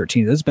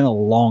 2013. This has been a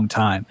long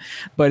time,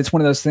 but it's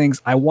one of those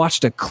things. I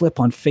watched a clip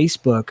on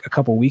Facebook a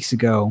couple weeks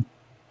ago.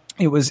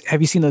 Have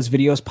you seen those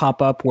videos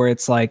pop up where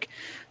it's like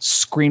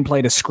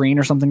screenplay to screen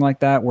or something like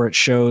that, where it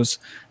shows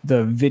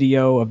the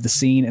video of the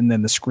scene and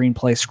then the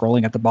screenplay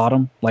scrolling at the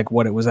bottom, like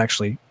what it was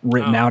actually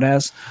written out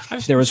as?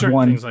 There was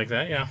one things like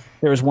that. Yeah.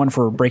 There was one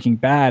for Breaking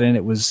Bad, and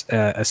it was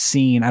a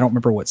scene. I don't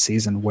remember what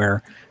season,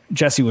 where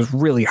Jesse was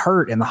really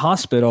hurt in the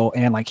hospital,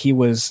 and like he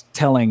was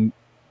telling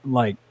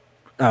like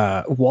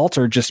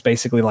Walter just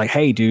basically like,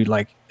 "Hey, dude,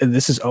 like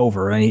this is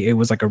over," and it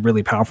was like a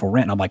really powerful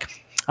rant. And I'm like,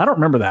 I don't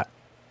remember that.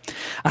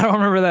 I don't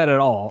remember that at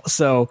all.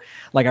 So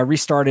like I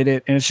restarted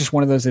it, and it's just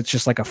one of those, it's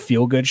just like a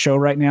feel good show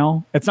right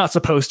now. It's not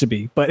supposed to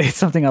be, but it's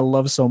something I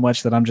love so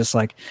much that I'm just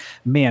like,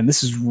 man,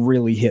 this is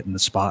really hitting the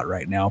spot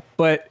right now.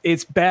 But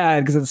it's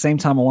bad because at the same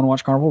time I want to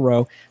watch Carnival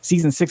Row.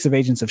 Season 6 of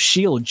Agents of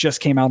S.H.I.E.L.D. just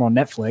came out on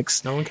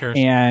Netflix. No one cares.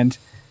 And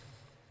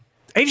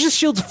Agents of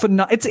S.H.I.E.L.D.'s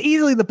phenomenal. It's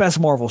easily the best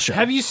Marvel show.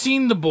 Have you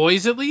seen The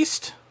Boys at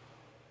least?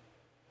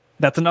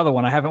 That's another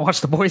one. I haven't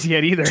watched The Boys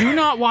yet either. Do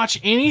not watch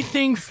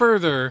anything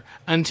further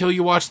until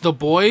you watch The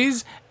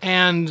Boys.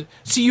 And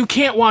see, you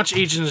can't watch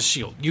Agents of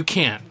S.H.I.E.L.D. You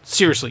can't.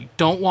 Seriously,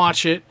 don't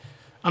watch it.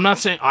 I'm not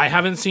saying I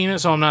haven't seen it,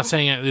 so I'm not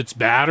saying it's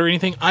bad or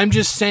anything. I'm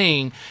just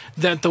saying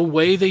that the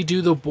way they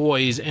do The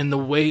Boys and the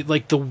way,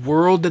 like, the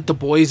world that The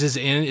Boys is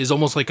in is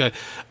almost like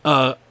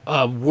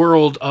a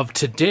world of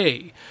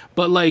today.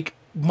 But like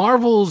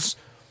Marvel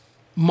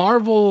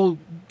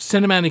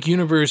Cinematic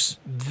Universe,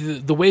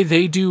 the way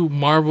they do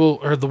Marvel,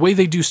 or the way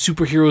they do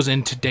superheroes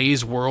in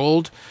today's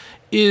world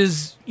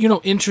is,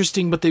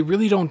 interesting, but they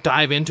really don't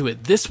dive into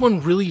it. This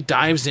one really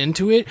dives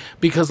into it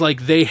because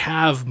like they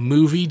have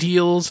movie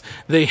deals,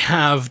 they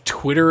have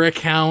Twitter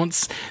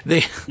accounts,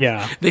 they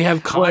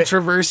have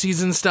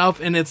controversies and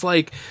stuff, and it's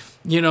like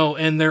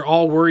and they're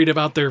all worried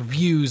about their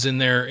views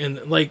and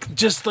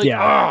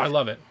I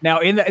love it. Now,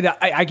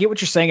 I get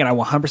what you're saying, and I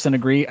 100%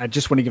 agree. I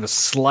just want to give a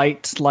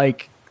slight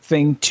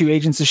thing to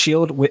Agents of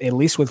S.H.I.E.L.D., at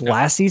least with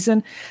last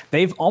season.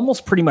 They've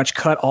almost pretty much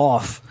cut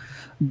off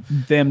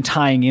them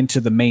tying into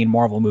the main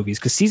Marvel movies,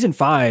 because season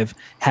 5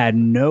 had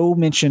no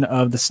mention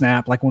of the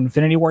snap. Like when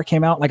Infinity War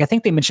came out, I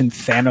think they mentioned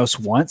Thanos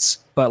once,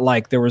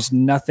 but there was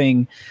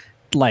nothing.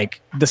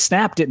 The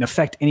snap didn't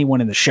affect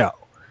anyone in the show.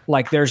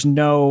 There's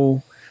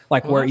no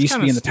where it used to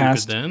be in the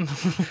past. Then.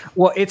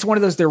 Well, it's one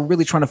of those, they're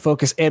really trying to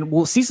focus.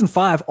 And season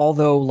 5,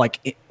 although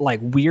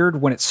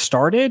weird when it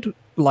started,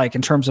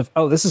 in terms of,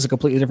 oh, this is a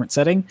completely different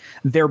setting,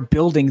 they're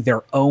building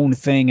their own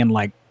thing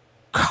and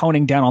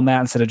honing down on that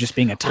instead of just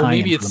being a tie-in. Or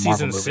maybe it's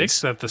season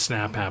 6 that the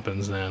snap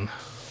happens then.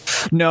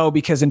 No,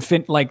 because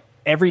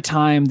every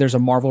time there's a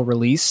Marvel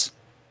release,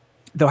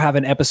 they'll have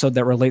an episode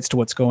that relates to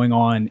what's going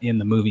on in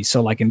the movie.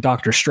 So in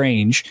Doctor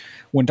Strange,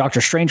 when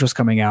Doctor Strange was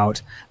coming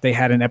out, they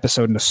had an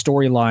episode in a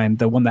storyline,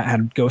 the one that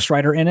had Ghost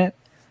Rider in it,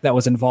 that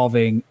was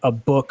involving a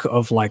book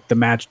of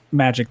the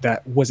magic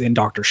that was in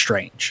Doctor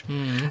Strange.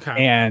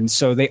 Okay. And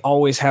so they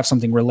always have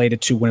something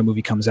related to when a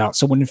movie comes out.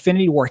 So when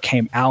Infinity War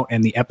came out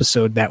and the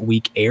episode that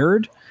week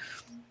aired,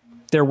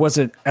 there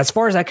wasn't, as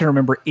far as I can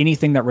remember,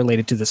 anything that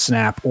related to the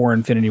snap or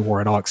Infinity War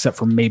at all, except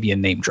for maybe a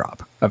name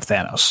drop of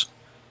Thanos.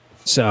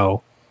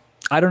 So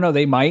I don't know,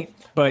 they might.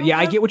 But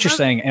I get what you're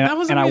saying. And that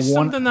was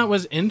something that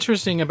was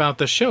interesting about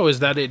the show, is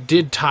that it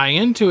did tie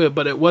into it,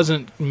 but it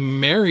wasn't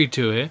married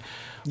to it.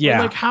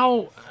 Yeah. But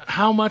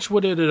how much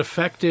would it have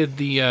affected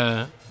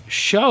the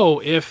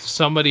show if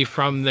somebody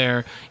from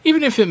there,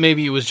 even if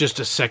maybe it was just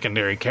a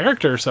secondary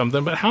character or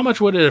something, but how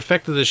much would it have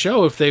affected the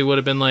show if they would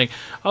have been like,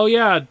 oh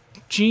yeah,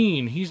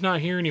 Gene, he's not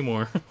here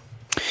anymore?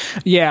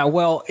 Yeah,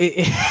 well,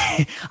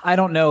 I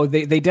don't know.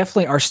 They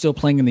definitely are still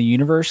playing in the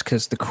universe,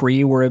 because the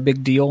Kree were a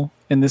big deal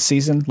in this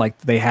season,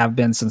 they have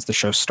been since the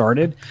show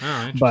started.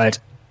 Oh, but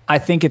I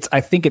think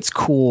it's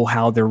cool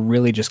how they're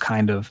really just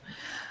kind of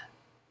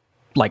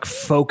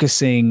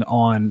focusing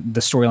on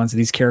the storylines of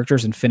these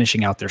characters and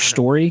finishing out their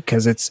story,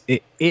 because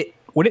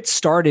when it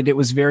started, it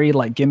was very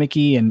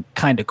gimmicky and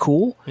kind of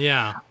cool.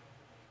 Yeah.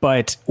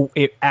 But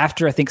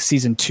after, I think,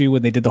 season 2,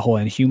 when they did the whole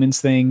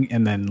Inhumans thing,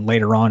 and then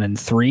later on in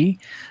 3,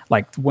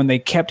 when they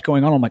kept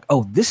going on, I'm like,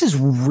 oh, this is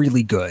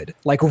really good.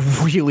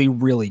 Really,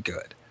 really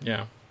good.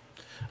 Yeah.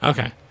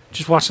 Okay.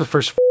 Just watch the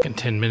first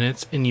 10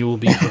 minutes and you will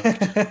be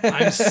hooked.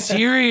 I'm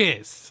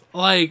serious.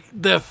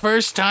 The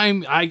first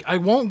time, I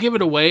won't give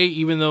it away,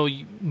 even though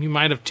you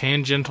might have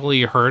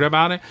tangentially heard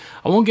about it.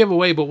 I won't give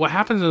away, but what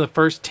happens in the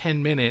first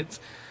 10 minutes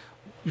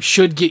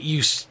should get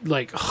you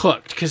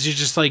hooked, because you're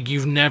just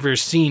you've never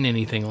seen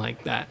anything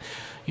like that.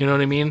 You know what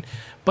I mean?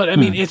 But I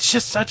mean, it's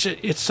just such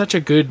a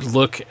good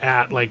look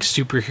at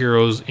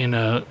superheroes in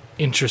a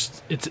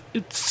interest.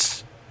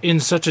 It's in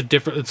such a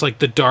different. It's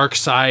the dark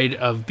side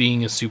of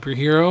being a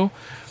superhero.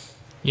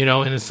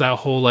 And it's that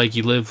whole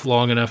you live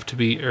long enough to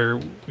be,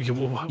 or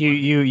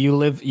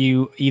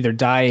you either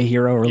die a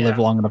hero or live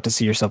long enough to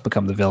see yourself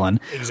become the villain.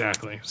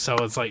 Exactly. So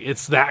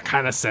it's that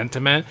kind of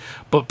sentiment,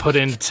 but put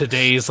in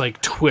today's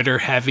Twitter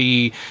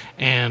heavy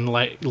and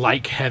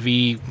like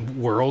heavy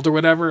world or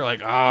whatever.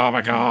 Oh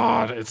my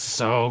god, it's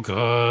so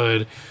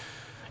good.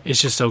 It's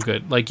just so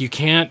good. You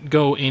can't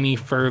go any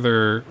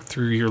further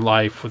through your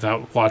life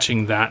without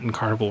watching that in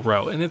Carnival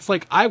Row. And it's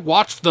I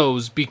watched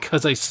those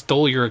because I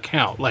stole your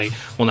account. Well,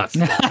 not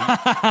stole.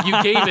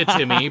 You gave it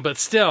to me, but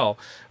still.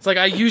 It's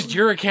I used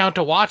your account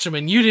to watch them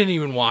and you didn't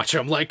even watch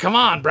them. Come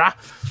on, brah.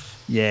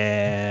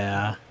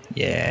 Yeah.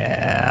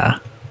 Yeah.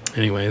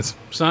 Anyways.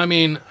 So, I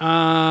mean,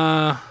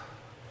 I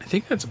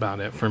think that's about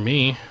it for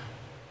me.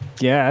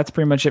 Yeah, that's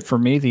pretty much it for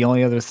me. The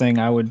only other thing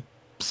I would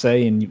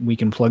say, and we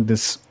can plug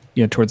this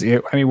towards the,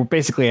 I mean, we're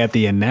basically at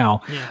the end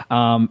now.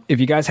 Yeah.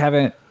 If you guys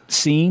haven't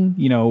seen,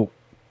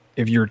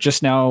 if you're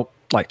just now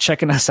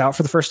checking us out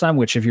for the first time,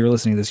 which if you're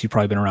listening to this, you've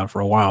probably been around for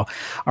a while,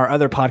 our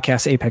other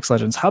podcast, Apex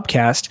Legends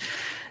Hubcast,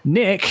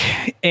 Nick,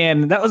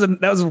 and that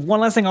was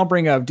one last thing I'll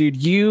bring up, dude.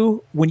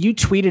 When you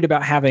tweeted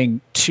about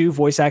having 2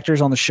 voice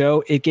actors on the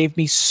show, it gave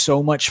me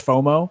so much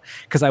FOMO,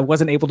 because I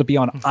wasn't able to be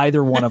on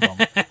either one of them.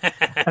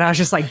 And I was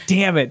just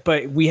damn it.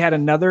 But we had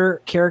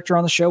another character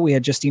on the show. We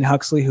had Justine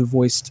Huxley, who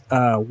voiced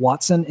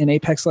Watson in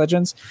Apex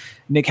Legends.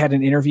 Nick had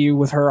an interview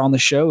with her on the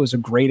show. It was a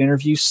great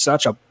interview.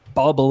 Such a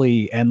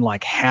bubbly and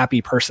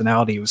happy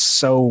personality. It was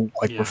so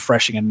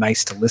refreshing and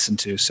nice to listen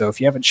to. So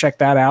if you haven't checked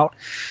that out,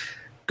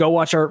 go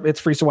watch our It's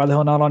Free So Why the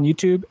Hell Not on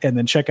YouTube, and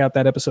then check out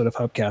that episode of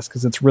Hubcast,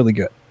 because it's really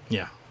good.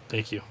 Yeah.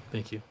 Thank you.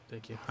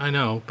 I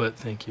know, but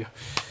thank you.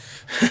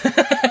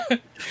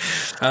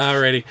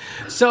 Alrighty.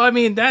 So I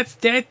mean, that's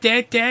the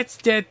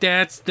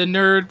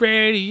Nerd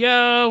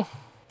Radio.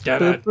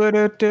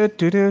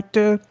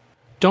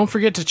 Don't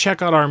forget to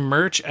check out our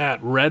merch at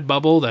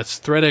Redbubble. That's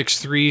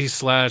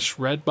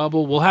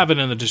threadx3/Redbubble. We'll have it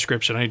in the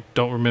description. I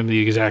don't remember the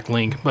exact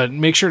link, but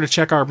make sure to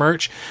check our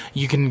merch.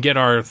 You can get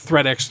our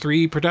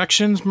ThreadX3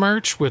 Productions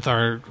merch with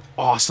our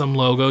awesome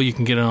logo. You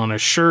can get it on a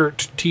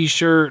shirt,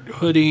 t-shirt,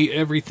 hoodie,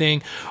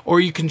 everything. Or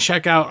you can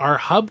check out our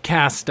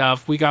Hubcast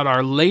stuff. We got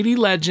our Lady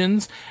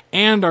Legends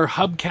and our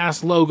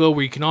Hubcast logo,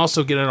 where you can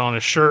also get it on a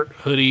shirt,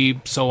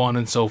 hoodie, so on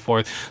and so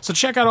forth. So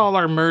check out all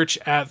our merch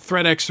at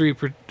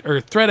ThreadX3 or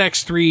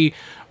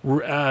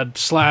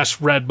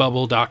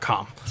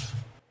ThreadX3/Redbubble.com.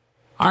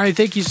 All right,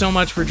 thank you so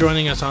much for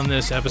joining us on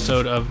this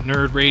episode of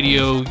Nerd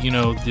Radio. You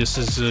know, this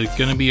is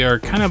going to be our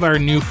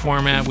new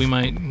format. We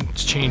might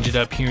change it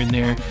up here and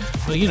there,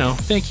 but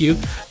thank you.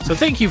 So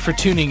thank you for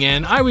tuning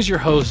in. I was your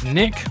host,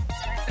 Nick.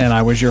 And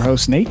I was your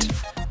host, Nate.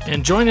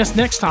 And join us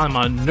next time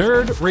on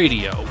Nerd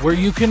Radio, where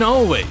you can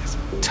always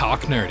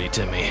talk nerdy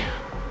to me.